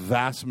 The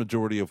vast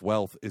majority of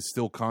wealth is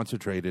still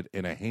concentrated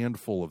in a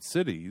handful of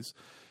cities.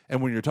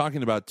 And when you're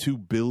talking about 2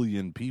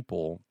 billion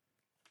people,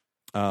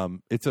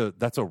 that's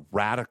a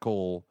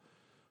radical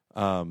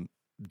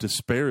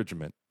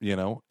disparagement,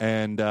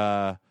 And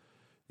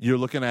you're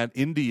looking at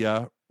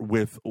India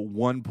with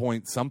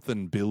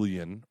 1-point-something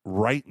billion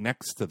right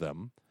next to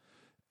them,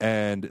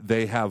 and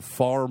they have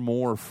far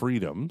more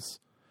freedoms,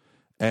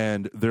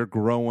 and they're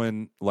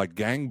growing like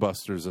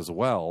gangbusters as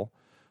well.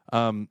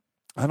 I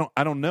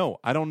don't know.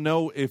 I don't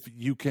know if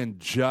you can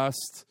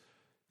just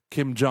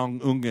Kim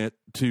Jong-un it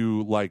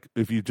to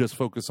if you just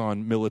focus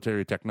on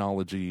military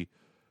technology,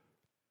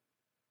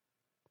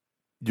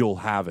 you'll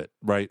have it,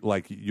 right?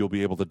 You'll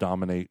be able to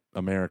dominate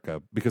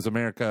America, because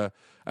America,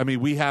 I mean,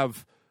 we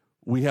have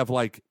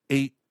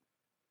 8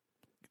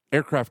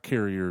 aircraft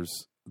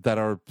carriers that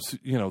are,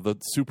 the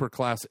super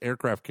class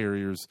aircraft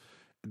carriers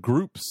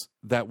groups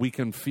that we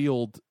can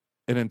field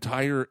an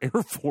entire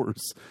Air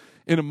Force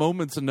in a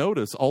moment's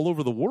notice all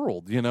over the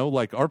world.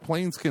 Our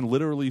planes can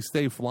literally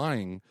stay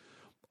flying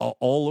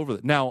all over.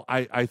 Now,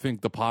 I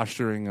think the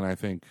posturing and I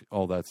think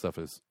all that stuff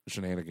is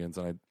shenanigans,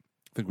 and I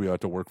think we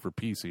ought to work for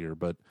peace here.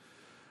 But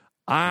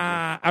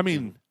I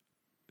mean,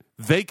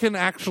 they can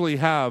actually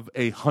have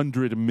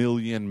 100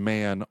 million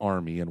man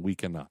army, and we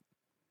cannot.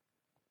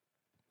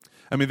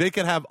 I mean, they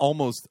could have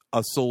almost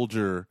a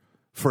soldier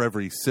for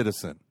every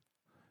citizen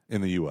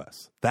in the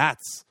U.S.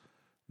 That's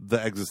the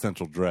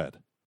existential dread.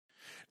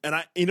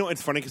 And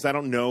it's funny because I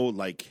don't know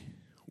like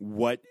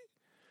what.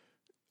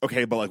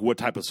 Okay, but like what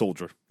type of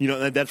soldier?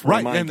 That's where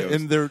Right, mine goes.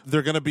 and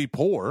they're going to be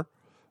poor.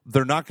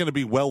 They're not going to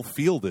be well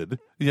fielded.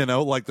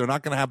 Like they're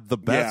not going to have the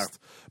best.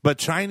 Yeah. But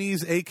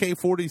Chinese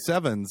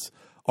AK-47s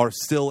are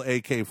still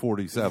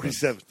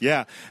AK-47s.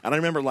 Yeah, and I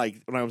remember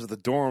like when I was at the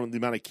dorm, the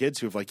amount of kids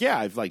who have like, yeah,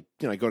 I've like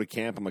I go to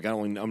camp. I'm like I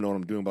don't know what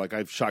I'm doing, but like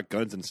I've shot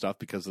guns and stuff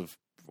because of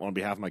on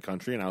behalf of my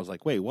country. And I was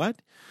like, wait, what?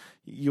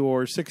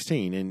 You're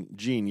 16, and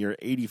Gene, you're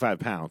 85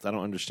 pounds. I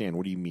don't understand.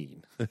 What do you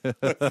mean?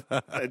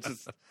 It's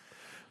just,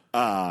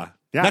 yeah.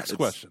 Next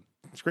question.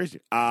 It's crazy.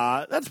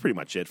 That's pretty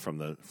much it from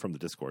the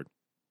Discord.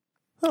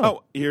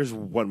 Oh, here's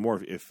one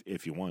more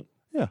if you want.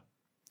 Yeah.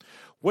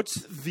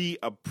 What's the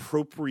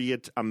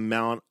appropriate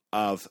amount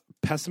of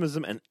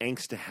pessimism and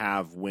angst to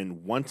have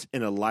when once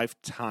in a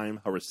lifetime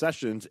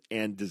recessions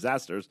and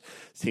disasters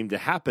seem to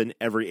happen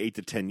every 8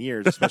 to 10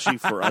 years, especially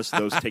for us,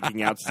 those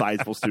taking out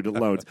sizable student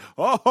loans?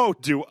 Oh,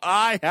 do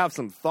I have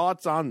some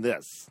thoughts on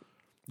this?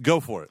 Go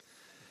for it.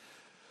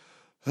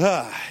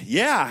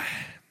 Yeah.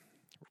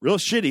 Real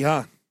shitty,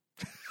 huh?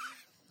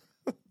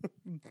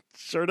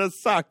 Sure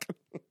does suck.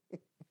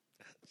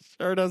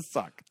 Sure does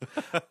suck.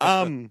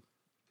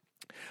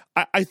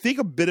 I think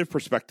a bit of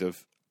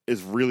perspective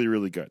is really,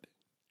 really good.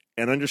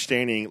 And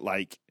understanding,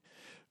 like,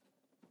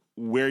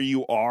 where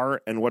you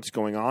are and what's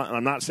going on. And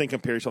I'm not saying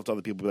compare yourself to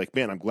other people. Be like,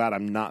 man, I'm glad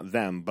I'm not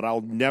them. But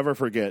I'll never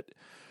forget,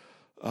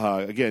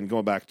 again,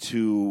 going back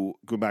to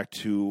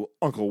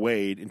Uncle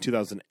Wade in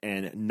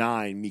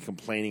 2009, me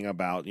complaining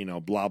about,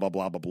 blah, blah,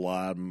 blah, blah,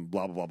 blah, blah,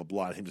 blah, blah, blah,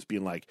 blah. And him just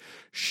being like,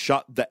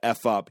 shut the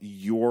F up.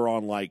 You're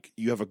on, like,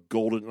 you have a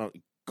golden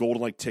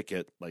like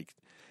ticket. Like,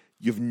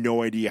 you have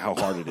no idea how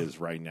hard it is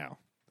right now.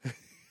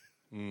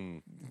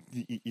 And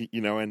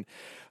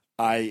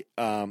I'm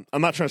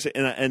not trying to say,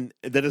 and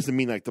that doesn't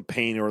mean like the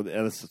pain or the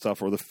other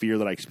stuff or the fear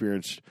that I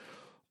experienced,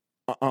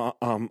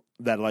 that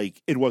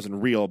like it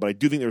wasn't real. But I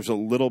do think there's a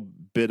little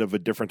bit of a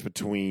difference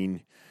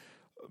between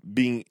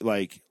being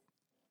like,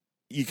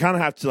 you kind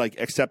of have to like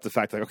accept the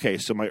fact that, okay,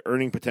 so my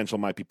earning potential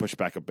might be pushed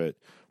back a bit.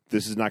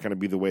 This is not going to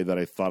be the way that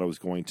I thought it was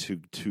going to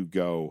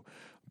go.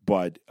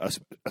 But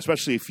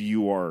especially if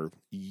you are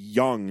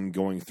young and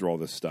going through all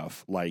this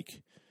stuff,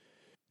 like,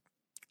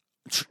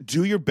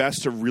 do your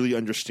best to really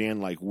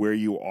understand like where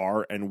you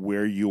are and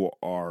where you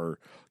are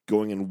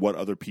going and what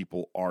other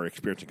people are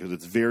experiencing, because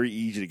it's very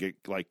easy to get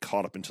like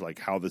caught up into like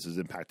how this is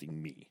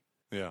impacting me.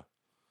 Yeah,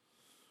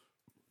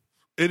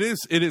 it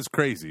is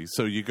crazy.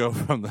 So you go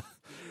from the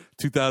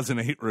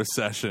 2008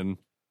 recession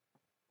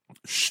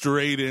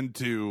straight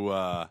into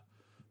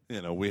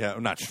we have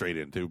not straight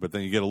into, but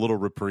then you get a little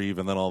reprieve,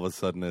 and then all of a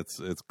sudden it's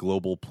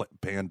global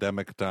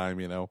pandemic time.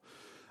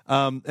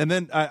 And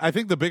then I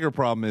think the bigger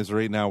problem is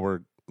right now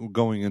we're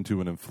going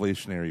into an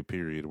inflationary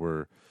period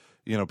where,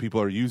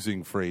 people are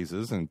using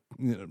phrases, and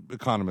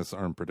economists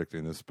aren't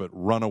predicting this, but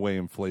runaway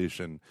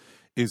inflation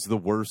is the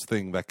worst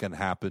thing that can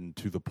happen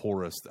to the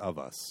poorest of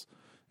us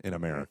in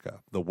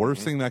America. The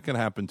worst thing that can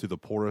happen to the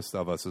poorest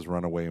of us is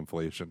runaway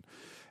inflation.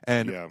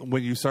 And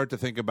when you start to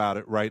think about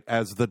it, right,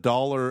 as the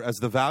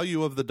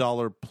value of the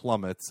dollar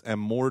plummets and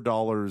more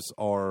dollars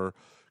are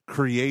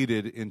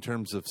created in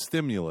terms of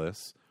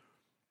stimulus,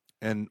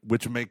 and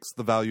which makes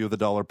the value of the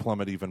dollar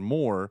plummet even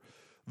more,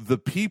 the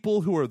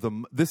people who are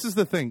this is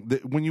the thing,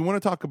 that when you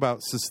want to talk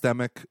about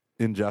systemic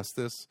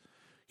injustice,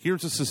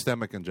 here's a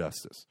systemic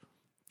injustice.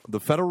 The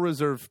Federal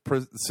Reserve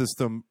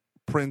system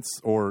prints,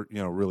 or,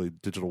 really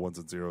digital ones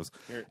and zeros,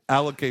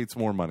 allocates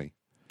more money.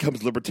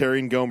 Comes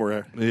Libertarian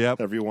Gomer,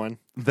 everyone.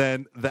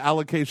 Then the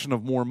allocation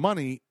of more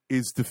money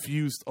is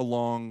diffused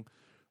along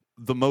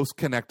the most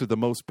connected, the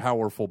most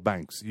powerful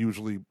banks,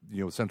 usually,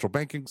 central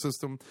banking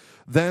system.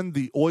 Then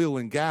the oil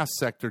and gas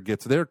sector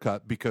gets their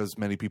cut, because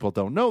many people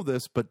don't know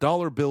this, but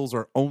dollar bills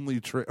are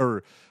only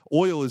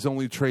oil is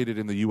only traded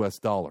in the U.S.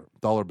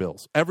 dollar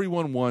bills.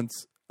 Everyone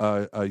wants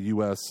a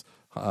U.S.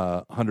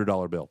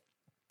 $100 bill.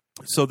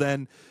 So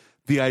then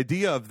the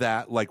idea of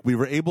that, like, we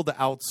were able to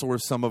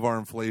outsource some of our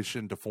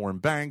inflation to foreign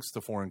banks,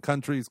 to foreign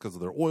countries, because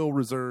of their oil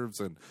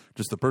reserves and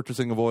just the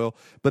purchasing of oil.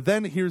 But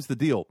then here's the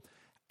deal.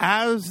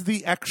 As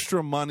the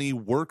extra money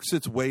works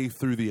its way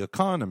through the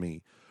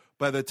economy,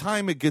 by the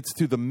time it gets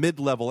to the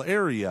mid-level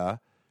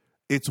area,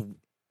 it's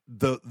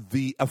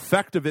the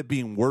effect of it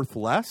being worth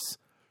less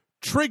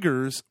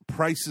triggers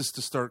prices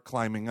to start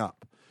climbing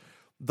up.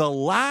 The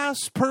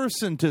last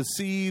person to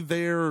see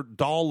their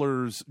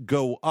dollars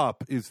go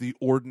up is the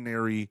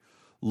ordinary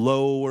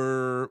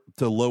lower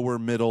to lower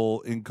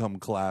middle income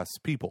class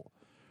people.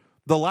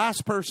 The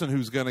last person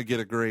who's going to get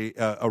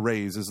a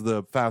raise is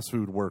the fast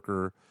food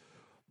worker,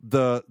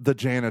 the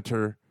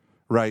janitor,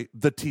 right?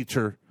 The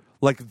teacher.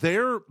 Like,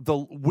 those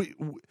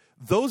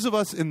of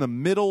us in the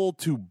middle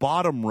to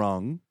bottom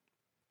rung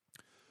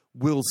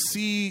will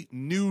see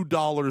new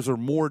dollars or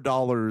more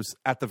dollars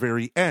at the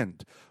very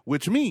end,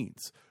 which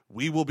means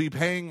we will be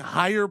paying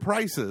higher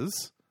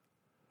prices,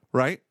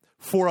 right,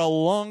 for a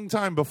long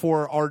time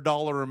before our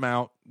dollar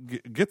amount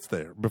gets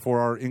there, before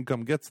our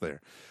income gets there,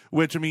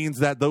 which means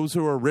that those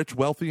who are rich,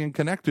 wealthy, and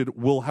connected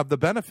will have the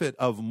benefit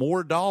of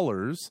more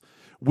dollars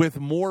with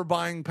more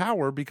buying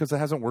power because it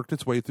hasn't worked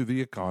its way through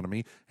the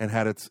economy and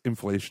had its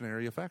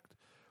inflationary effect.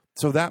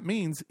 So that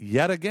means,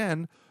 yet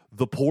again,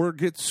 the poor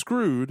get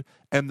screwed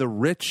and the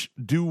rich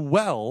do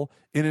well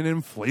in an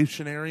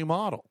inflationary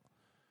model.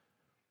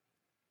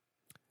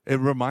 It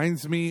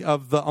reminds me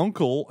of the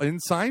uncle in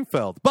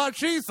Seinfeld, but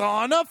she's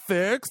on a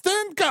fixed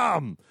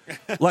income.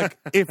 Like,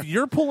 if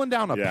you're pulling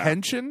down a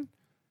pension,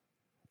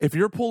 if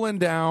you're pulling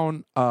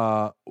down,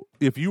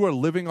 if you are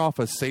living off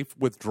a safe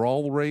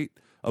withdrawal rate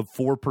of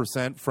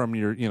 4% from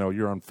your,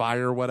 you're on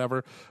fire or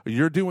whatever,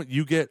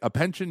 you get a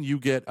pension, you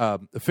get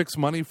fixed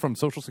money from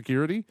Social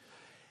Security,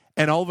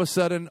 and all of a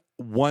sudden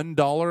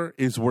 $1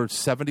 is worth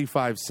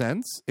 75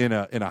 cents in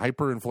a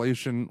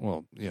hyperinflation.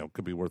 Well,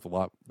 could be worth a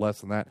lot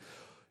less than that.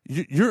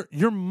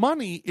 Your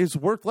money is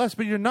worth less,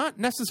 but you're not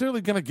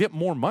necessarily going to get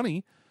more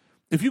money.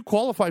 If you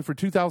qualify for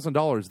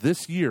 $2,000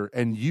 this year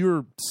and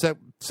you're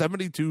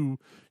 72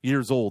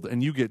 years old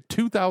and you get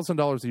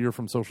 $2,000 a year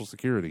from Social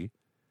Security,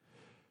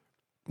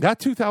 that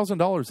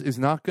 $2,000 is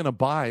not going to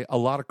buy a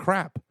lot of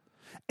crap.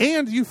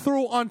 And you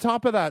throw on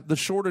top of that the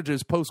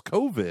shortages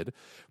post-COVID,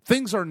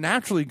 things are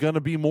naturally going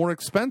to be more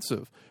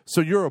expensive.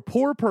 So you're a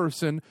poor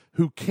person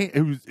who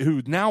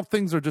now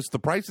things are just, the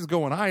price is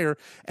going higher,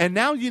 and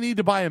now you need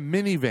to buy a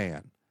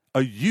minivan,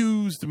 a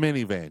used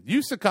minivan.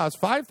 Used to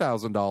cost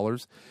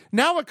 $5,000.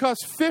 Now it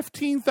costs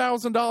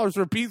 $15,000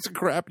 for a piece of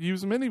crap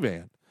used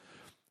minivan.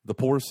 The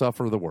poor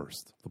suffer the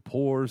worst. The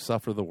poor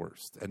suffer the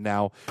worst. And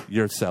now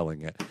you're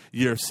selling it.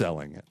 You're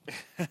selling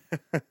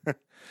it.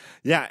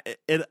 Yeah,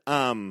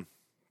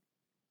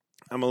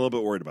 I'm a little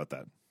bit worried about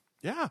that.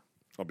 Yeah,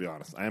 I'll be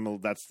honest.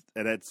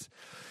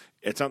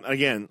 It's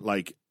again,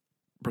 like,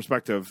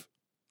 perspective.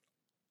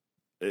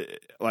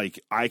 Like,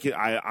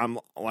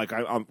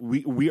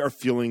 we are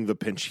feeling the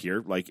pinch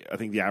here. Like, I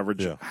think the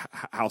average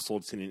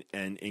household's seen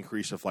an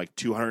increase of like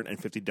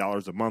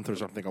 $250 a month or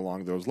something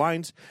along those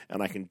lines,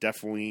 and I can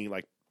definitely,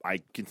 like, I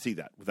can see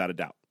that without a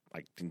doubt.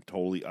 I can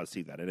totally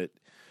see that, and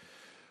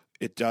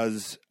it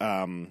does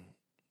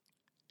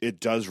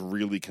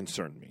really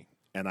concern me,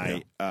 and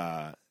I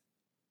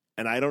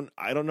don't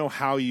know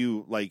how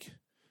you, like,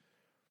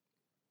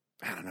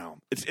 I don't know.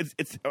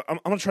 I'm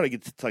gonna try to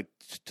get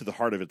to the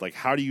heart of it. Like,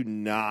 how do you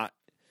not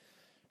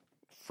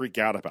freak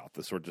out about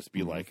this or just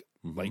be like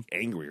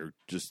angry or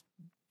just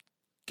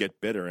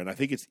get bitter? And I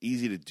think it's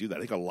easy to do that. I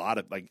think a lot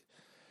of, like,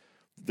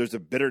 there's a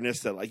bitterness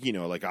that, like,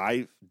 like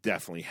I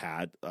definitely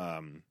had.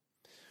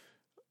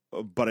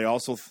 But I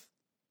also,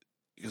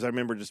 because I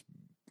remember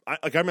I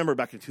remember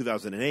back in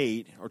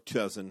 2008 or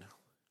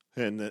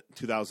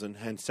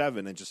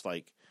 2007 and just,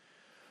 like,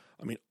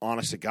 I mean,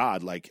 honest to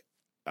God, like,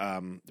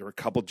 there were a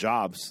couple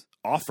jobs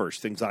offers,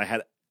 things that I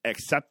had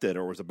accepted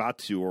or was about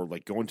to, or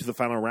like going to the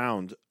final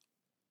round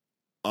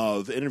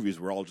of interviews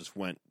where all just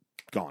went,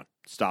 gone,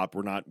 stop.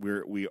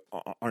 We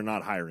are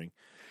not hiring,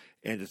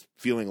 and just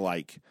feeling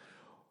like,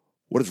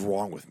 what is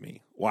wrong with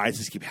me? Why does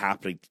this keep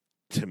happening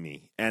to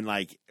me? And,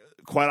 like,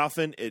 quite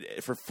often,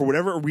 for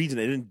whatever reason,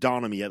 it didn't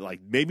dawn on me yet. Like,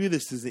 maybe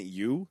this isn't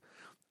you.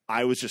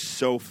 I was just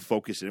so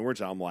focused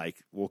inwards. I'm like,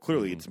 well,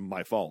 clearly it's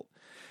my fault.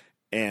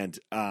 And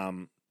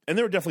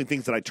there were definitely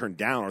things that I turned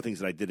down or things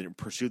that I didn't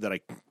pursue that I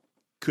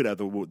could have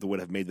that would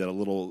have made that a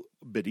little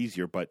bit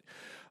easier. But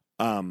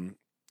I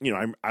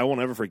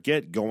won't ever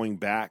forget going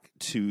back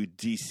to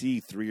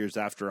DC 3 years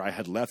after I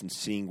had left and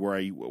seeing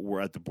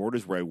where at the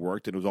Borders where I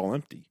worked, and it was all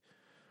empty.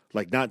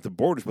 Like, not the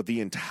Borders, but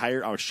the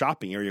entire our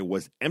shopping area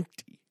was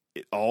empty.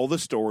 All the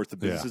stores, the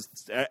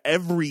businesses,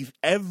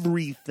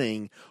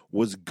 everything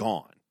was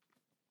gone,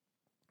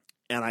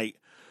 and I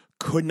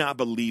could not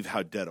believe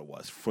how dead it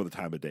was for the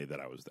time of day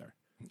that I was there.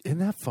 Isn't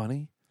that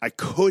funny? I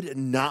could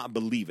not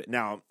believe it.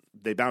 Now,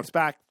 they bounced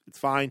back. It's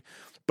fine.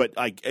 But,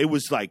 like, it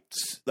was like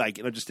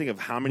just think of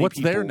how many What's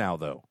people. there now,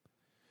 though?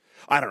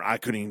 I don't know. I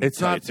couldn't even. It's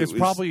tell not. you. It's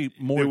probably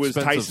more. It was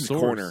expensive Tyson's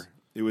source. Corner.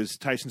 It was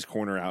Tyson's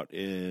Corner out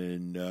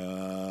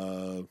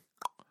in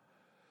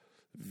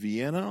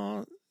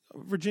Vienna,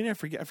 Virginia. I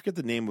forget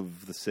the name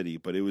of the city,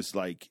 but it was,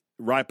 like,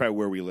 right by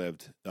where we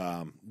lived.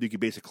 You could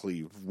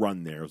basically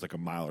run there. It was like a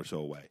mile or so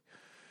away.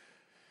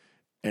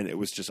 And it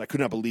was just, I could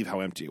not believe how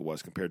empty it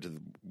was compared to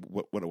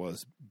what it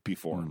was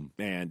before.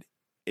 And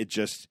it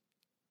just,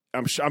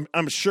 I'm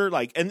sure,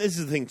 like, and this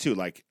is the thing too,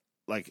 like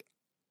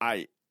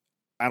I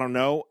don't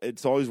know.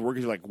 It's always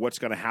working, like, what's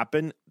going to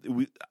happen.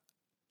 The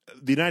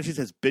United States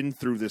has been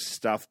through this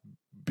stuff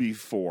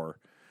before.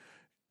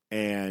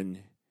 And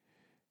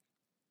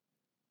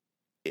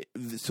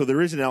so there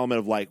is an element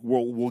of, like,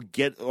 we'll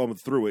get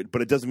through it,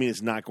 but it doesn't mean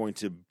it's not going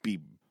to be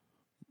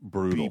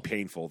brutal, be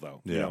painful,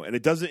 though. And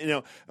it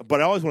doesn't,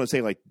 but I always want to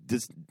say, like,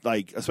 this,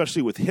 like,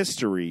 especially with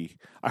history,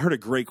 I heard a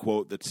great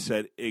quote that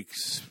said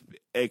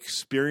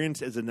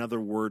experience is another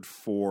word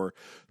for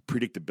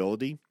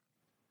predictability.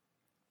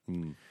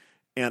 And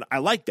I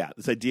like that,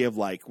 this idea of,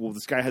 like, well,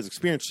 this guy has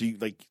experience, so you,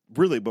 like,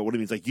 really, but what it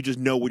means, like, you just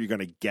know what you're going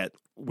to get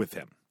with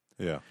him.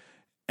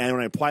 And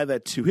when I apply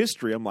that to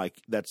history, I'm like,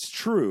 that's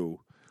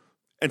true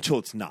until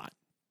it's not.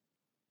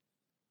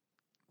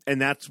 And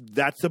that's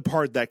the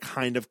part that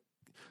kind of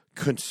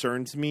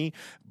concerns me,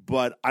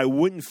 but I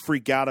wouldn't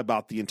freak out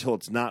about the until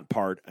it's not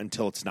part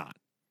until it's not.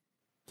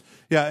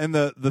 Yeah, and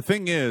the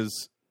thing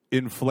is,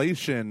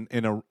 inflation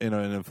in an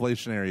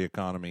inflationary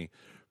economy,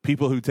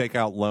 people who take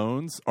out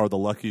loans are the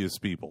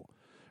luckiest people,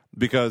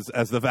 because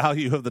as the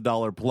value of the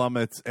dollar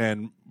plummets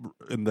and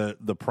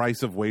the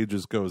price of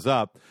wages goes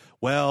up,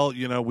 well,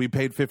 we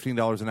paid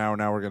 $15 an hour,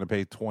 now we're going to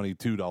pay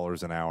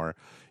 $22 an hour.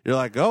 You're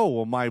like, oh,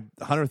 well, my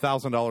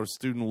 $100,000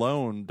 student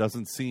loan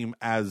doesn't seem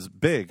as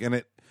big,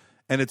 and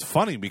it's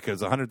funny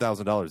because $100,000,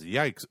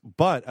 yikes!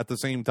 But at the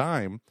same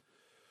time,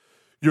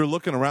 you're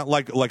looking around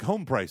like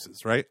home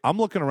prices, right? I'm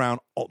looking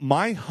around.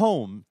 My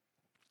home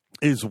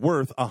is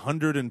worth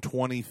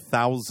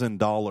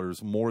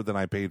 $120,000 more than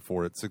I paid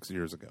for it 6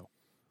 years ago.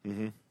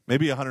 Mm-hmm.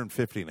 Maybe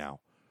 $150 now.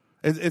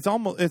 It's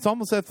almost at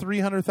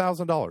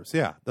 $300,000.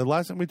 Yeah, the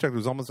last time we checked, it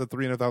was almost at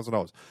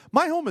 $300,000.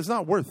 My home is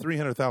not worth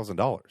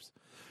 $300,000.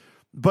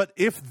 But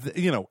if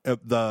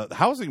the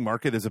housing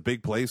market is a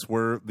big place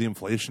where the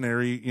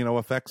inflationary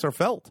effects are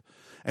felt.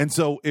 And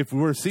so if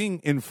we're seeing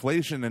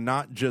inflation and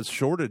not just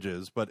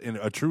shortages, but in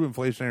a true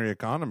inflationary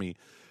economy,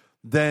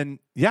 then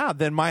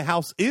my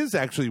house is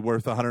actually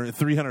worth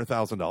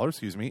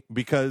 $300,000,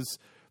 because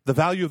the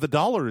value of the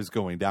dollar is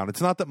going down. It's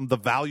not that the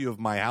value of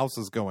my house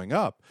is going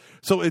up.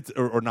 So it's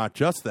or not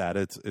just that.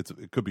 It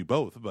could be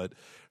both. But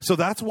so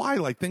that's why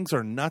things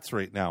are nuts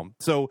right now.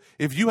 So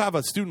if you have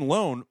a student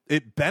loan,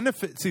 it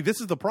benefits. See,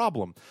 this is the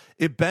problem.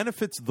 It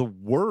benefits the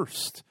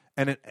worst.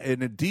 And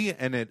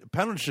it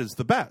punishes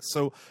the best.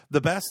 So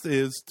the best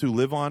is to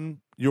live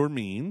on your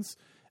means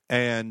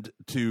and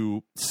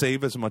to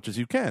save as much as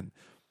you can.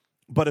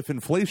 But if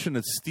inflation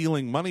is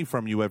stealing money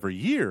from you every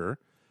year,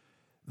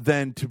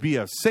 then to be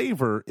a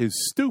saver is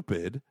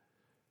stupid.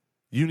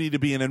 You need to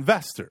be an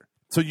investor.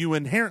 So you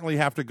inherently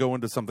have to go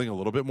into something a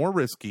little bit more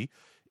risky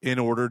in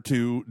order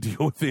to deal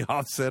with the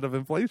offset of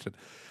inflation.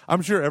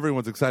 I'm sure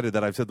everyone's excited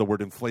that I've said the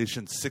word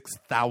inflation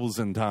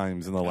 6,000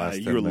 times in the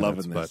last 10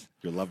 minutes.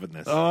 You're loving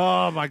this.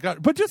 Oh, my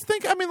God. But just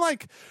think,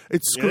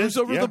 it screws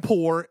over the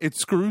poor. It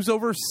screws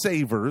over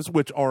savers,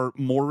 which are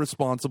more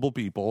responsible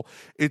people.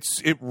 It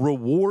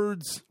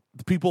rewards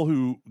the people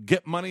who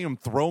get money and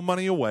throw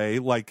money away,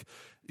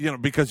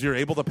 because you're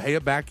able to pay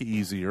it back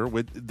easier.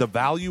 With the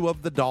value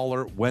of the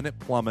dollar, when it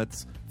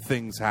plummets,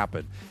 things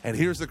happen. And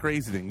here's the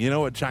crazy thing. You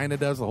know what China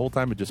does the whole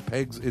time? It just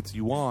pegs its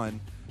yuan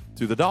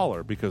to the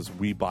dollar because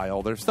we buy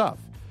all their stuff.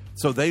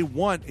 So they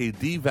want a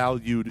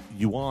devalued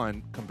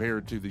yuan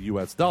compared to the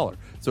U.S. dollar.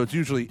 So it's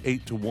usually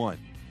 8-1.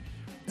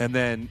 And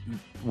then,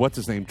 what's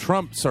his name?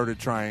 Trump started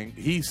trying.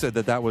 He said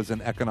that was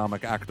an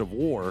economic act of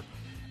war,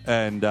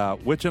 and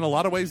which in a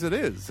lot of ways it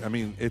is.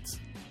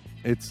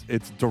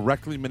 It's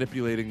directly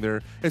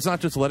manipulating it's not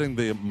just letting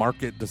the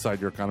market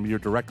decide your economy. You're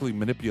directly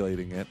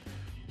manipulating it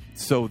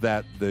so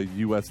that the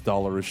U.S.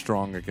 dollar is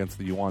strong against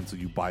the yuan, so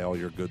you buy all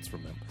your goods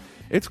from them.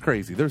 It's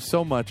crazy. There's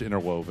so much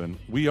interwoven.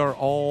 We are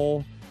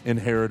all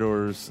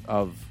inheritors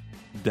of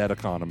dead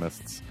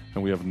economists,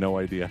 and we have no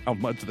idea how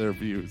much their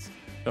views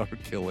are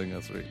killing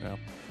us right now.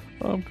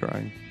 Oh, I'm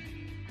crying.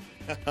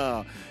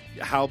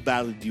 How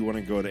badly do you want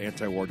to go to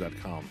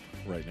antiwar.com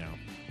right now?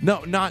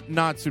 No,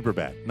 not super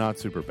bad. Not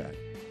super bad.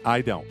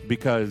 I don't,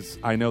 because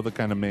I know the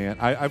kind of man.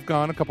 I've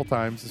gone a couple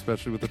times,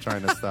 especially with the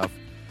China stuff.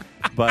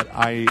 But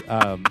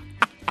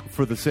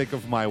for the sake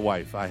of my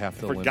wife, I have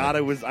to. I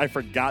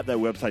forgot that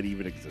website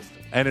even existed,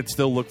 and it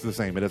still looks the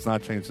same. It has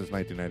not changed since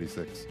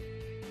 1996.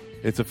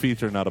 It's a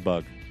feature, not a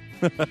bug.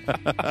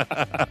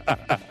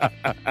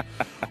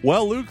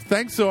 Well, Luke,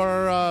 thanks to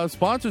our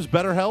sponsors,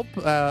 BetterHelp,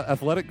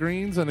 Athletic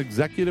Greens, and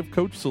Executive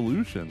Coach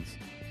Solutions.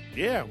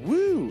 Yeah,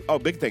 woo! Oh,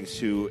 big thanks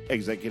to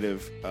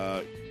Executive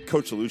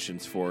Coach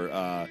Solutions for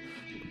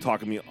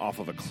talking me off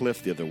of a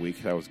cliff the other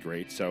week. That was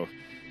great. So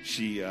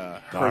she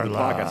heard the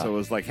podcast, so it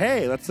was like,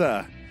 "Hey, let's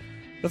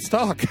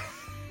talk."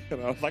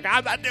 And I was like,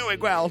 "I'm not doing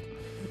well."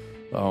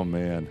 Oh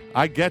man,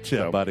 I get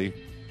you, buddy.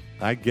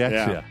 I get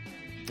you.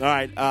 All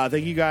right,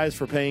 thank you guys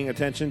for paying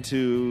attention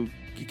to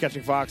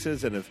Catching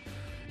Foxes, and if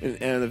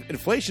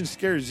inflation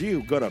scares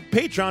you, go to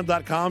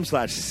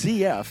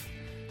patreon.com/CF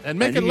and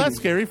make it less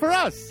scary for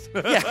us.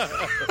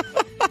 Yeah.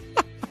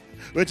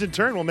 Which in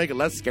turn will make it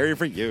less scary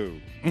for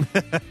you.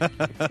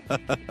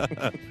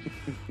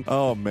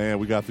 Oh man,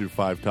 we got through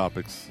 5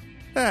 topics.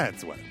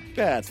 That's fine.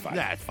 That's fine.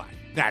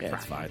 Blah,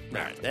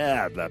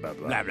 blah, blah,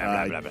 blah. I'm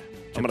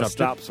going to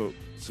stop so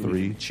 3,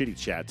 we can chitty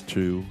chat.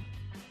 2,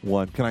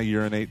 1. Can I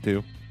urinate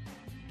too?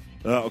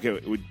 Okay.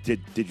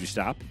 Did you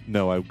stop?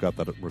 No, I got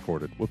that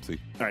recorded. Whoopsie.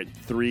 All right.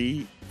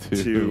 3,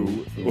 2,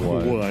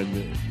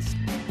 1.